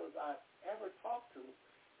sharpest brothers I've ever talked to.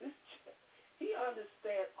 He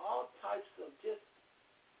understands all types of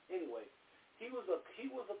anyway. He was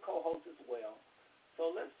a co-host as well. So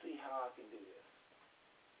let's see how I can do this.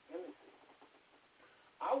 Let me see.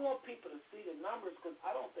 I want people to see the numbers, because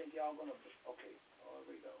I don't think y'all gonna. Okay, there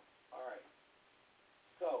we go. All right.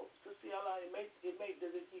 So, Sister Ella, you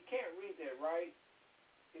can't read that, right?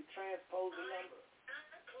 It transposes the numbers.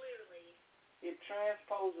 Not clearly. It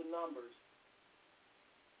transposes the numbers.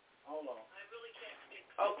 Hold on. I really can't speak.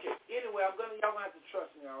 Okay. Anyway, y'all gonna have to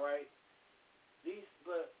trust me, all right?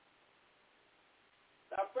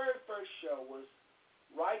 Our very first show was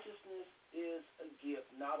Righteousness is a Gift,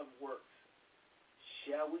 Not of Works.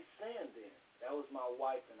 Shall we sin then? That was my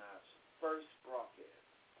wife and I's first broadcast.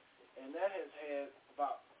 And that has had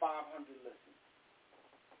about 500 listens.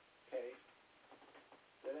 Okay?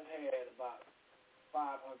 That has had about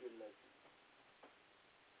 500 listens.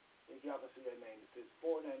 If y'all can see that name, it says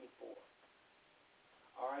 494.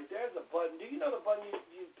 All right, there's a button. Do you know the button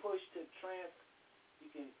you push to you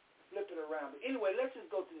can flip it around. But anyway, let's just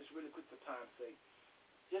go through this really quick for time's sake.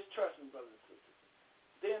 Just trust me, brothers and sisters.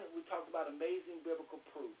 Then we talked about amazing biblical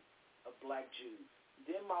proof of black Jews.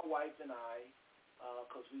 Then my wife and I,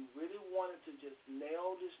 because we really wanted to just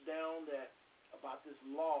nail this down about this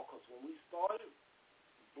law, because when we started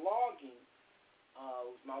blogging, it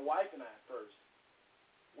was my wife and I first.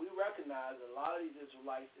 We recognized a lot of these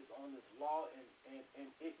Israelites is on this law, and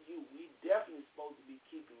we definitely supposed to be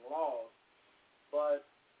keeping laws, but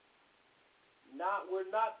we're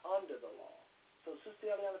not under the law. So, Sister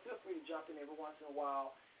Eliana, feel free to jump in every once in a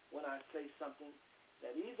while when I say something. Now,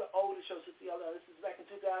 these are older shows, Sister Eliana. This is back in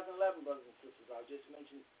 2011, brothers and sisters. I just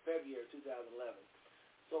mentioned February 2011.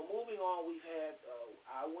 So, moving on, we've had,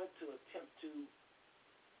 I went to attempt to,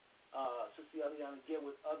 Sister Eliana, get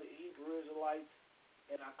with other Hebrew Israelites,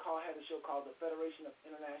 and I had a show called the Federation of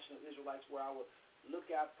International Israelites, where I would look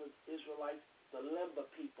out for Israelites, the Limba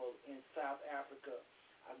people in South Africa.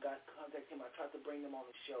 I got contact him. I tried to bring them on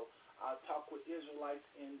the show. I talked with Israelites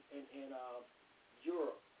in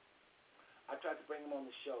Europe. I tried to bring them on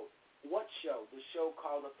the show. What show? The show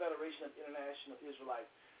called the Federation of International Israelites.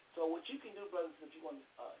 So what you can do, brothers, if you want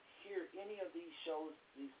to hear any of these shows,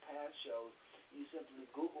 these past shows, you simply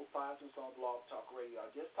Google Five Smooth on Blog Talk Radio. I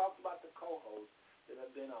just talked about the co-hosts that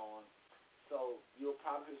have been on. So you'll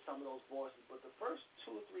probably hear some of those voices. But the first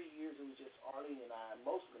 2 or 3 years, it was just Arlene and I,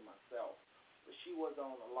 mostly myself. But she was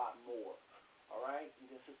on a lot more. All right? And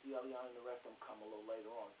then Sister Eliana and the rest of them come a little later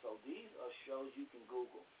on. So these are shows you can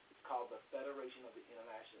Google. It's called the Federation of the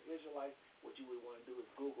International Israelites. What you would want to do is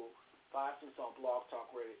Google Five Smooth on Blog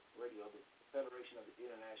Talk Radio, the Federation of the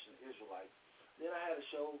International Israelites. Then I had a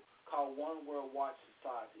show called One World Watch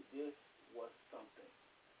Society. This was something.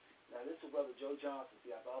 Now, this is Brother Joe Johnson.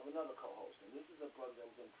 See, I have another co-host, and this is a brother that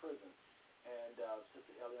was in prison. And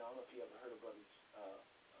Sister Eliana, I don't know if you ever heard of Brother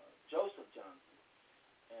Joseph Johnson.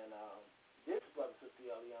 And this brother, Sister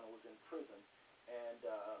Eliana, was in prison, and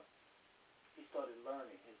he started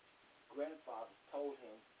learning. His grandfather told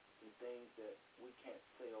him some things that we can't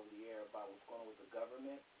say over the air about what's going on with the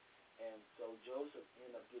government. And so Joseph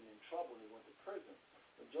ended up getting in trouble, and he went to prison.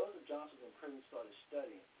 When Joseph Johnson was in prison, he started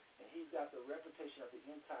studying. And he's got the reputation of the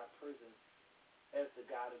entire prison as the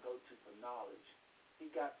guy to go to for knowledge.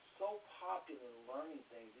 He got so popular in learning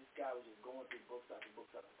things, this guy was just going through books after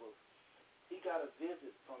books after books. He got a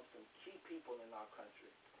visit from some key people in our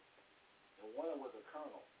country, and one of them was a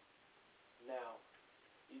colonel. Now,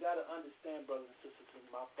 you got to understand, brothers and sisters,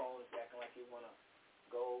 my phone is acting like you want to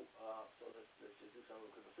go, so let's just do something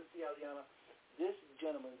real quick. Sister Eliana, this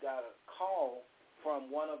gentleman got a call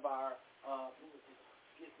from one of our,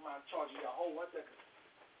 get my charger here. Hold 1 second.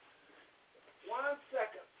 1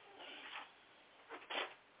 second.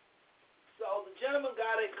 So the gentleman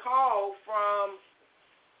got a call from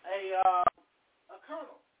a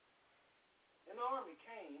colonel. and the army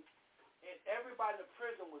came, and everybody in the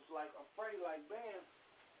prison was like afraid, like, man,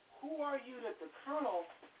 who are you that the colonel,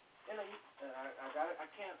 and I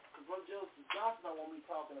can't, because Brother Joseph Johnson don't want me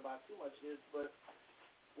talking about too much of this, but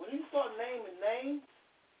when he start naming names,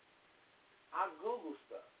 I Google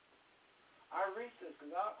stuff. I research,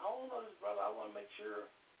 because I don't know this brother, I want to make sure,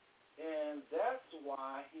 and that's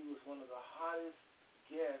why he was one of the hottest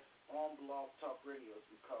guests on Blog Talk Radios,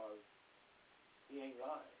 because he ain't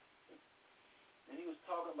lying. And he was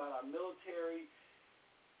talking about our military.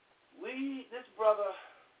 This brother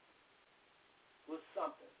was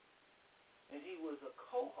something. And he was a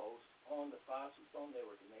co-host on the Five Smooth Stone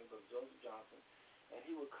Network. His name was Joseph Johnson. And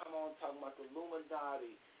he would come on talking about the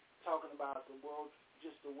Illuminati, talking about the world,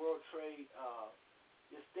 just the World Trade,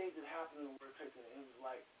 just things that happened in the World Trade Center. And it was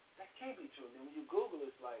like, that can't be true. And then when you Google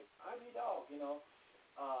it, it's like, I be dog, you know.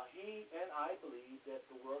 He and I believe that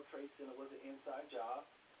the World Trade Center was an inside job,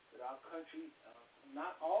 that our country,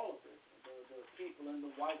 not all of it, the people in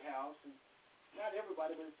the White House, and not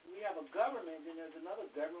everybody, but we have a government, and there's another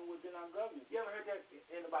government within our government. You ever heard that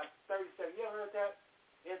in about 30 seconds? You ever heard that?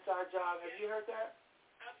 Inside job, have you heard that?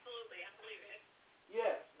 Absolutely, I believe it.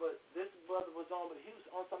 Yes, but this brother was on, but he was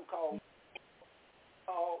on something called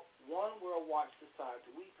One World Watch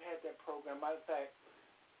Society. We've had that program. Matter of fact,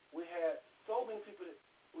 we had so many people that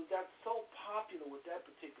we got so popular with that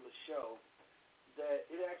particular show that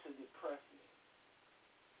it actually depressed me.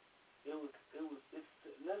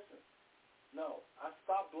 Listen, no, I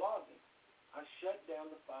stopped blogging. I shut down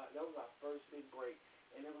the file. That was our first big break.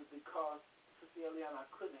 And it was because, Sister Eliana, I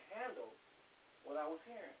couldn't handle what I was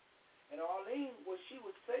hearing. And Arlene, what she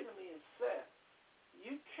would say to me is, Seth,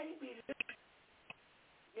 you can't be this,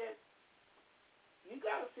 yet you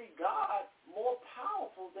got to see God more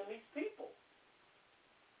powerful than these people.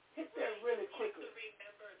 Hit that really quickly. You have to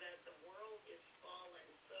remember that the world is fallen.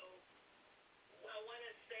 So I want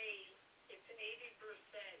to say it's 80%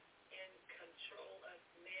 in control of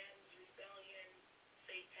man's rebellion,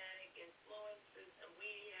 satanic influences, and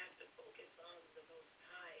we have to focus on the Most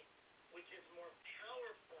High, which is more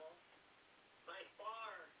powerful by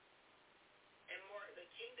far, and more. The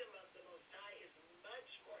kingdom of the Most High is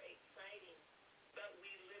much more exciting, but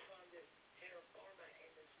we live on this terra firma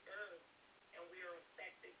in this earth, and we are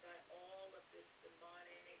affected by all of this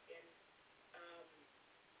demonic and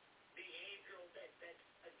behavioral that's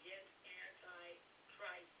against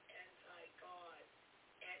anti-Christ, anti-God,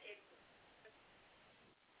 and it's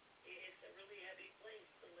a really heavy place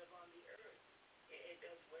to live on the earth. It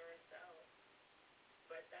does wear us out,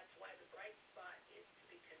 but that's why the bright spot is to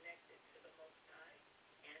be connected to the Most High,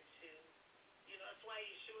 and that's why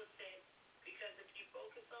Yeshua said, because if you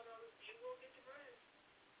focus on others, you will get depressed.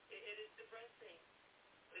 It is depressing.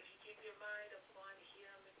 But if you keep your mind upon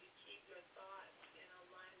Him, if you keep your thoughts in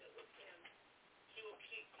alignment with Him, He will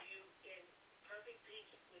keep you in perfect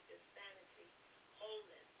peace with His sanity,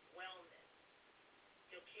 wholeness, wellness.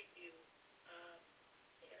 He'll keep you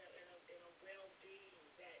in a well-being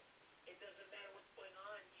that it doesn't matter what's going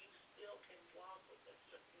on, you still can walk with a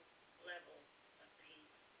certain level of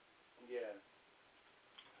peace. Yeah.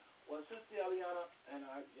 Well, Sister Eliana, and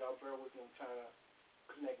y'all bear with me, I'm trying to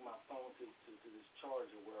connect my phone to this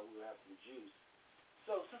charger where we'll have some juice.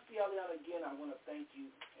 So, Sister Eliana, again, I want to thank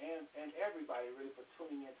you and everybody really for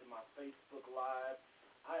tuning into my Facebook Live.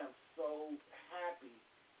 I am so happy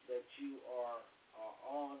that you are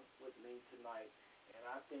on with me tonight, and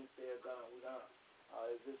I think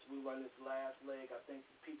we run this last leg, I think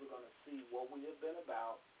people are going to see what we have been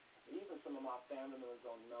about. Even some of my family members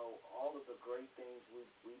don't know all of the great things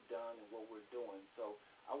we've done and what we're doing. So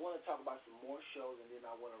I want to talk about some more shows, and then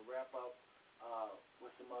I want to wrap up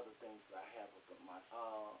with some other things that I have with my.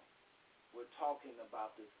 We're talking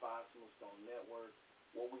about this Five Smooth Stone Network,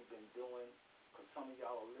 what we've been doing, because some of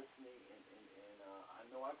y'all are listening, and I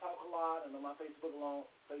know I talk a lot. I know my Facebook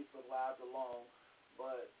Lives are long,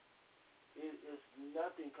 but it is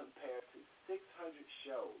nothing compared to 600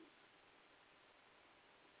 shows.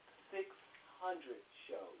 600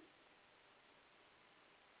 shows.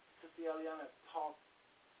 Sister Eliana talked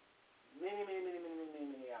many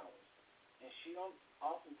hours. And she don't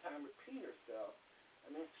oftentimes repeat herself.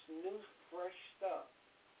 I mean, it's new, fresh stuff.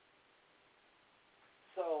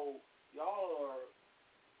 So, y'all are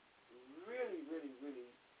really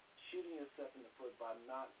shooting yourself in the foot by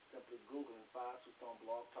not simply Googling Five Smooth Stone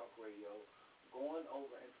Blog Talk Radio, going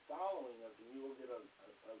over and following us, and you will get a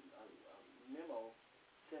memo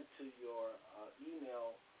sent to your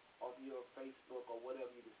email or your Facebook or whatever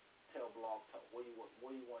you just tell Blog Talk where you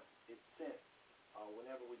want it sent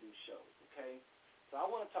whenever we do shows, okay? So I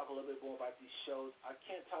want to talk a little bit more about these shows. I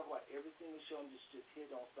can't talk about every single show. I'm just hit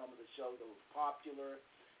on some of the shows that were popular.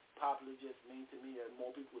 Popular just means to me that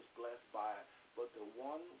more people was blessed by it. But the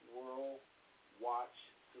One World Watch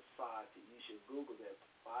Society, you should Google that.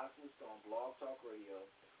 5 Smooth Stone, Blog Talk Radio,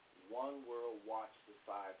 One World Watch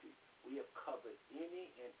Society. We have covered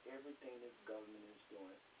any and everything this government is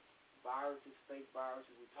doing. Viruses, fake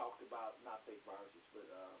viruses, we talked about, not fake viruses, but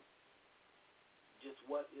just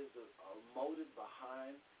what is the motive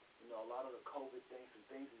behind, a lot of the COVID things and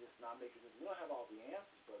things are just not making sense. We don't have all the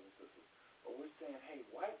answers, brothers and sisters, but we're saying, hey,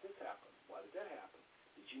 why did this happen? Why did that happen?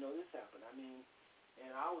 Did you know this happened? I mean,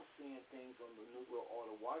 and I was seeing things on the New World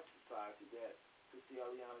Order Watch Society that, Sister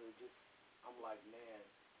Eliana, I'm like, man,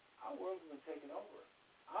 our world's been taken over.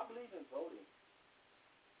 I believe in voting.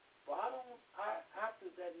 But after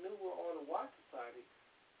that New World Order Watch Society,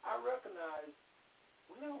 I recognize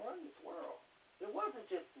we don't run this world. It wasn't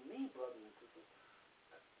just me, brothers and sisters.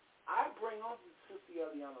 I bring on the Sister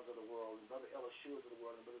Elianas of the world, and Brother Ella Shuas of the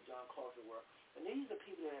world, and Brother John Clark of the world. And these are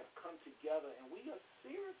people that have come together, and we are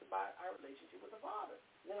serious about our relationship with the Father.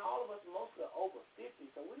 Then all of us mostly are over 50,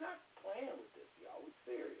 so we're not playing with this, y'all. We're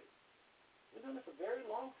serious. We're doing this a very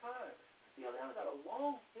long time. Sister Eliana got a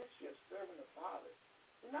long history of serving the Father.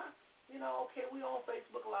 We're not, okay, we on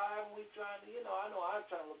Facebook Live, and we trying to, I know I'm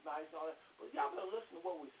trying to look nice and all that, but y'all better listen to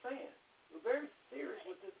what we're saying. We're very serious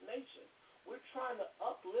with this nation. We're trying to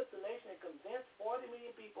uplift the nation and convince 40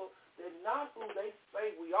 million people they're not who they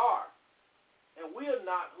say we are. And we are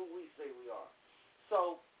not who we say we are.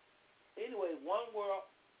 So, anyway, One World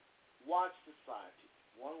Watch Society.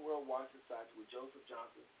 One World Watch Society with Joseph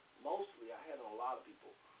Johnson. Mostly, I had on a lot of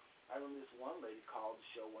people. I remember this one lady called the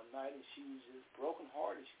show one night, and she was just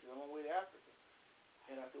brokenhearted. She said, I'm on my way to Africa.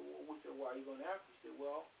 And I said, we said, why are you going to Africa? She said,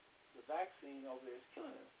 well, the vaccine over there is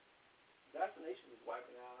killing us. Vaccination is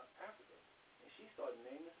wiping out Africa. And she started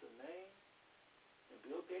naming some names, and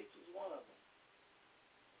Bill Gates was one of them.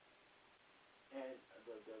 And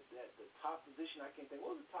the top position, I can't think,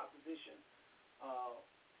 what was the top position,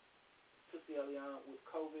 Sister Eliana, with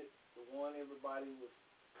COVID, the one everybody was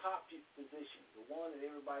top position, the one that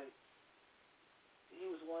everybody, he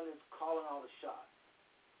was one that's calling all the shots.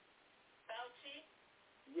 Fauci?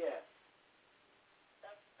 Yes.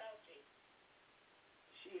 That's Fauci.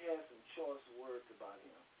 She had some choice words about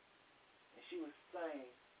him. And she was saying,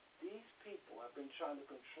 these people have been trying to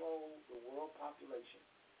control the world population.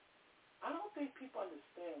 I don't think people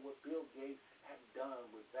understand what Bill Gates has done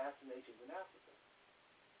with vaccinations in Africa.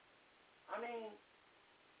 I mean,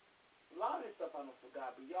 a lot of this stuff I don't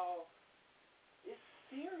forgot, but y'all, it's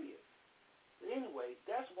serious. But anyway,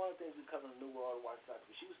 that's one of the things we covered in the New World Watch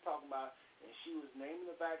Society. She was talking about, and she was naming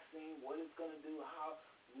the vaccine, what it's going to do, how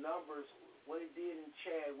numbers, what it did in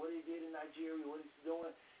Chad, what it did in Nigeria, what it's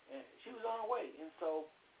doing, and she was on her way. And so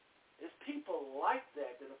it's people like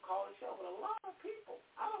that have called the show, but a lot of people,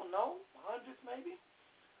 I don't know, hundreds maybe.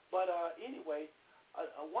 But anyway,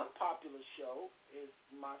 one popular show is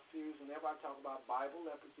my series whenever I talk about Bible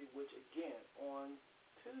leprosy, which again, on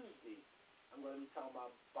Tuesday, I'm going to be talking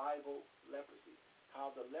about Bible leprosy,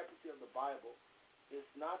 how the leprosy of the Bible is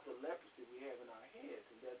not the leprosy we have in our heads,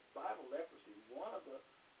 and that Bible leprosy,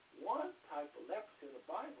 one type of leprosy of the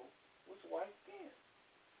Bible was white skin.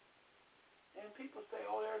 And people say,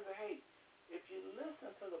 oh, there's a hate. If you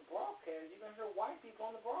listen to the broadcast, you're going to hear white people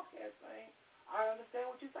on the broadcast saying, I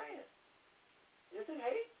understand what you're saying. Is it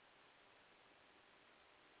hate?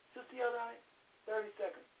 Sister Eliana, 30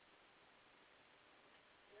 seconds.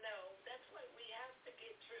 No, that's what we have to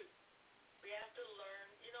get truth. We have to learn.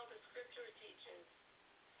 The scripture teaches,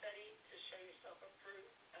 study to show yourself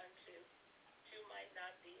approved unto, you might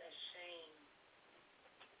not be ashamed.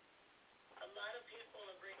 A lot of people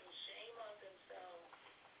are bringing shame on themselves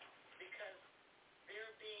because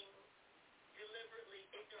they're being deliberately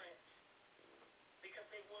ignorant, because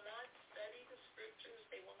they will not study the scriptures,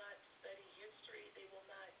 they will not study history, they will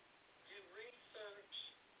not do research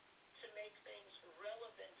to make things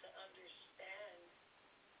relevant to understand,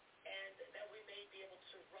 and that we may be able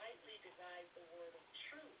to rightly divide the word of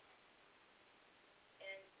truth.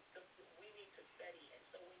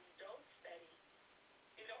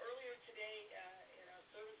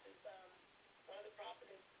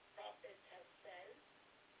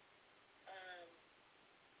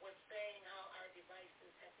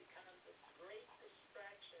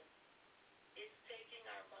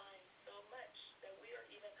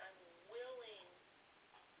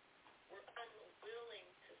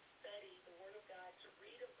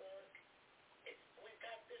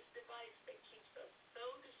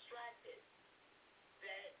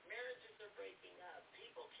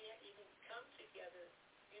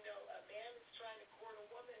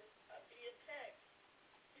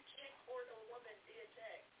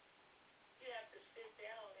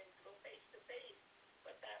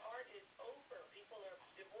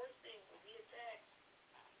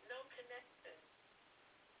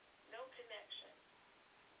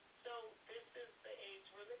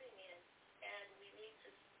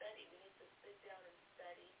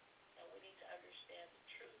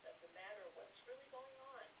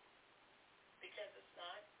 because it's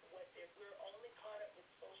not what we're only caught up with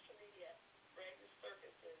social media, branded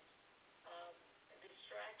circuses,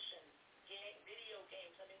 distractions, video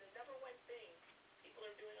games. I mean, the number one thing people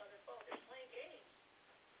are doing on their phone, they're playing games.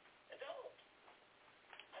 Adults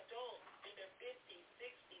in their 50s,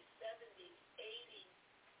 60s, 70s, 80s,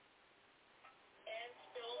 and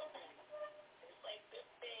still living. It's like this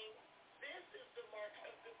thing, this is the mark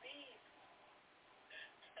of the beast.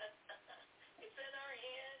 It's in our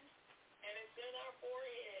hands, and it's in our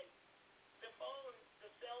forehead. The phone,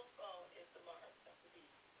 the cell phone is the mark of the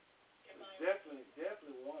beast.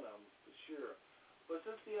 Definitely one of them, for sure. But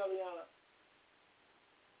Sister Eliana,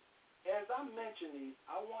 as I mention these,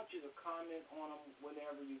 I want you to comment on them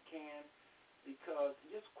whenever you can, because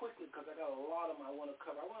just quickly, because I got a lot of them I want to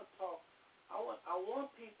cover. I want to talk. I want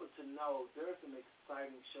people to know there's some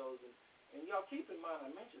exciting shows, and y'all keep in mind I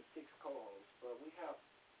mentioned 6 calls, but we have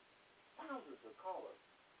thousands of callers.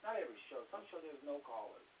 Not every show. Some show there's no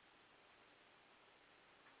callers.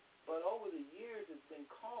 But over the years, it's been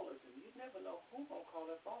callers, and you never know who's going to call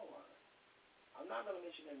that phone line. I'm not going to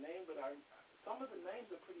mention their name, but some of the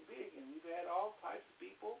names are pretty big, and we've had all types of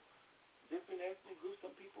people, different ethnic groups.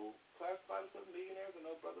 Some people classify themselves millionaires. I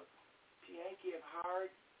know Brother Pianki have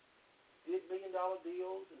hired, did $1 million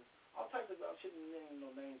deals, and all types of, I shouldn't name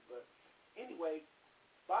no names, but anyway,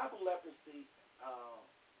 Bible leprosy,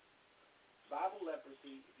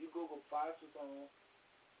 if you Google 5 on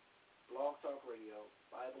Blog Talk Radio,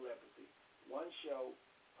 Bible leprosy, one show,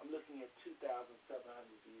 I'm looking at 2,700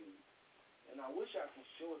 views. And I wish I could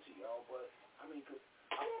show it to y'all, but, I mean, cause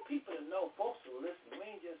I want people to know, folks are listening. We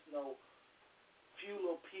ain't just no few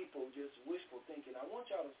little people just wishful thinking. I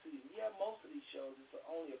want y'all to see, most of these shows, it's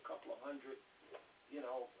only a couple of hundred,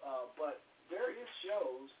 but there is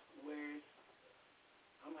shows where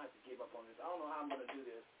I'm going to have to give up on this. I don't know how I'm going to do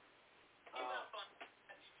this. Give up on it.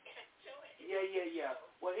 Yeah.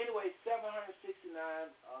 Well, anyway, 769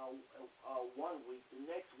 one week. The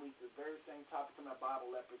next week, the very same topic on my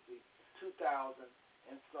Bible leprosy, 2,000.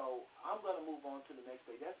 And so I'm going to move on to the next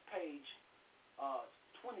page. That's page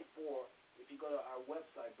 24. If you go to our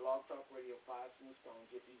website, Blog Talk Radio 5 Smooth Stones,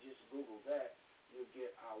 if you just Google that, you'll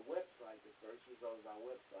get our website. The first result is our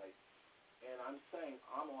website. And I'm saying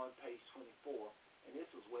I'm on page 24. And this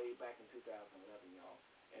was way back in 2011, y'all.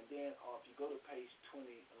 And then if you go to page 20,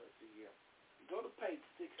 let's see here. You go to page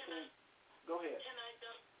 16. Go ahead.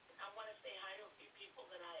 I want to say hi to a few people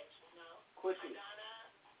that I actually know. Quickly. Hi,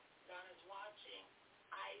 Donna's watching.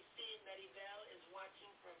 I see Maribel is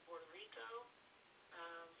watching from Puerto Rico.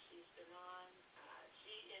 She's been on.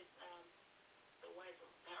 She is the wife of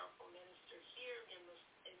a powerful minister here in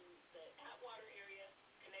the Atwater area,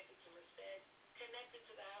 connected to Merced, connected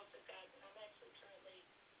to the House of God. But I'm actually currently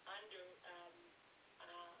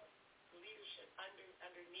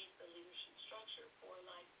underneath the leadership structure for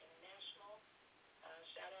Life International.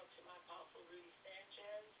 Shout out to my apostle Rudy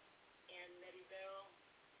Sanchez, and Maribel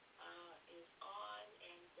is on,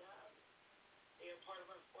 and they are part of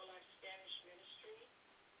our For Life Spanish ministry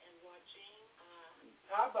and watching.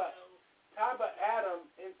 Taba Adam,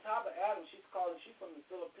 she's calling. She's from the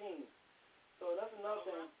Philippines, so that's another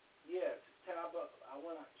thing. Yes, Taba. I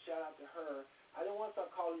want to shout out to her. I didn't want to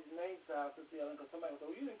start calling these names out, Sister Ellen, because somebody would say,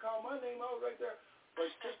 well, you didn't call my name. I was right there. But,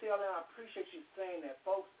 Sister Ellen, I appreciate you saying that.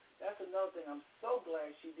 Folks, that's another thing. I'm so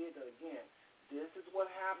glad she did that again. This is what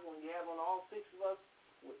happens when you have on all 6 of us.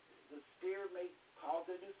 The Spirit may cause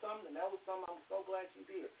her to do something, and that was something I'm so glad she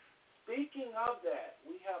did. Speaking of that,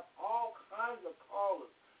 we have all kinds of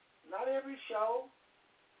callers. Not every show,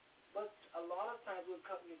 but a lot of times we'll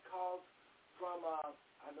get calls from,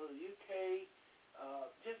 I know the UK,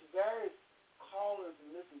 just various callers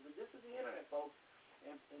and listeners. And this is the internet, folks.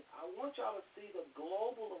 And I want y'all to see the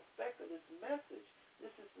global effect of this message.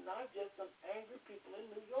 This is not just some angry people in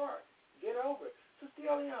New York. Get over it. Sister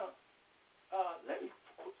Eliana,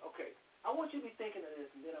 I want you to be thinking of this,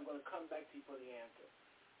 and then I'm going to come back to you for the answer.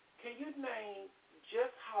 Can you name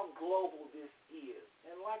just how global this is?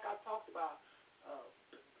 And like I talked about,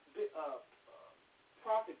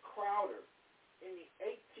 Prophet Crowder in the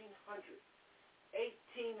 1800s,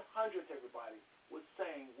 everybody was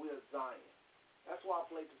saying, we're Zion. That's why I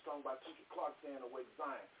played the song by Tookie Clark saying, Awake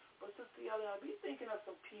Zion. But Sister Eliana, be thinking of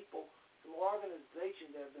some people, some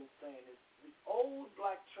organizations that have been saying this. The old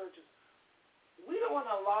black churches, we don't want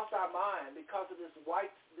to have lost our mind because of this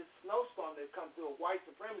snowstorm that comes through of white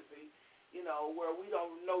supremacy, where we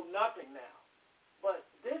don't know nothing now. But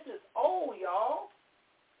this is old, y'all.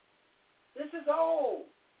 This is old.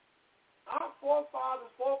 Our forefathers,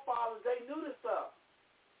 they knew this stuff.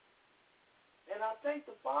 And I thank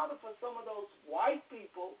the Father for some of those white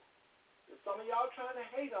people that some of y'all trying to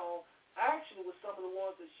hate on. actually was some of the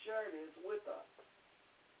ones that shared this with us.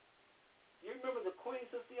 You remember the Queen,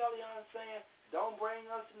 Sister Eliana, saying, don't bring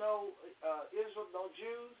us no Israel, no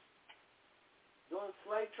Jews. During the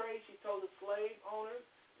slave trade, she told the slave owners,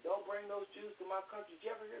 don't bring those Jews to my country. Did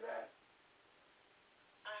you ever hear that?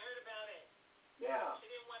 I heard about it. Yeah. She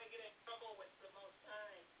didn't want to get in trouble with the Most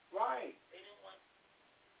High. Right. They didn't want.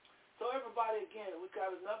 So everybody, again, we got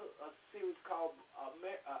another series called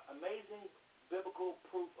Amazing Biblical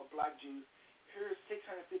Proof of Black Jews. Here's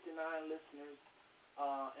 659 listeners.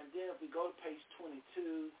 And then if we go to page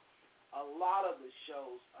 22, a lot of the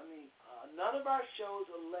shows, none of our shows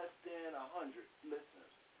are less than 100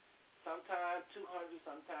 listeners. Sometimes 200,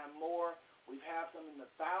 sometimes more. We've had some in the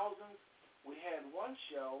thousands. We had one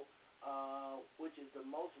show, which is the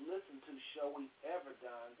most listened to show we've ever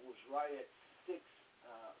done, was right at 6,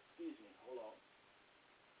 hold on.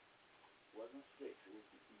 It wasn't 6, it was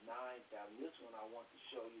 9,000. This one I want to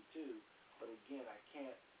show you too, but again, I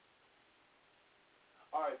can't.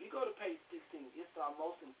 All right, if you go to page 16, it's our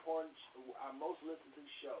most important, our most listened to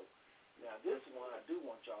show. Now, this one I do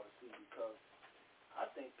want y'all to see because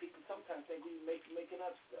I think people sometimes think we making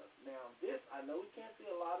up stuff. Now, this, I know we can't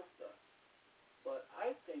see a lot of stuff, but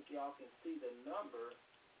I think y'all can see the number.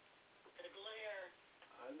 The glare.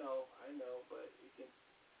 I know, but it can,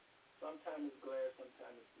 sometimes it's glare,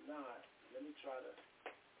 sometimes it's not. Let me try to,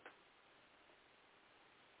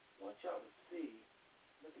 I want y'all to see,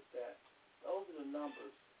 look at that. Those are the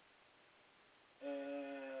numbers.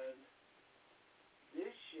 And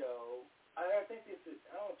this show, I think this is,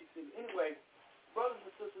 I don't know if you see it. Anyway, brothers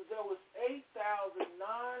and sisters, there was 8,988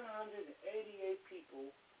 people,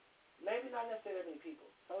 maybe not necessarily that many people.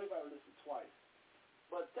 Some people listened twice.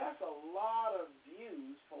 But that's a lot of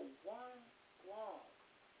views for one blog.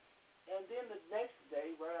 And then the next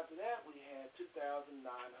day, right after that, we had 2,900.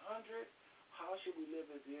 How Should We Live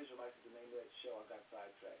as the Israelites is the name of that show. I got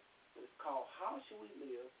sidetracked. But it's called How Should We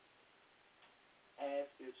Live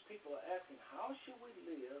as people are asking, how should we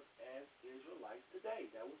live as Israelites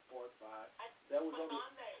today? That was part 5. That was on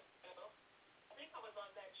that show. I think I was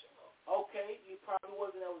on that show. Okay, you probably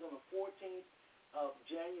wasn't. That was on the 14th of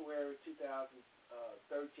January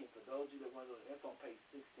 2013. For those of you that want to, that's on page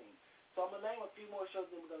 16. So I'm going to name a few more shows,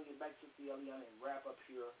 then we're going to get back to Sister Eliana and wrap up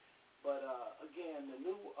here. But again, the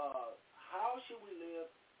new How Should We Live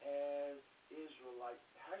as Israelites?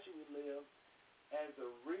 How should we live as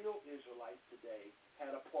the real Israelites today?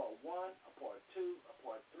 Had a part 1, a part 2, a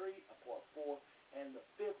part 3, a part 4, and the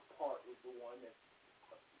 5th part was the one that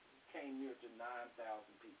came near to 9,000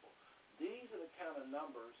 people. These are the kind of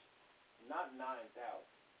numbers, not 9,000,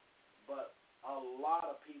 but a lot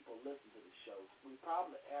of people listen to the shows. We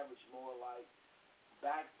probably average more like,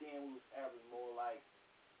 back then we was average more like,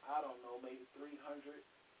 I don't know, maybe 300.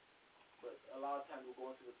 But a lot of times we're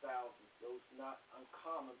going to the thousands. So it's not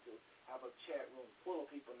uncommon to have a chat room full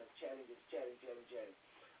of people and they're chatting.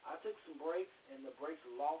 I took some breaks, and the breaks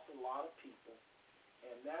lost a lot of people.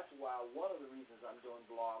 And that's why one of the reasons I'm doing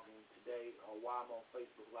blogging today, or why I'm on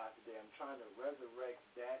Facebook Live today, I'm trying to resurrect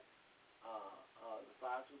that, the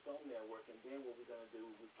Five Stone Network. And then what we're going to do,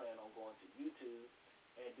 we plan on going to YouTube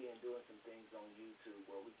and then doing some things on YouTube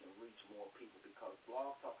where we can reach more people, because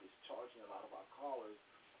Blog Talk is charging a lot of our callers.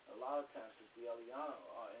 A lot of times, Sister Eliana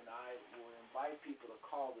and I will invite people to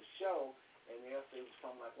call the show, and they'll say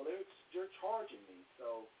something like, well, you're charging me,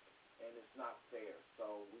 so, and it's not fair.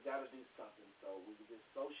 So we got to do something. So this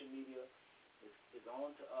social media is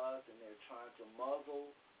on to us, and they're trying to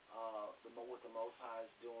muzzle what the Most High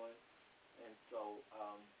is doing. And so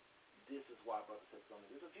this is why Brother Seth Turner.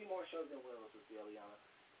 There's a few more shows that we're going to Sister Eliana.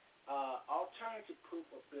 Alternative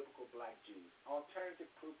Proof of Biblical Black Jews. Alternative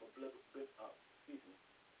Proof of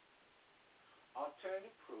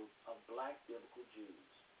Alternative Proof of Black Biblical Jews.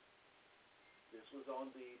 This was on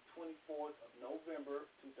the 24th of November,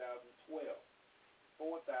 2012.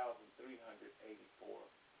 4,384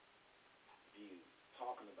 views.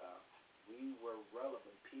 Talking about we were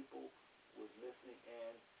relevant. People was listening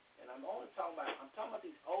in. And I'm talking about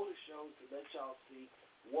these older shows to let y'all see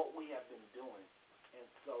what we have been doing. And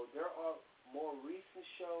so there are more recent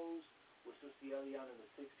shows with Sister Eliana and the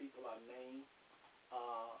 6 people I named.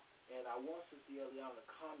 And I want Sister Eliana to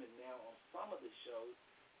comment now on some of the shows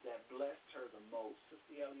that blessed her the most.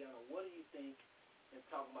 Sister Eliana, what do you think, in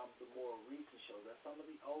talking about the more recent shows, that's some of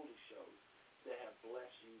the older shows that have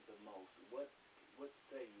blessed you the most? What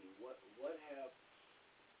say you? What have,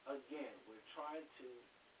 again, we're trying to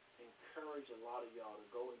encourage a lot of y'all to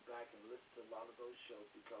go back and listen to a lot of those shows,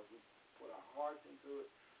 because we put our hearts into it,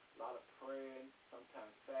 a lot of praying,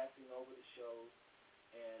 sometimes fasting over the shows.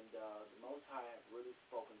 And the Most High has really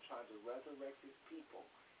spoken, trying to resurrect His people.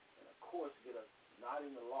 And a course, get us not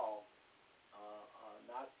in the law,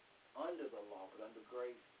 not under the law, but under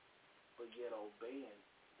grace, but yet obeying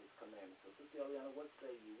His commandments. So, Sister Eliana, what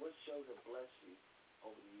say you? What shows have blessed you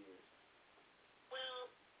over the years?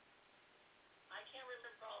 Well, I can't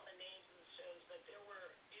remember all the names of the shows, but there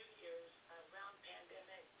were a few years around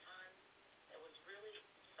pandemic time that was really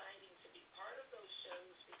exciting to be part of those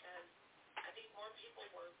shows because I think more people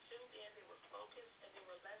were tuned in, they were focused, and there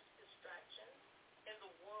were less distractions. In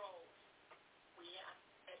the world, we had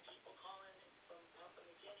people calling in from Papua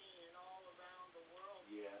New Guinea and all around the world.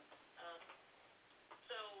 Yeah.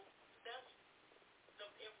 So that's the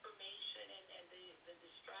information and the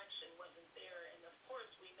distraction wasn't there. And of course,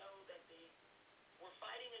 we know that we're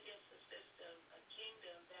fighting against a system, a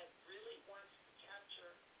kingdom that really wants to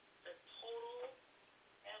capture the total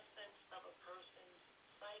essence of a person's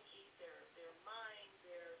psyche, their mind,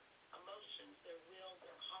 their emotions, their will,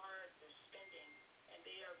 their heart, their spending, and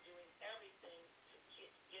they are doing everything to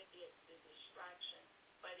get the distraction.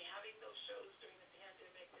 But having those shows during the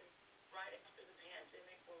pandemic and right after the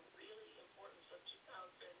pandemic were really important. So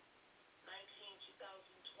 2019, 2020,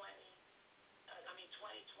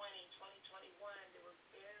 2021, there were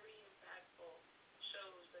very impactful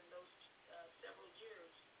shows in those several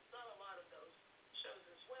years. Not a lot of those shows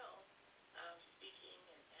as well, speaking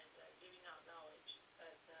and giving out knowledge.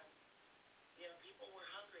 But, people were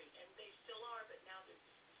hungry, and they still are, but now they're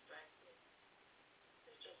just distracted.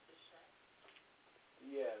 They're just distracted.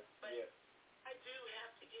 Yes, but yes. I do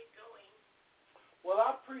have to get going. Well,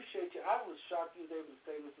 I appreciate you. I was shocked you was able to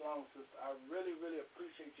stay this long, sister. I really, really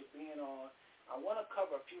appreciate you being on. I want to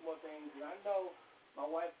cover a few more things, and I know my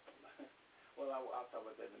wife, well, I'll talk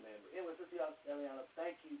about that in a minute. But anyway, Sister Eliana,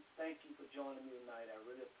 thank you for joining me tonight. I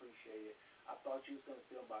really appreciate it. I thought you was going to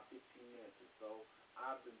stay on about 15 minutes or so.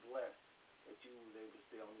 I've been blessed that you was able to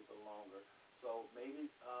stay on even longer. So maybe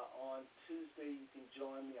on Tuesday you can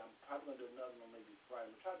join me. I'm probably going to do another one maybe Friday.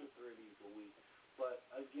 I'm trying to do 3 of these a week. But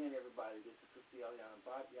again, everybody, this is Sister Eliana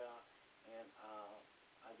Batya, and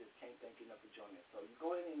I just can't thank you enough for joining us. So you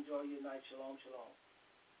go ahead and enjoy your night. Shalom, shalom.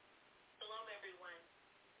 Shalom, everyone.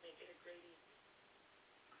 Make it a great evening.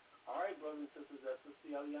 All right, brothers and sisters, that's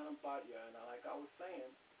Sister Eliana Batya, and like I was saying,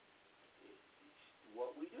 it's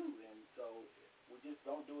what we do, and so we just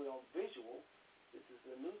don't do it on visual. This is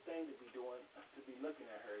a new thing to be doing, to be looking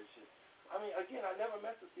at her. It's just, I mean, again, I never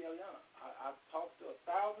met Sister Eliana. I've talked to her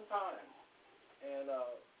 1,000 times, and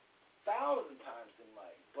 1,000 times in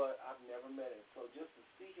life, but I've never met her. So just to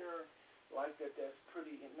see her like that, that's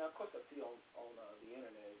pretty. And now, of course, I see on the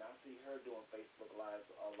internet, and I see her doing Facebook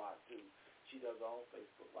Lives a lot too. She does her own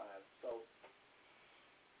Facebook Lives. So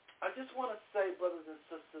I just want to say, brothers and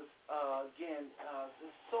sisters, again,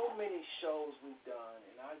 there's so many shows we've done,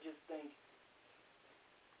 and I just think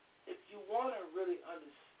if you want to really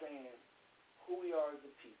understand who we are as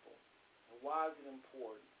a people and why is it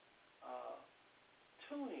important,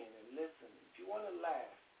 tune in and listen. If you want to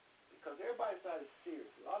laugh, because everybody's not as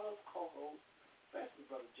serious. A lot of those co-hosts, especially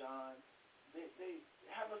Brother John, they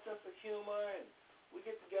have a sense of humor, and we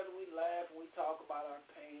get together, we laugh, and we talk about our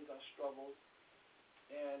pains, our struggles,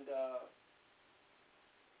 and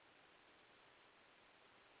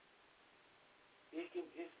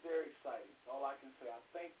it's very exciting. All I can say, I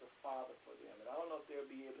thank the Father for them, and I don't know if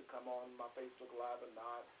they'll be able to come on my Facebook Live or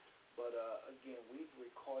not, but again, we've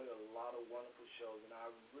recorded a lot of wonderful shows, and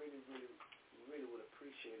I really, really, really would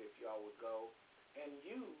appreciate it if y'all would go. And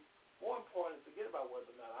you, more important, forget about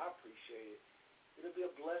whether or not I appreciate it. It'll be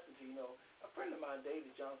a blessing to you. Know, a friend of mine,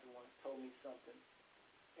 David Johnson, once told me something,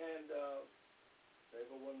 and they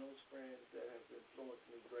were one of those friends that have influenced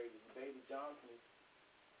me greatly. David Johnson is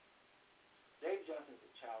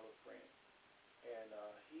a childhood friend, and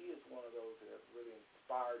he is one of those that have really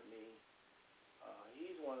inspired me.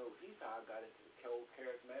 He's how I got into the cold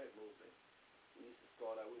charismatic movement. We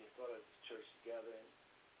started this church together,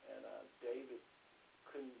 and David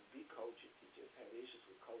couldn't be coaching. He just had issues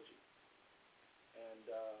with coaching. And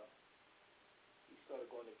he started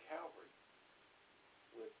going to Calvary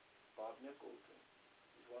with Bob Nichols, and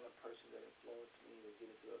he's one of the persons that influenced me to get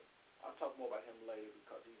into it. I'll talk more about him later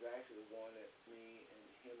because he's actually the one that me and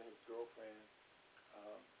him and his girlfriend,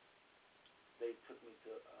 they took me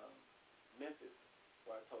to Memphis,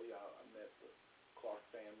 where I told you I met the Clark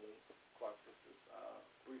family, Clark sisters,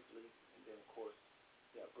 briefly, and then, of course,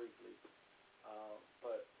 briefly.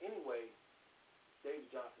 But anyway, David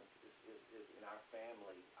Johnson is in our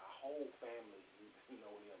family, our whole family, you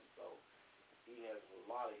know him. So he has a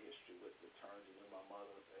lot of history with the Turns. He knew my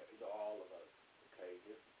mother, all of us. Okay,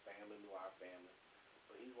 his family knew our family.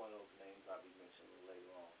 So he's one of those names I'll be mentioning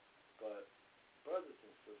later on. But brothers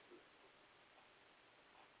and sisters,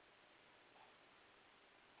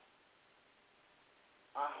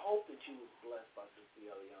 I hope that you was blessed by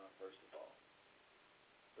Sister Eliana, first of all.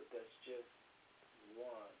 But that's just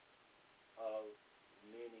one of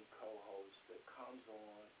many co-hosts that comes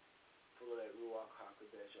on full of that Ruach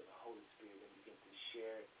HaKodesh of the Holy Spirit and begin to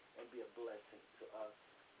share and be a blessing to us.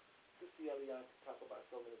 Sister Eliana can talk about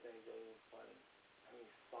so many things that ain't funny. I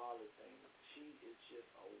mean, solid things. She is just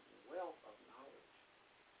a wealth of knowledge.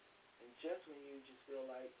 And just when you just feel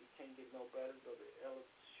like you can't get no better, Brother Ellis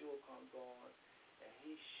Shul comes on and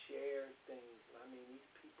he shares things. And I mean, these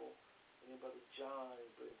people, and then Brother John,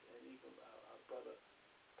 and even our brother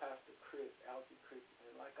Pastor Chris, Alfie Chris,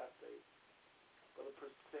 and like I say, Brother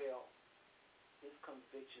Purcell, his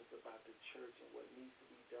convictions about the church and what needs to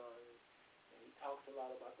be done. And he talks a lot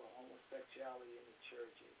about the homosexuality in the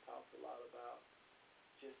church. And he talks a lot about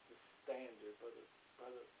just the standard,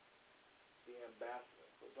 brother, the ambassador.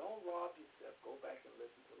 So don't rob yourself. Go back and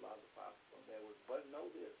listen to a lot of the Bible from there. But know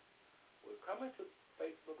this. We're coming to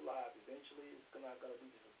Facebook Live. Eventually, it's not going to be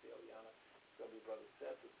just Sister Eliana. It's going to be Brother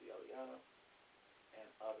Seth, Sister Eliana, and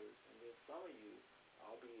others. And then some of you,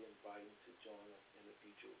 I'll be inviting to join us in the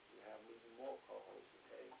future. We have even more co-hosts,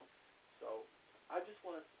 okay? So I just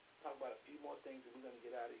want to talk about a few more things and we're going to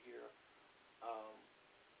get out of here.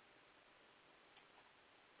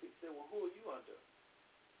 People say, well, who are you under?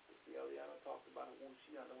 Sister Eliana talked about who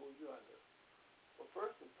she under, who you under. Well,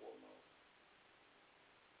 first and foremost,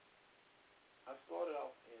 I started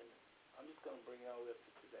off in, I'm just going to bring it all the way up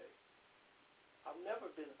to today. I've never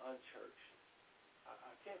been unchurched.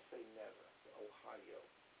 I can't say never, to Ohio.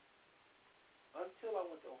 Until I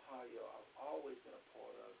went to Ohio, I've always been a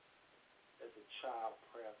part of, as a child,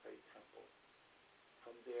 Prayer Faith Temple.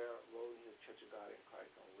 From there, Rolling Hill Church of God in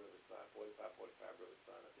Christ on Riverside, 4545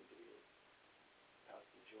 Riverside, I think it is.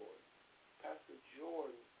 Pastor Jordan. Pastor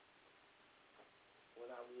Jordan,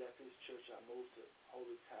 when I left his church, I moved to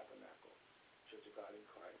Holy Tabernacle, Church of God in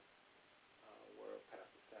Christ, where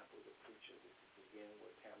Pastor Sample, the preacher, this is again where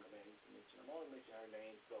Tamara Manning mentioned. I'm only mentioning her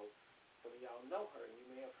name so some of y'all know her, and you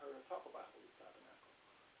may have heard her talk about Holy Tabernacle.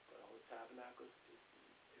 But Holy Tabernacle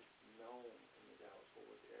is known in the Dallas-Fort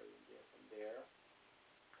Worth area. And then from there,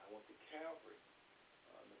 I went to Calvary,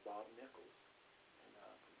 to Bob Nichols. And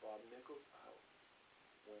from Bob Nichols, I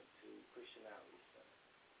went to Christian Outreach Center.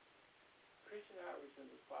 Christian Outreach Center,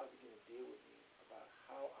 the Father began to deal with me about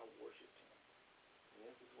how I worshiped Him. And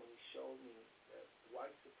this is when He showed me that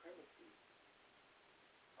white supremacy,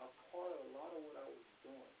 a part of a lot of what I was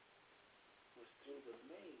doing, was through the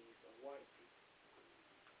maze of white people.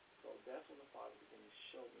 So that's when the Father began to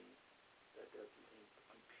show me that there's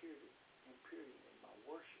impurity in my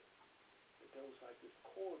worship. That there was like this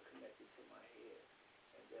cord connected to my head,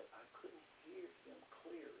 and that I couldn't hear Him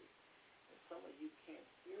clearly. And some of you can't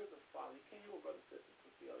hear the Father. You can't hear what Brother Sister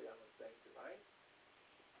Eliana is saying tonight,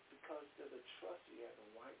 because there's a trust you have in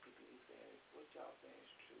white people. You're saying, what y'all saying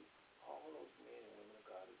is true. All those men and women of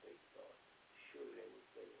God that they saw, surely they would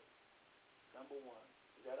say it. Number one,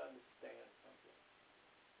 you got to understand something.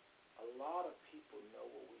 A lot of people know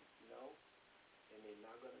what we know, and they're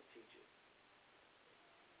not going to teach it.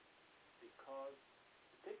 Because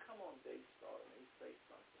if they come on Daystar and they say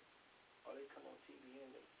something, or they come on TBN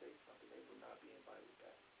and they say something, they will not be invited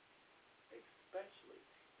back. Especially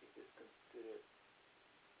if it's considered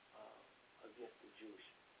against the Jewish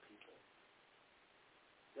people.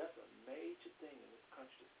 That's a major thing in this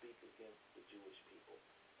country to speak against the Jewish people.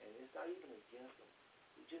 And it's not even against them.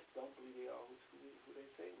 We just don't believe they are who they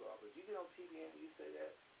say we are. But you get on TBN and you say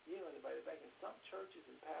that, you ain't invited back. And some churches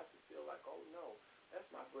and pastors feel like, oh no, that's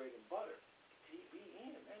my bread and butter.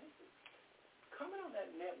 TBN, man, coming on that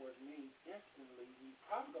network means instantly you're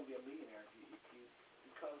probably going to be a millionaire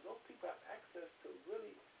because those people have access to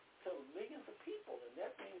millions of people. And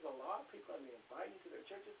that means a lot of people are inviting to their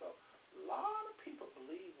churches. So a lot of people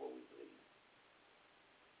believe what we believe.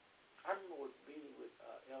 I remember meeting with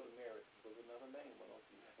Elder Merritt. Was another name, one of those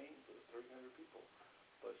names for the 300 people.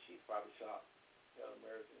 But she's probably shocked. Elder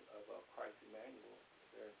Merritt of Christ Emmanuel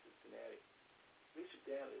there in Cincinnati. Bishop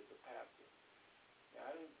Danley is a pastor. Now,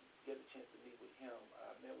 I didn't get a chance to meet with him.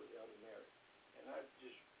 I met with Elder Merritt. And I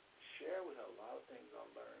just shared with her a lot of things I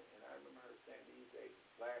learned. And I remember her saying these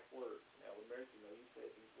exact words. And Elder Merritt, you said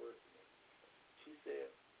these words to me. She said,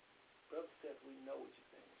 Brother Seth, we know what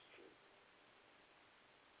you're saying is true.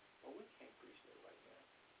 But we can't preach that right now.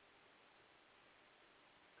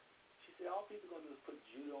 She said, all people are going to do is put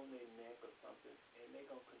Judah on their neck or something, and they're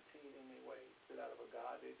going to continue in their way, sit out of a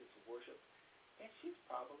God, they just worship. And she's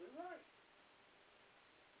probably right.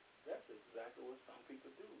 That's exactly what some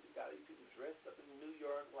people do. You got these people dressed up in New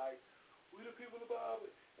York like, we the people of the Bible,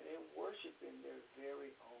 and they're worshiping their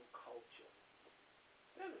very own culture.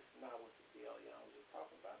 That is not what the Eliana was talking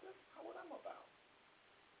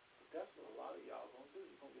That's what a lot of y'all going to do.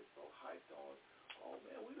 You're going to get so hyped on, oh,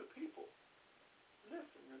 man, we the people.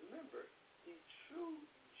 Listen, remember, the true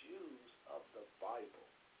Jews of the Bible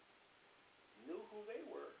knew who they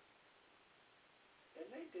were, and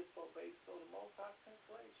they disobeyed, so the Most High sent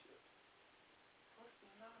slave ships. So it's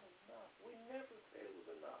not enough. We never said it was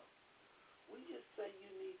enough. We just say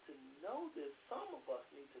you need to know this. Some of us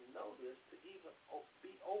need to know this to even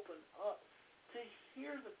be opened up to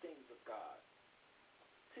hear the things of God,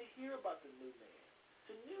 to hear about the new man,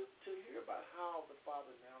 to hear about how the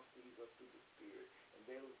Father now sees us through the Spirit, and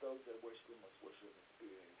those that worship Him must worship in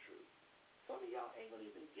spirit and truth. Some of y'all ain't going to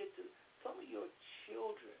even get to, some of your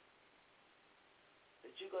children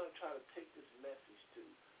that you're going to try to take this message to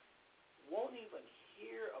won't even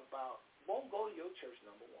won't go to your church,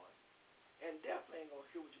 number one, and definitely ain't going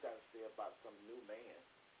to hear what you got to say about some new man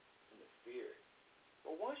in the Spirit.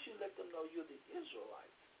 But once you let them know you're the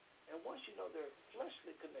Israelites, and once you know their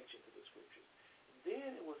fleshly connection to the Scriptures,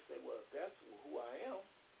 then it will say, well, if that's who I am,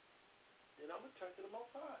 then I'm going to turn to the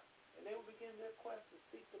Most High. And they will begin their quest to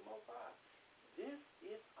seek the Most High. This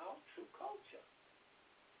is our true culture.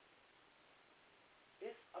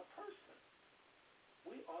 It's a person.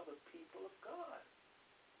 We are the people of God.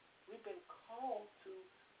 We've been called to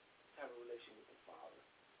have a relation with the Father,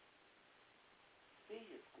 see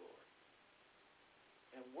His glory,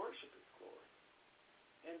 and worship His glory,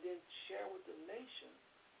 and then share with the nation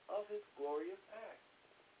of His glorious acts.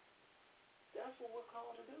 That's what we're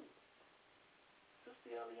called to do.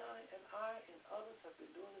 Sister Eliana and I and others have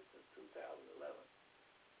been doing this since 2011.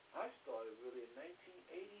 I started really in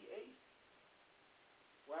 1988,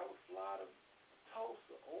 where I would fly to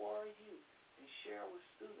Tulsa, ORU, and share with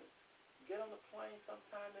students. Get on the plane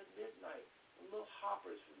sometime at midnight, with little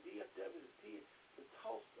hoppers from DFW to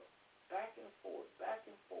Tulsa, back and forth, back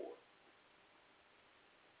and forth.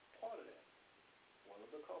 Part of that, one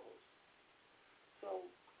of the co-hosts. So,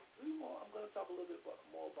 I'm going to talk a little bit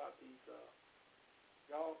more about these.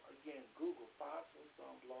 Y'all, again, Google 5 Smooth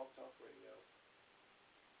Stone Blog Talk Radio,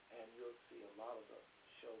 and you'll see a lot of the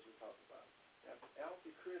shows we talk about. Now,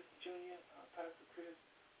 Alfie Chris Jr., Pastor Chris,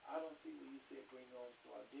 I don't see where you said bring you on,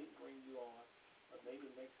 so I didn't bring you on. But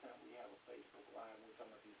maybe next time we have a Facebook Live, we're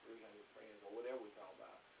talking about these 300 friends or whatever we're talking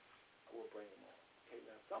about, we'll bring them on. Okay,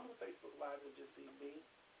 now some of the Facebook Lives will just be me,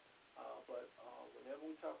 but whenever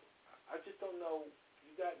we talk, I just don't know.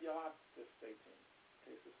 Y'all have to stay tuned.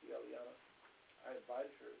 Okay, Sister Eliana, I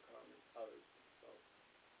invited her to come and others, so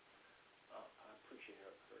I appreciate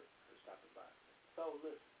her stopping by. So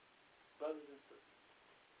listen, brothers and sisters,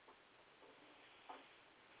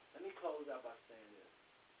 let me close out by saying this.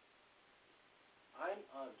 I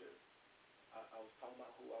was talking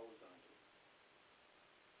about who I was under.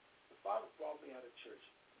 The Father brought me out of church,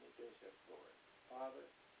 and they finished that story. Father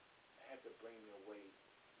had to bring me away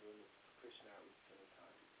during the Christian outreach center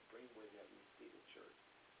time. Bring me away to have me see the church.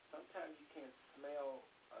 Sometimes you can't smell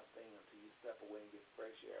a thing until you step away and get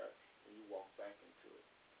fresh air, and you walk back into it.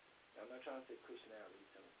 Now, I'm not trying to say Christian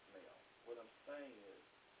outreach center smell. What I'm saying is,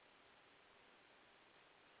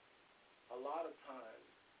 a lot of times,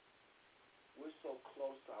 we're so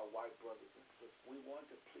close to our white brothers and sisters. We want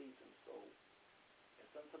to please them so. And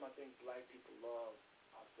sometimes I think black people love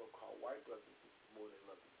our so-called white brothers and sisters more than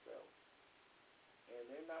they love themselves. And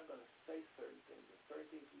they're not going to say certain things. And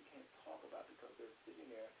certain things we can't talk about because they're sitting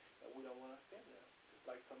there and we don't want to offend them. Just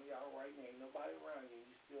like some of y'all right now, ain't nobody around you, and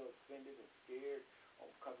you're still offended and scared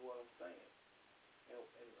because of what I'm saying. And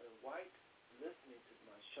white listening to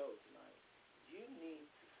my show tonight, you need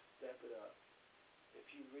to step it up. If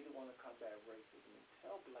you really want to combat racism, and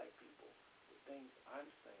tell black people the things I'm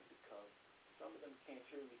saying, because some of them can't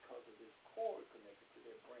hear me because of this cord connected to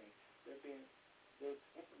their brain. There's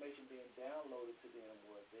information being downloaded to them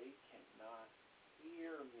where they cannot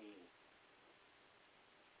hear me.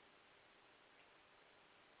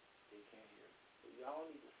 They can't hear me. So y'all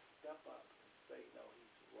need to step up and say, no,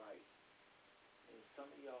 he's right. And some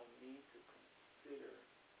of y'all need to consider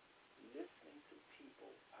listening to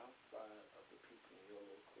people outside of the people in your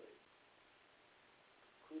little clique.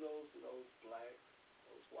 Kudos to those blacks,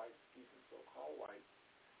 those whites, even so-called whites,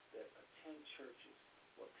 that attend churches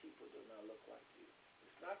where people do not look like you.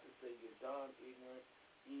 It's not to say you're dumb, ignorant,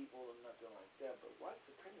 evil, or nothing like that, but white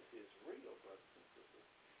supremacy is real, brothers and sisters.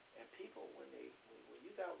 And people, when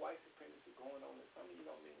you got white supremacy going on, and some of you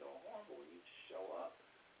don't mean no harm, but when you show up,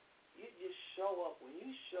 you just show up. When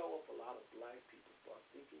you show up, a lot of black people start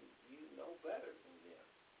thinking you know better than them,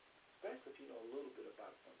 especially if you know a little bit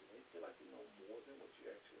about something. They feel like you know more than what you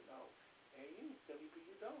actually know. And you tell people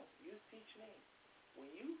you don't. You teach me. When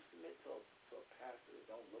you submit to a pastor that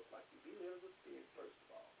don't look like you, be led of the Spirit, first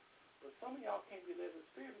of all. But some of y'all can't be led of the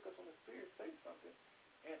Spirit because when the Spirit says something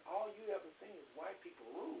and all you ever seen is white people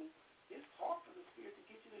rule, it's hard for the Spirit to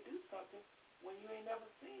get you to do something when you ain't never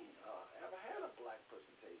seen, ever had a black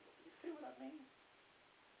person table. You see what I mean?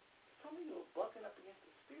 Some of you are bucking up against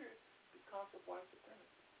the Spirit because of white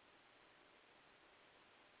supremacy.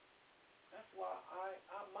 That's why I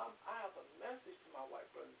have a message to my white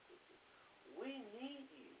brothers and sisters. We need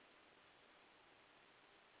you.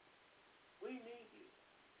 We need you.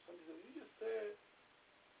 Somebody said, you just said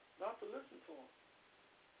not to listen to them.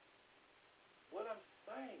 What I'm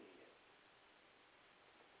saying is,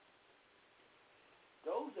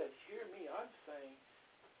 those that hear me, I'm saying,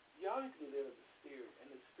 y'all need to be led of the Spirit. And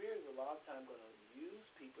the Spirit is a lot of times going to use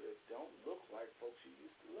people that don't look like folks you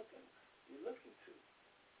used to be looking to,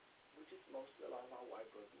 which is mostly a lot of our white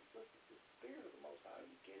brothers and sisters. The Spirit of the Most High, are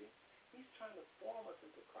you kidding? He's trying to form us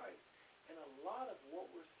into Christ. And a lot of what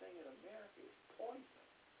we're seeing in America is poison.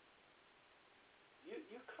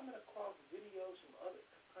 You're coming across videos from other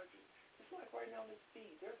countries. It's like right now on this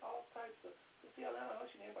feed. There's all types of, you see Atlanta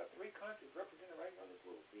Hush, you name about 3 countries represented right here on this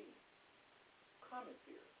little feed.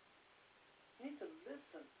 Commentary. You need to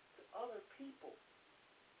listen to other people.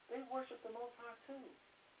 They worship the Most High too.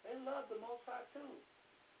 They love the Most High too.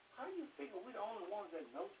 How do you figure we're the only ones that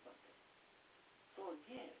know something? So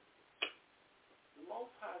again, the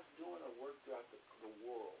Most High is doing a work throughout the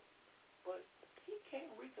world. But he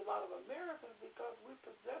can't reach a lot of Americans because we're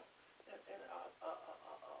possessed and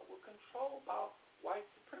we're controlled by white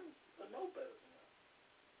supremacists who know better than us.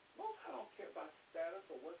 Most High don't care about status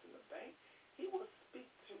or what's in the bank. He will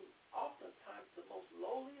speak to oftentimes the most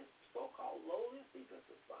lowliest, so-called lowliest people in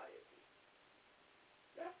society.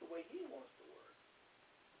 That's the way he wants to work.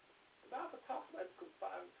 The Bible talks about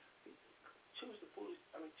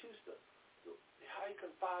choose how he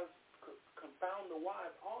confound the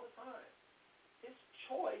wise all the time. His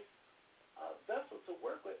choice vessel to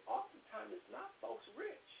work with oftentimes is not folks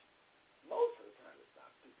rich. Most of the time it's not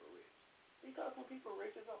people rich. Because when people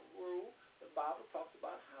rich as a rule, the Bible talks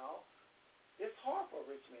about how it's hard for a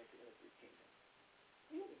rich man to enter the kingdom.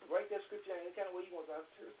 You can break that scripture any kind of way you want. I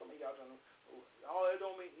hear some of y'all trying to, oh, it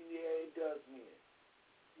don't mean, yeah, it does mean it.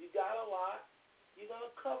 You got a lot, you're going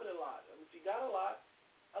to covet a lot. If you got a lot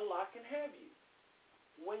can have you.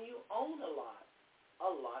 When you own a lot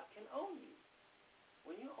can own you.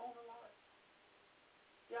 When you own a lot,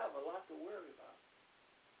 you have a lot to worry about.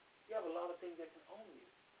 You have a lot of things that can own you.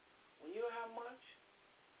 When you don't have much,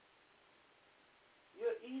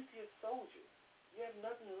 you're an easiest soldier. You have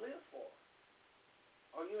nothing to live for.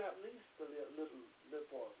 Or you have least to live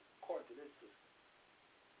for according to this system.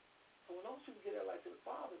 So when those people get their life to the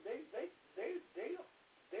Father, they make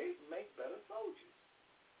better soldiers.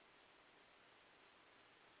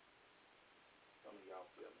 Some of y'all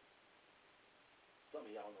feel me. Some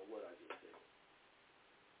of y'all know what I just said.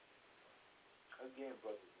 Again,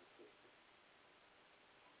 brothers and sisters,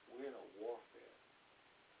 we're in a warfare.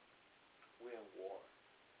 We're in war.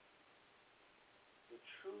 The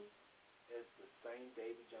truth, as the same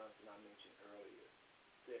David Johnson I mentioned earlier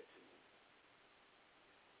said to me,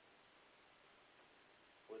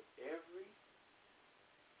 with every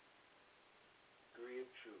degree of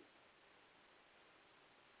truth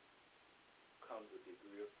comes a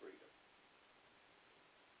degree of freedom.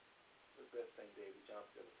 The best thing David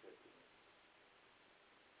Johnson ever said to me.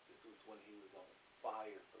 This was when he was on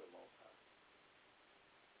fire for the Most High.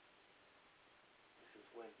 This is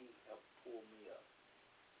when he helped pull me up.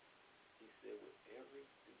 He said, with every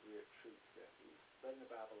degree of truth, Seth, he was studying the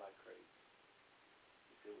Bible like crazy.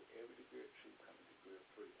 He said, with every degree of truth comes a degree of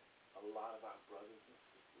freedom. A lot of our brothers and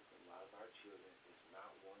sisters and a lot of our children is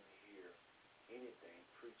not wanting to hear anything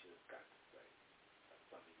preachers got to say. That's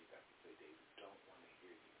something you got to say, David, don't want to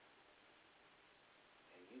hear you.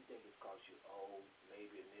 And you think it's because you're old.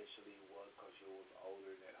 Maybe initially it was because you was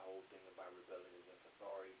older and that whole thing about rebellion against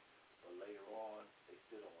authority. But later on, they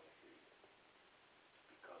still don't want to hear you.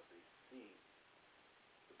 Because they see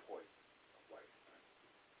the poison of white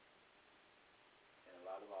supremacy. And a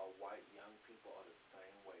lot of our white young people are the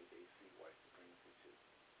same way. They see white supremacy too.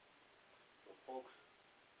 So folks,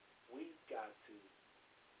 we've got to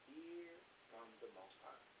hear from the Most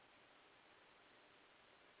High.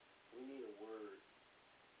 We need a word.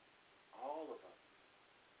 All of us.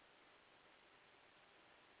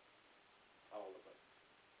 All of us.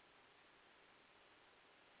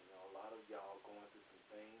 You know, a lot of y'all going through some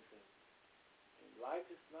things, and life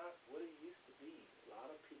is not what it used to be. A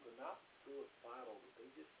lot of people not suicidal, but they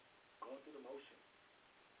just going through the motions.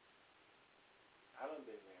 I done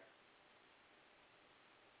been there.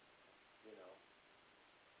 You know.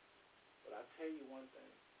 But I tell you one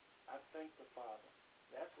thing. I thank the Father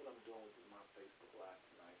That's what I'm doing with my Facebook Live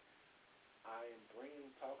tonight. I am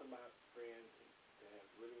talking about friends that have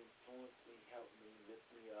really influenced me, helped me, lift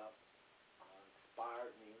me up,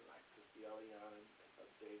 inspired me, like Sister Eliana,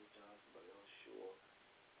 David Johnson, Brother El Shore,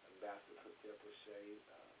 Ambassador Hotel Prochet,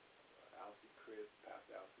 Alfie Chris,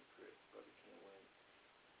 Pastor Alfie Chris, Brother Ken Wynn,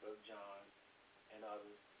 Brother John, and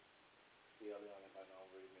others. Sister Eliana, if I don't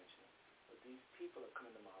already mention it. But these people have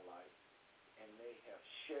come into my life, and they have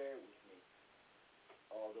shared with me.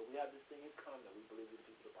 Although we have this thing in common that we believe in the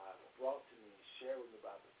people of the Bible, brought to me and shared with me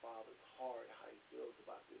about the Father's heart, how he feels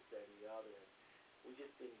about this, that, and the other. And we've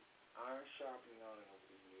just been iron sharpening iron over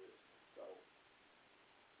the years. So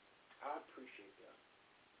I appreciate them.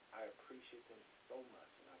 I appreciate them so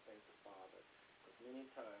much, and I thank the Father. Because many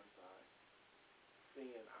times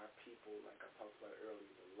seeing our people, like I talked about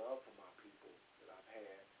earlier, the love from our people that I've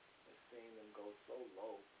had, and seeing them go so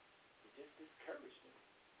low, it just discouraged me.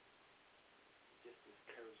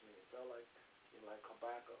 It felt like, like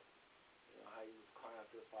Habakkuk, how he was crying out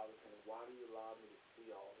to the Father saying, why do you allow me to see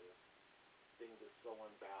all this? Things are so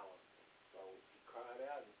unbalanced. So he cried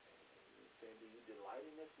out and saying, do you delight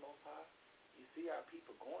in this, Most High? You see our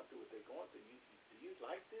people going through what they're going through. Do you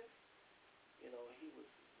like this? He was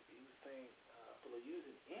saying, people are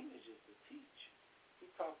using images to teach. He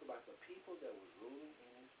talked about the people that was ruling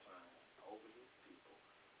in his time over his people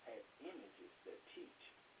had images that teach.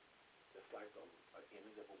 Just like an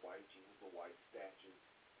image of a white Jesus, a white statue.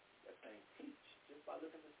 That thing teach just by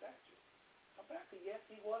looking at the statue. Habakkuk, yes,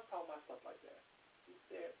 he was talking about stuff like that. He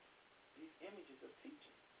said these images are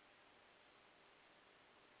teaching.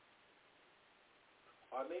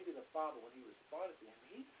 Or maybe the Father, when he responded to him,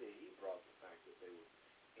 he said he brought the fact that they were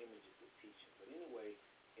images of teaching. But anyway,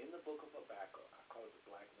 in the book of Habakkuk, I call it the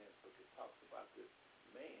Black Man's Book, it talks about this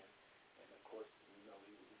man, and of course, he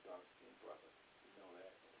was a dark-skinned brother. You know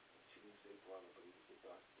that. She didn't say brother, but he was a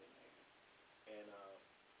dark-skinned man. And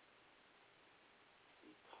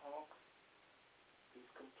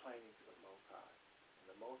he's complaining to the Most High.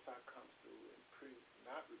 And the Most High comes through and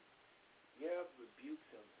rebukes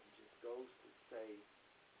him and just goes to say,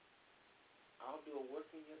 I'll do a work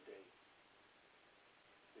in your day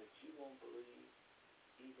that you won't believe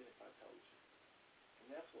even if I told you.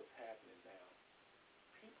 And that's what's happening now.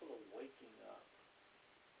 People are waking up,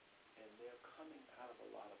 and they're coming out of a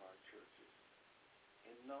lot of our churches.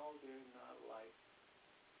 And no, they're not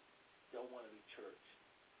don't want to be church.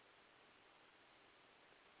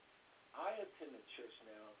 I attend a church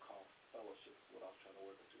now called Fellowship, is what I was trying to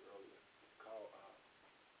work into earlier. It's called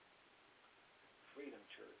Freedom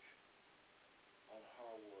Church on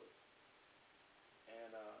Harwood.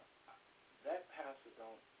 And that pastor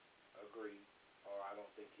don't agree, or I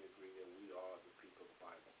don't think he agreed that we are the people of the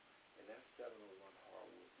Bible. And that's 701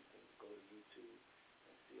 Harwood. You can go to YouTube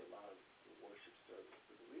and see a lot of the worship services.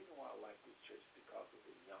 But the reason why I like this church is because of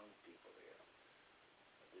the young people there.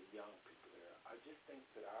 I just think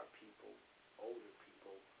that our people, older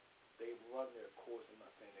people, they've run their course. I'm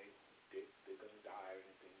not saying they're going to die or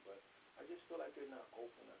anything, but I just feel like they're not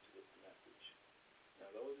open up to this message. Now,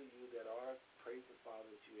 those of you that are, praise the Father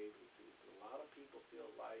that you're able to. But a lot of people feel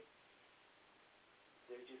like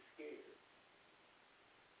they're just scared.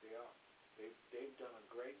 They are. They've done a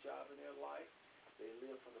great job in their life. They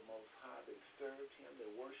live for the Most High. They've served Him. They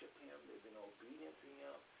worship Him. They've been obedient to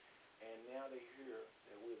Him. And now they hear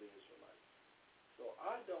that we're the Israelites. So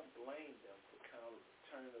I don't blame them for kind of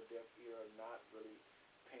turning a deaf ear or not really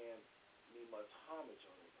paying me much homage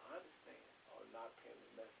on it. I understand. Or not paying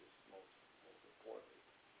the message most importantly.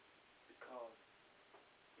 Because,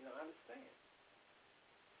 I understand.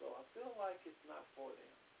 So I feel like it's not for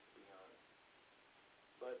them, to be honest.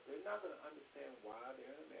 But they're not going to understand why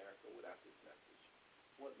they're in America without this message.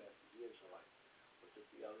 What message? The Israelites. Which is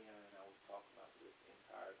the Eliana and I was talking about this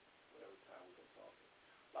entire, whatever time we've been talking.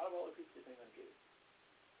 A lot of other people just ain't going to get it.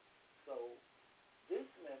 So this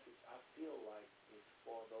message, I feel like, is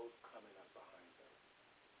for those coming up behind them.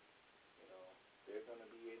 They're going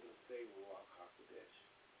to be able to say Ruach HaKodesh.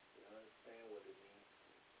 They understand what it means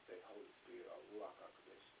to say Holy Spirit or Ruach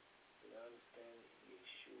HaKodesh. They understand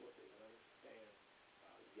Yeshua. They understand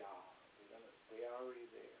Yah. They're already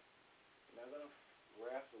there. They're not going to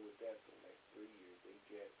wrestle with that for the next 3 years. They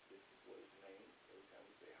get this is what his name. Every time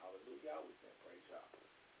we say hallelujah, we say praise Yah.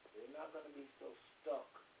 They're not going to be so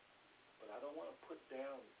stuck. But I don't want to put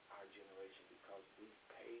down our generation because we've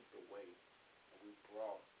paved the way and we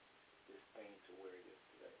brought this thing to where it is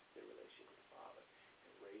today, their relationship with the Father,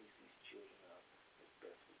 and raise these children up as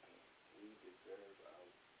best we can. We deserve a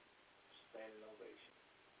standing ovation.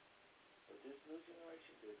 But this new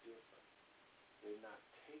generation, they're different. They're not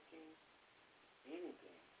taking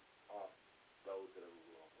anything off those that are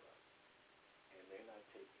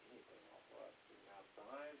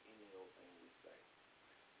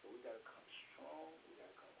we got to come strong. We got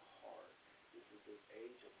to come hard. This is this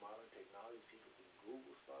age of modern technology. People can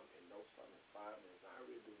Google something and know something in 5 minutes. I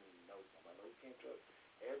really do need to know something. I know you can't trust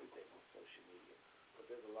everything on social media, but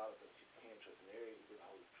there's a lot of things you can trust, and they're able to get a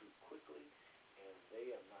hold of the truth quickly, and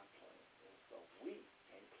they are not playing. And so we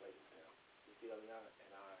can't play with them. You see, Eliana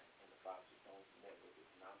and I and the Five Stones Network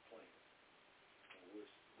is not playing. And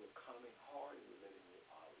we're coming hard, and we're letting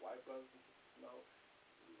our white brothers and sisters know.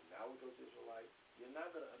 Now with those Israelites, you're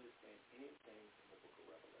not going to understand anything in the book of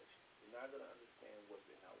Revelation. You're not going to understand what's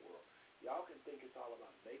in our world. Y'all can think it's all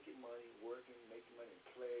about making money, working, making money, and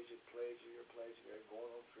pleasure,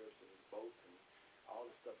 going on trips and boats and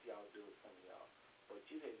all the stuff y'all do with some of y'all. But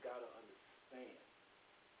you have got to understand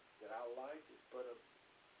that our life is but a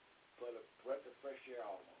breath of fresh air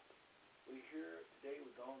almost. We're here today,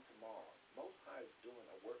 we're gone tomorrow. Most High is doing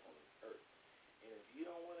a work on this earth. And if you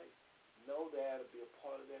don't want to know that or be a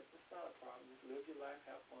part of that, it's not a problem. Just live your life,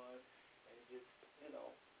 have fun, and just,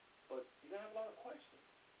 but you're going to have a lot of questions.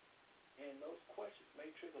 And those questions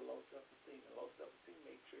may trigger low self-esteem, and low self-esteem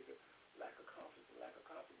may trigger lack of confidence, and lack of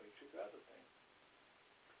confidence may trigger other things.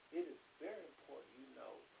 It is very important you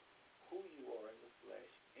know who you are in the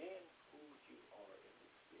flesh and who you are in the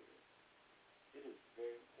spirit. It is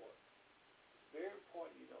very important. It's very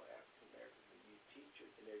important you know African Americans and you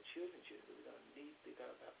teachers and their children they're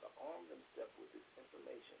going to have to arm themselves with this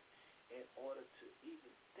information in order to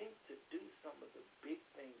even think to do some of the big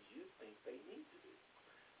things you think they need to do.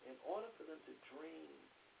 In order for them to dream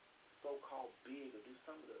so-called big or do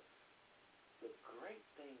some of the great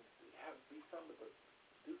things, do some of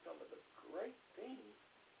the great things,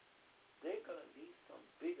 they're going to need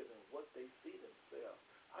something bigger than what they see themselves.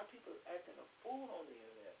 Our people are acting a fool on the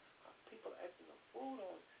internet. Our people are acting a fool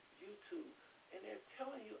on YouTube. And they're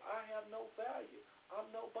telling you, I have no value. I'm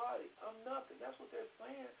nobody. I'm nothing. That's what they're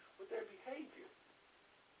saying with their behavior.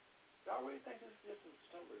 Y'all really think this is just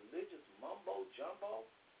some religious mumbo-jumbo?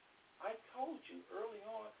 I told you early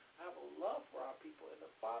on, I have a love for our people, and the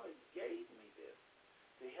Father gave me this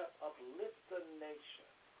to help uplift the nation.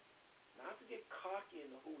 Not to get cocky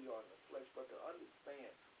into who we are in the flesh, but to understand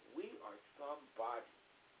we are somebody.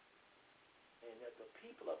 And that the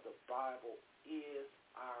people of the Bible is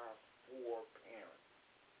our foreparents.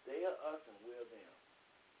 They are us and we're them.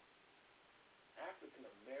 African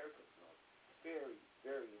Americans are very,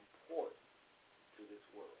 very important to this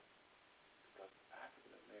world because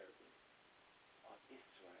African Americans are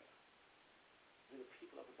Israel. We're the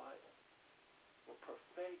people of the Bible. We're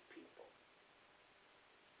prophetic people.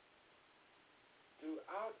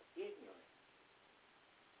 Throughout ignorance,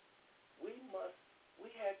 we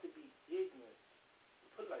had to be ignorant.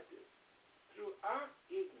 Put it like this. Through our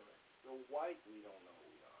ignorance, the white, we don't know who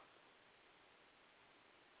we are.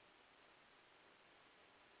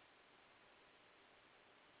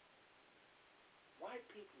 White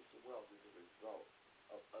people's wealth is a result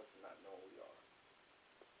of us not knowing who we are.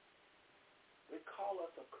 They call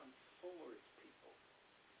us a consumerist people.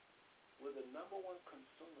 We're the number one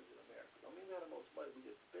consumers in America. Don't mean we have the most money, we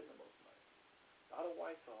just spend the most money. A lot of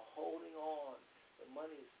whites are holding on. The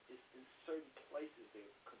money is in certain places. They're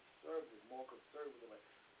conservative, more conservative.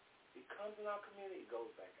 It comes in our community, it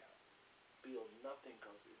goes back out. Build nothing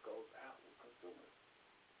because it goes out with consumers.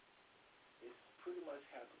 It's pretty much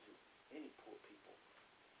happened to any poor people.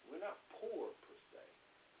 We're not poor per se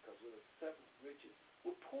because we're the seventh richest.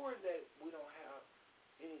 We're poor in that we don't have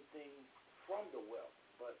anything from the wealth.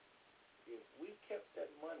 But if we kept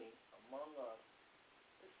that money among us,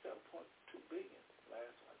 it's $7.2 billion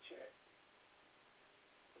last I checked.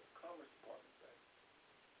 What the Commerce Department says.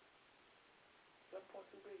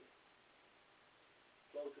 $7.2 billion.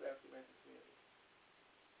 Flows to the African American community.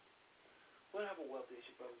 We don't have a wealth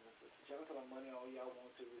issue, brothers and sisters. Y'all talk about money all y'all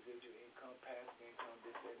want to, residual income, passive income,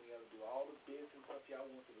 this, that, and the other. Do all the bids and stuff y'all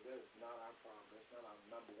want to, but that is not our problem. That's not our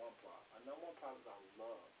number one problem. Our number one problem is our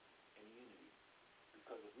love and unity.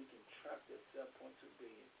 Because if we can trap that $7.2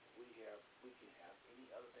 billion, we can have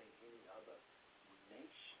any other thing any other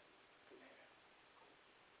nation can have.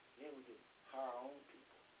 Then we can hire our own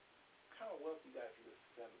people. What kind of wealth you got if you're the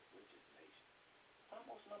seventh richest nation?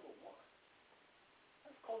 Almost number one.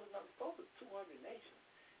 That's close to number 200 nations.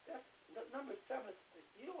 That's number 7.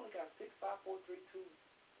 You only got 6, 5, 4, 3,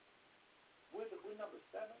 2. We're number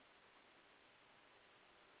 7.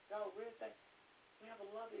 Y'all really think we have a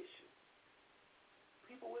love issue?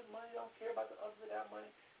 People with money don't care about the others that have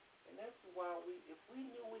money, and that's why if we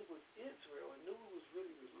knew we was Israel and knew we was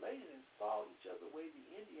really related and saw each other the way the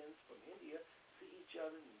Indians from India see each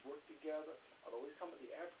other and work together, although some of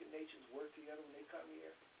the African nations work together when they come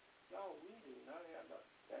here. No, we do not have that.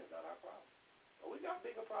 That is not our problem. But we got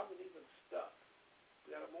bigger problems than even stuff. We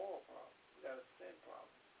We got a moral problem. We got a sin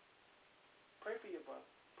problem. Pray for your brother.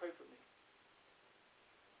 Pray for me.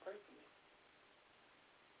 Pray for me.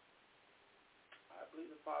 I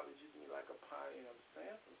believe the Father is using me like a pioneer. I'm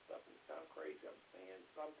saying some stuff and it sounds crazy. I'm saying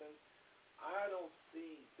something. I don't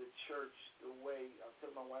see the church the way I was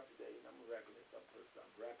telling my wife today, and I'm wrapping this up.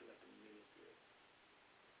 I'm wrapping up in a minute here.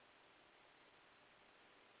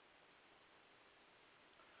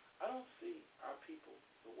 I don't see our people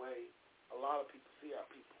the way a lot of people see our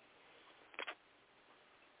people.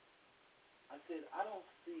 I said, I don't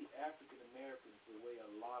see African Americans the way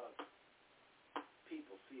a lot of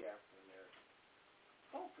people see African Americans.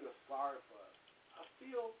 I don't feel sorry for us. I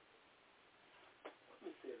feel, let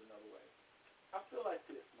me say it another way. I feel like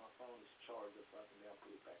this. My phone is charged up so I can now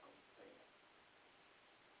put it back on the stand.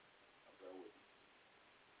 Bear with me.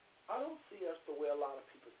 I don't see us the way a lot of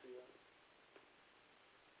people see us.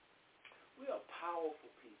 We are powerful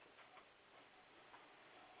people.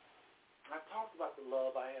 I talked about the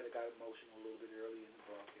love I had. I got emotional a little bit early in the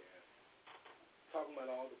broadcast. Talking about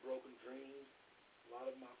all the broken dreams, a lot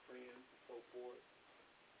of my friends and so forth.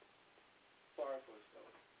 Sorry for us,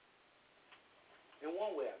 though. In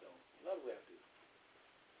one way I don't. Another way I do.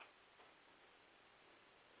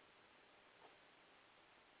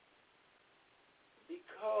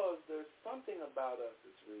 Because there's something about us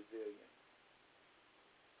that's resilient.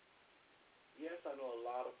 Yes, I know a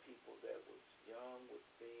lot of people that was young, was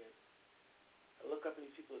thin. I look up at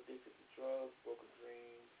these people addicted to drugs, broken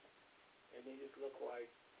dreams, and they just look like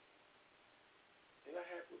they're not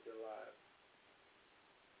happy with their lives.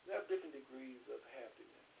 They have different degrees of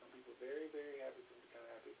happiness. Some people are very, very happy, some people kind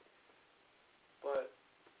of happy. But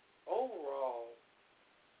overall,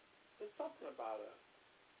 there's something about us.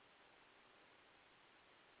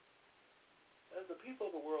 As the people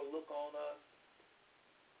of the world look on us,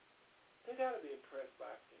 they got to be impressed by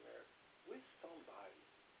African Americans. We're somebody.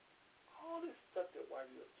 All this stuff that white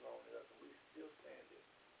people have thrown at us, and we still standing.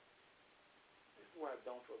 This is why I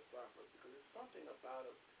don't feel sorry for us, because there's something about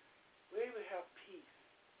us. We're able to have peace,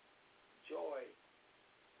 joy.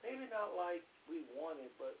 Maybe not like we want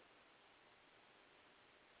it, but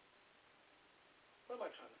what am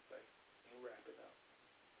I trying to say? And wrap it up.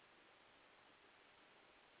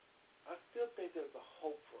 I still think there's a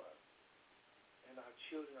hope for us and our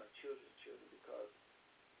children, because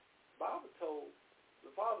the Father told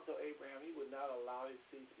Abraham he would not allow his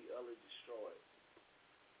seed to be utterly destroyed.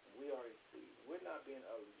 We are his seed. We're not being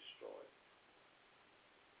utterly destroyed.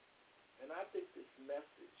 And I think this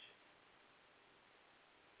message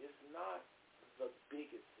is not the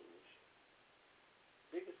biggest solution.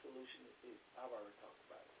 Biggest solution is, I've already talked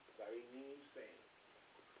about it, because I already knew you saying it.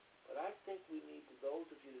 But I think we need to,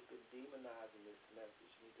 those of you that have been demonizing this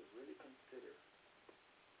message, need to really consider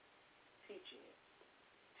teaching it,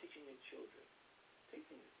 teaching your children,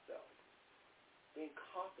 teaching yourself, being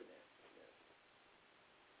confident in this.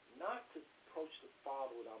 Not to approach the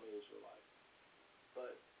Father with I'm an Israelite,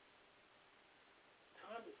 but to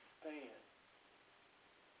understand,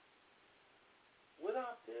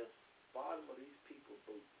 without this bottom of these people's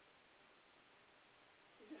boots,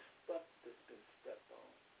 it's just stuff that's been stepped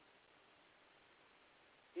on.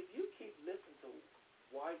 If you keep listening to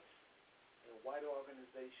whites and white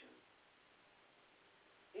organizations,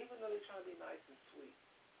 even though they're trying to be nice and sweet,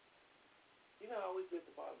 you know how we get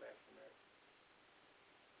the bottom of African America.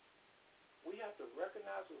 We have to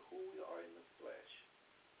recognize who we are in the flesh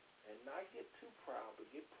and not get too proud, but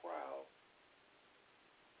get proud.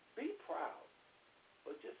 Be proud,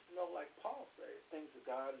 but just know, like Paul said, things of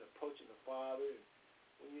God and approaching the Father.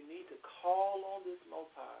 And when you need to call on this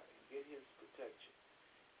Most High and get his protection,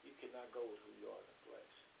 you cannot go with who you are in the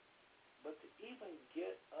flesh. But to even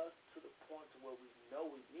get us to the point to where we know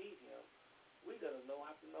we need him, we got to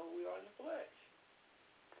have to know who we are in the flesh.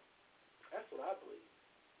 That's what I believe.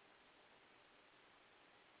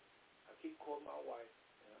 I keep quoting my wife,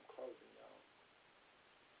 and I'm closing, y'all.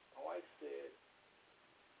 My wife said,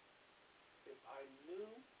 if I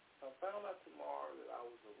found out tomorrow that I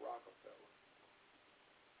was a Rockefeller,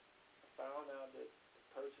 I found out that the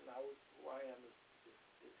person who I am is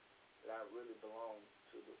that I really belong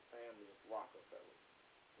to the family of Rockefeller,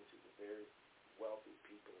 which is a very wealthy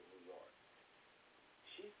people in New York.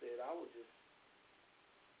 She said I would just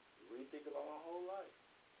rethink about my whole life.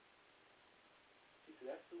 She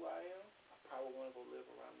said, that's who I am. I probably want to go live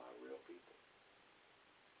around my real people.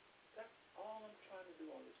 That's all I'm trying to do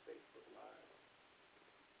on this Facebook Live.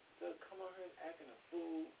 Instead of come on here and acting a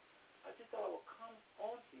fool, I just thought I would come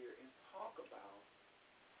on here and talk about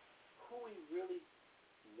who we really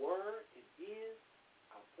were and is,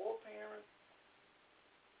 our foreparents.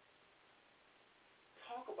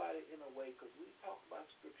 Talk about about it in a way, because we talked about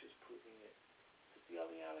scriptures proving it. Sister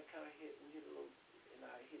Eliana kind of hit a little, and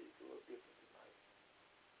I hit it a little different tonight.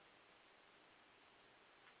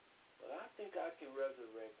 But I think I can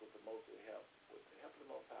resurrect with the most help. With the help of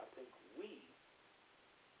the Most High, I think we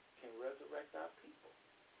can resurrect our people.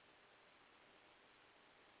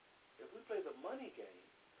 If we play the money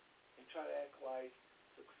game and try to act like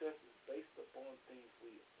success is based upon things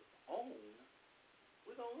we own,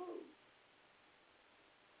 we're going to lose.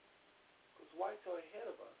 Because whites are ahead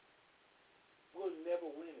of us. We'll never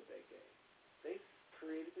win at that game. They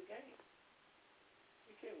created the game.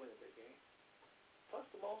 You can't win at that game. Plus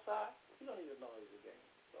the Most High, he don't even know it's a game.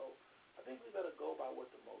 So I think we got to go by what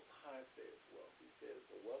the Most High says wealth. He says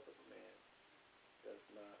the wealth of a man does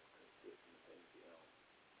not consist in the things he owns.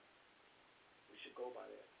 We should go by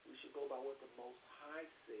that. We should go by what the Most High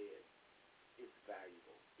said is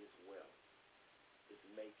valuable, is wealth, is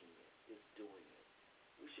making it, is doing it.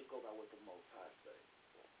 We should go by what the Most High says.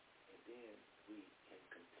 And then we can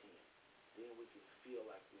contend. Then we can feel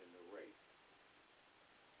like we're in the race.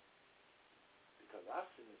 Because I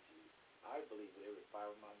submit to you, I believe with every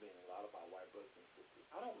fiber of my being, a lot of our white brothers and sisters,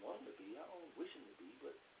 I don't want them to be, I don't wish them to be,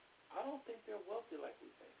 but I don't think they're wealthy like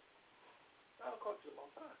we think. Not according to the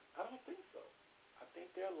Most High. I don't think so. I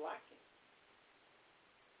think they're lacking.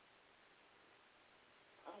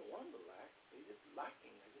 I don't want them to lack. They're just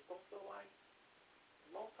lacking. I just don't feel like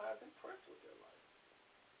the Most High is impressed with their life.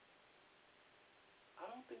 I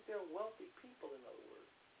don't think they're wealthy people, in other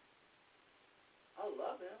words. I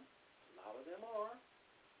love them. A lot of them are.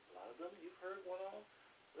 A lot of them, you've heard one on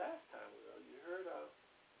last time. You heard the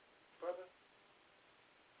brother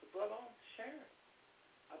on Sharon.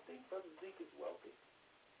 I think Brother Zeke is wealthy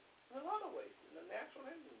in a lot of ways, in the natural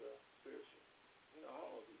and in the spiritual. You know, I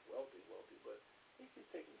don't know if he's wealthy, but he's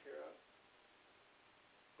taken care of.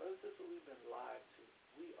 Brothers and sisters, we've been lied to.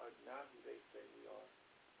 We are not who they say we are.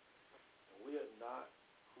 And we are not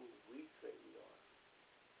who we say we are.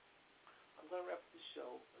 I'm going to wrap up the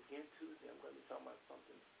show. Again, Tuesday, I'm going to be talking about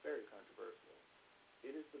something very controversial.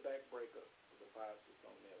 It is the backbreaker of the Five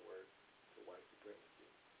Stone Network to white supremacy.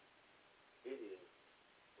 It is,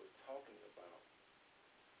 we're talking about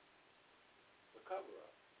the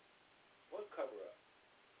cover-up. What cover-up?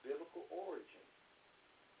 Biblical origin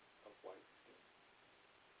of white skin.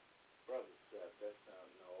 Brother Seth, that sounds,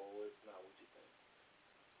 no, it's not what you think.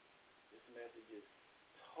 This message is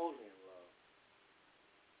totally in love.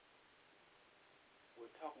 We're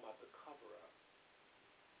talking about the cover-up.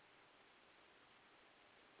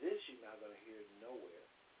 This you're not going to hear nowhere.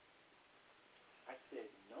 I said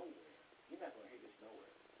nowhere. You're not going to hear this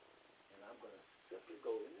nowhere. And I'm going to simply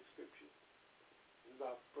go in the scripture. This is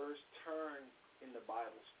our first turn in the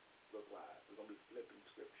Bible look live. We're going to be flipping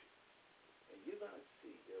scripture. And you're going to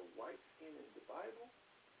see their white skin in the Bible.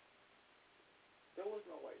 There was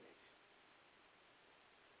no white nation.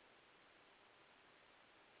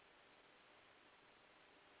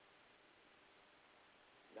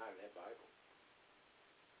 Not in that Bible.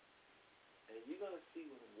 And you're going to see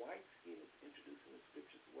when white skin is introduced in the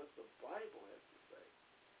scriptures what the Bible has to say.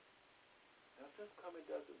 Now, since coming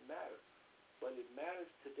doesn't matter, but it matters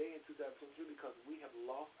today in 2023 because we have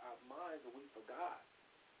lost our minds and we forgot.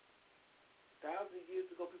 Thousands of years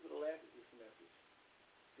ago, people would laugh at this message.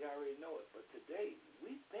 They already know it. But today,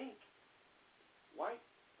 we think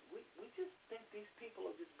we just think these people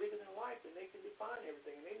are just bigger than life and they can define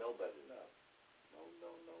everything and they know better than us. No.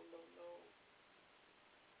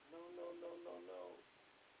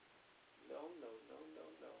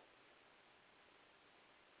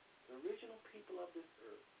 The original people of this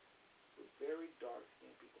earth were very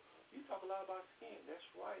dark-skinned people. You talk a lot about skin. That's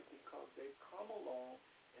right, because they've come along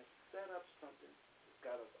and set up something that's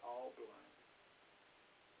got us all blind.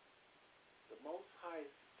 The Most High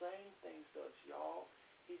is saying things to us, y'all.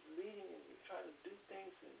 He's leading and he's trying to do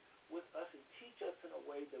things with us and teach us in a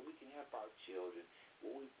way that we can help our children,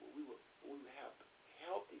 where we will have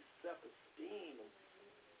healthy self-esteem. And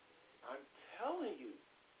I'm telling you,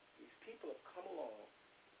 these people have come along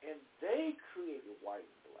and they created white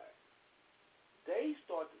and black. They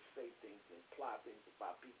start to say things and imply things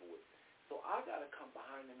about people with. So I got to come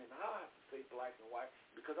behind them and I have to say black and white.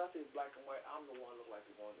 Because I say black and white, I'm the one that looks like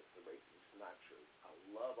the one that's the racist. It's not true. I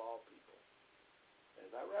love all people. And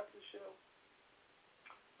as I wrap the show,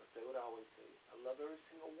 I say what I always say. I love every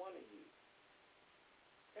single one of you.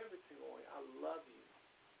 Every single one. I love you.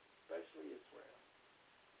 Especially Israel.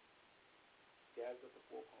 Guys at the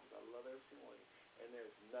Four Corners. I love every single one of you. And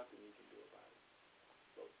there's nothing you can do about it.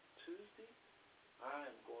 So Tuesday, I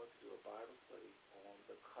am going to do a Bible study on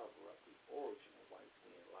the cover-up, the origin of white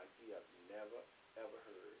skin, like you have never, ever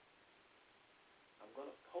heard. I'm going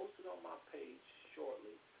to post it on my page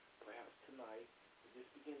shortly, perhaps tonight, and just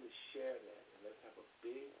begin to share that. And let's have a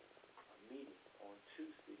big meeting on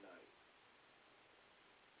Tuesday night.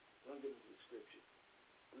 We're going to get into the scriptures.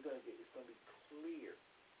 It's going to be clear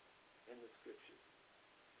in the scriptures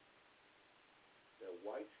that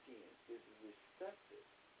white skin is receptive.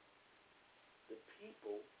 The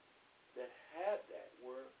people that had that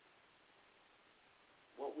were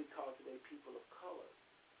what we call today people of color.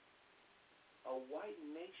 A white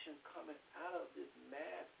nation coming out of this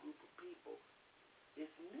mass group of people is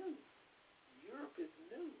new. Europe is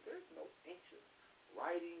new. There's no ancient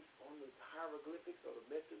writings on the hieroglyphics or the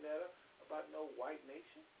metroneta about no white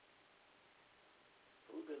nation.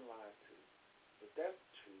 So we've been lied to. If that's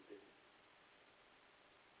true, then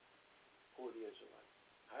who are the Israelites?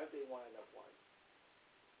 How did they wind up white?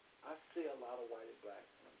 I say a lot of white and black,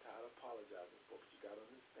 and I'm tired of apologizing for it, but you got to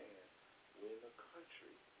understand, we're in a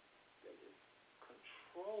country that is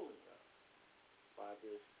controlling us by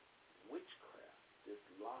this witchcraft, this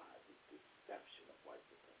lie, this deception of white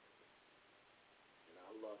supremacy. And I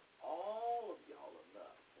love all of y'all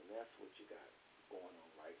enough, and that's what you got going on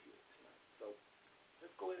right here tonight. So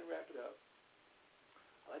let's go ahead and wrap it up.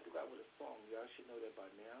 I like to wrap with a song. Y'all should know that by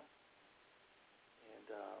now.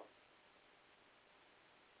 And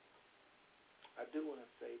I do want to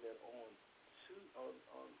say that on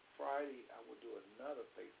Friday I will do another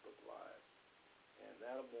Facebook Live. And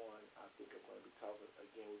that one, I think I'm going to be talking,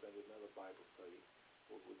 again, we're going to do another Bible study.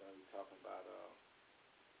 We're going to be talking about,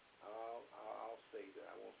 I'll say that,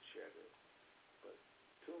 I won't share this. But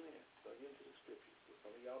tune in, so get into the scriptures. So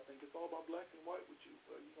some of y'all think it's all about black and white with you.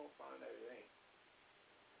 Well, you're going to find that it ain't.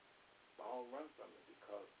 But I don't run from it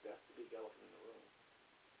because that's the big elephant in the room.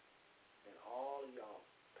 And all of y'all,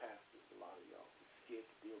 pastors, a lot of y'all, are scared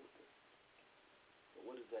to deal with this. But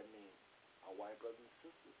what does that mean? Our white brothers and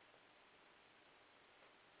sisters,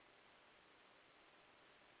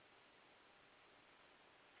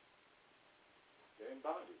 they're in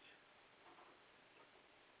bondage.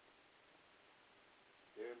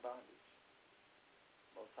 They're in bondage.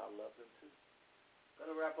 Most High loves them too.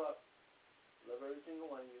 Gonna wrap up. Love every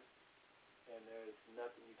single one of you. And there's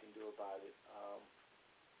nothing you can do about it.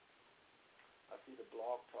 I see the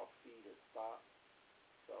blog talk feed has stopped.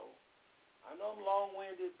 So I know I'm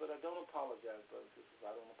long-winded, but I don't apologize, brothers and sisters.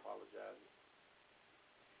 I don't apologize.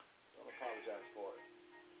 Don't apologize for it.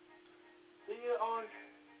 See you on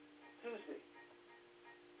Tuesday.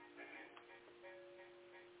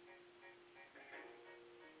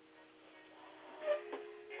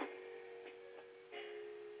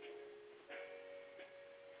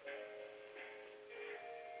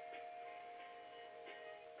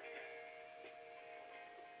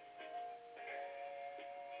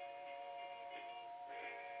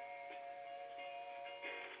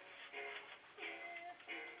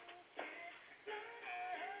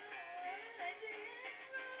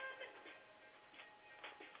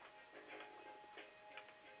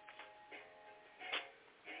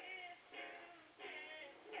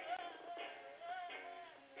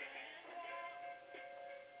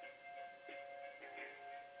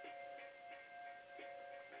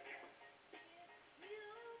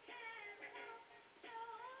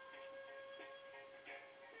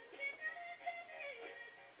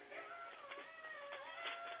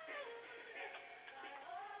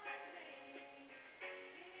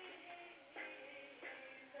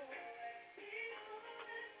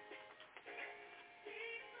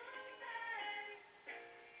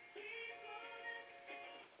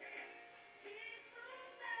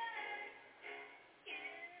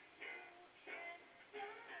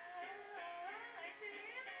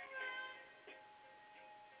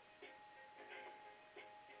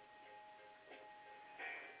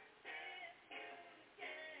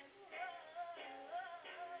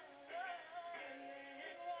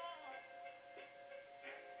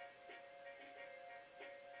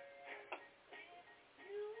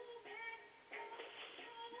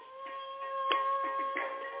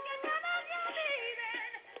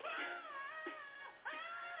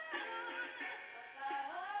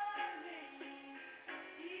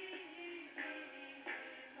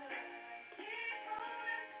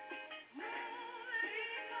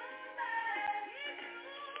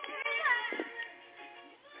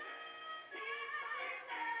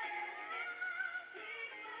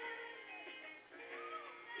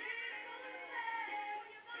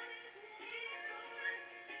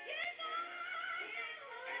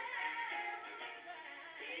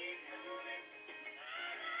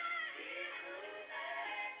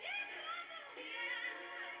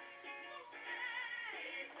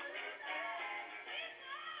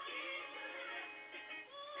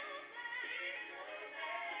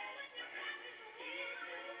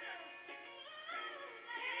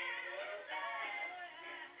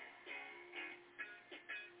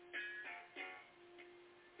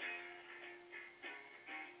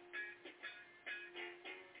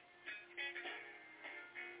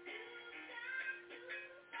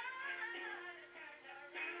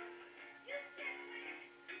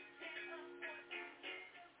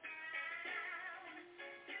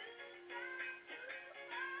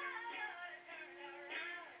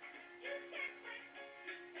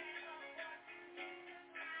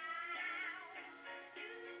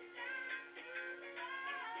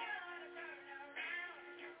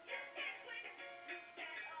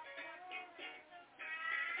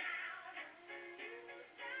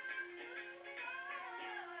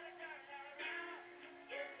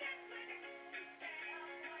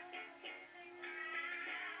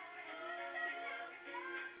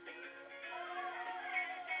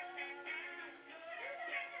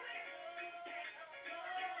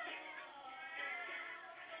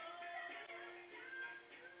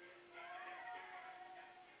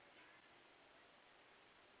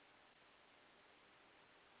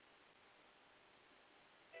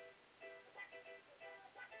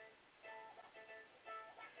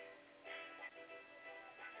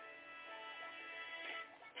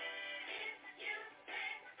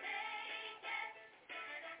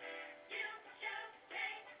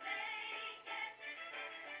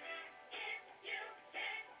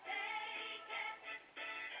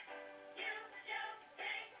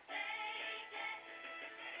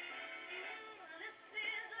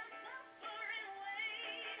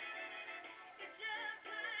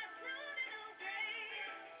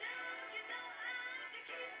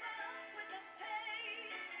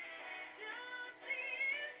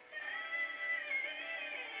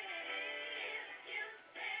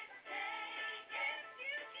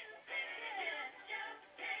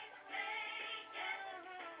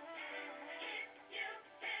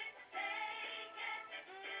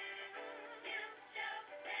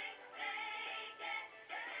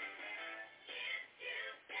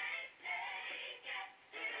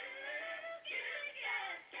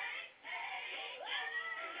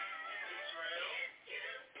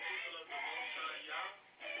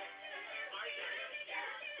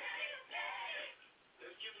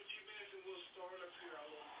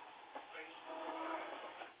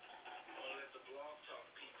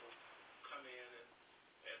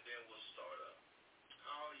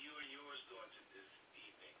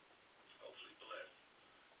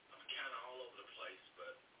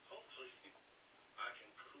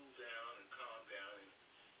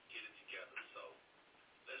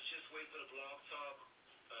 for the blog talk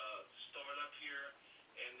start up here,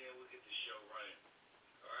 and then we'll get the show running.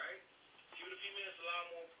 All right? Give it a few minutes, allow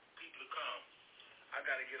more people to come. I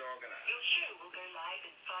got to get organized. Your show will go live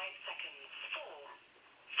in 5 seconds. 4,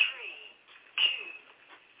 3,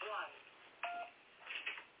 2, 1.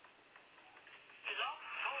 Blog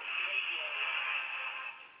Talk Radio.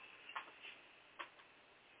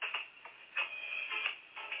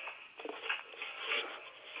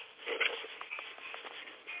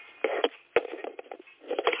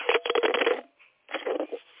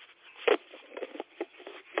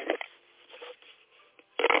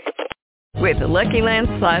 With the Lucky Land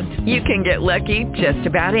Slots, you can get lucky just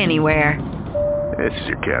about anywhere. This is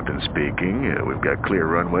your captain speaking. We've got clear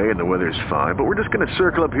runway and the weather's fine, but we're just going to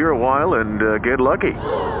circle up here a while and get lucky.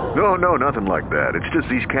 No, nothing like that. It's just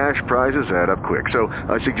these cash prizes add up quick. So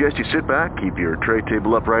I suggest you sit back, keep your tray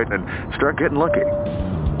table upright, and start getting lucky.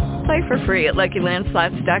 Play for free at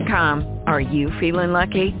LuckyLandSlots.com. Are you feeling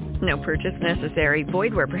lucky? No purchase necessary.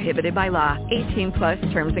 Void where prohibited by law.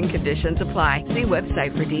 18+ terms and conditions apply. See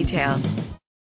website for details.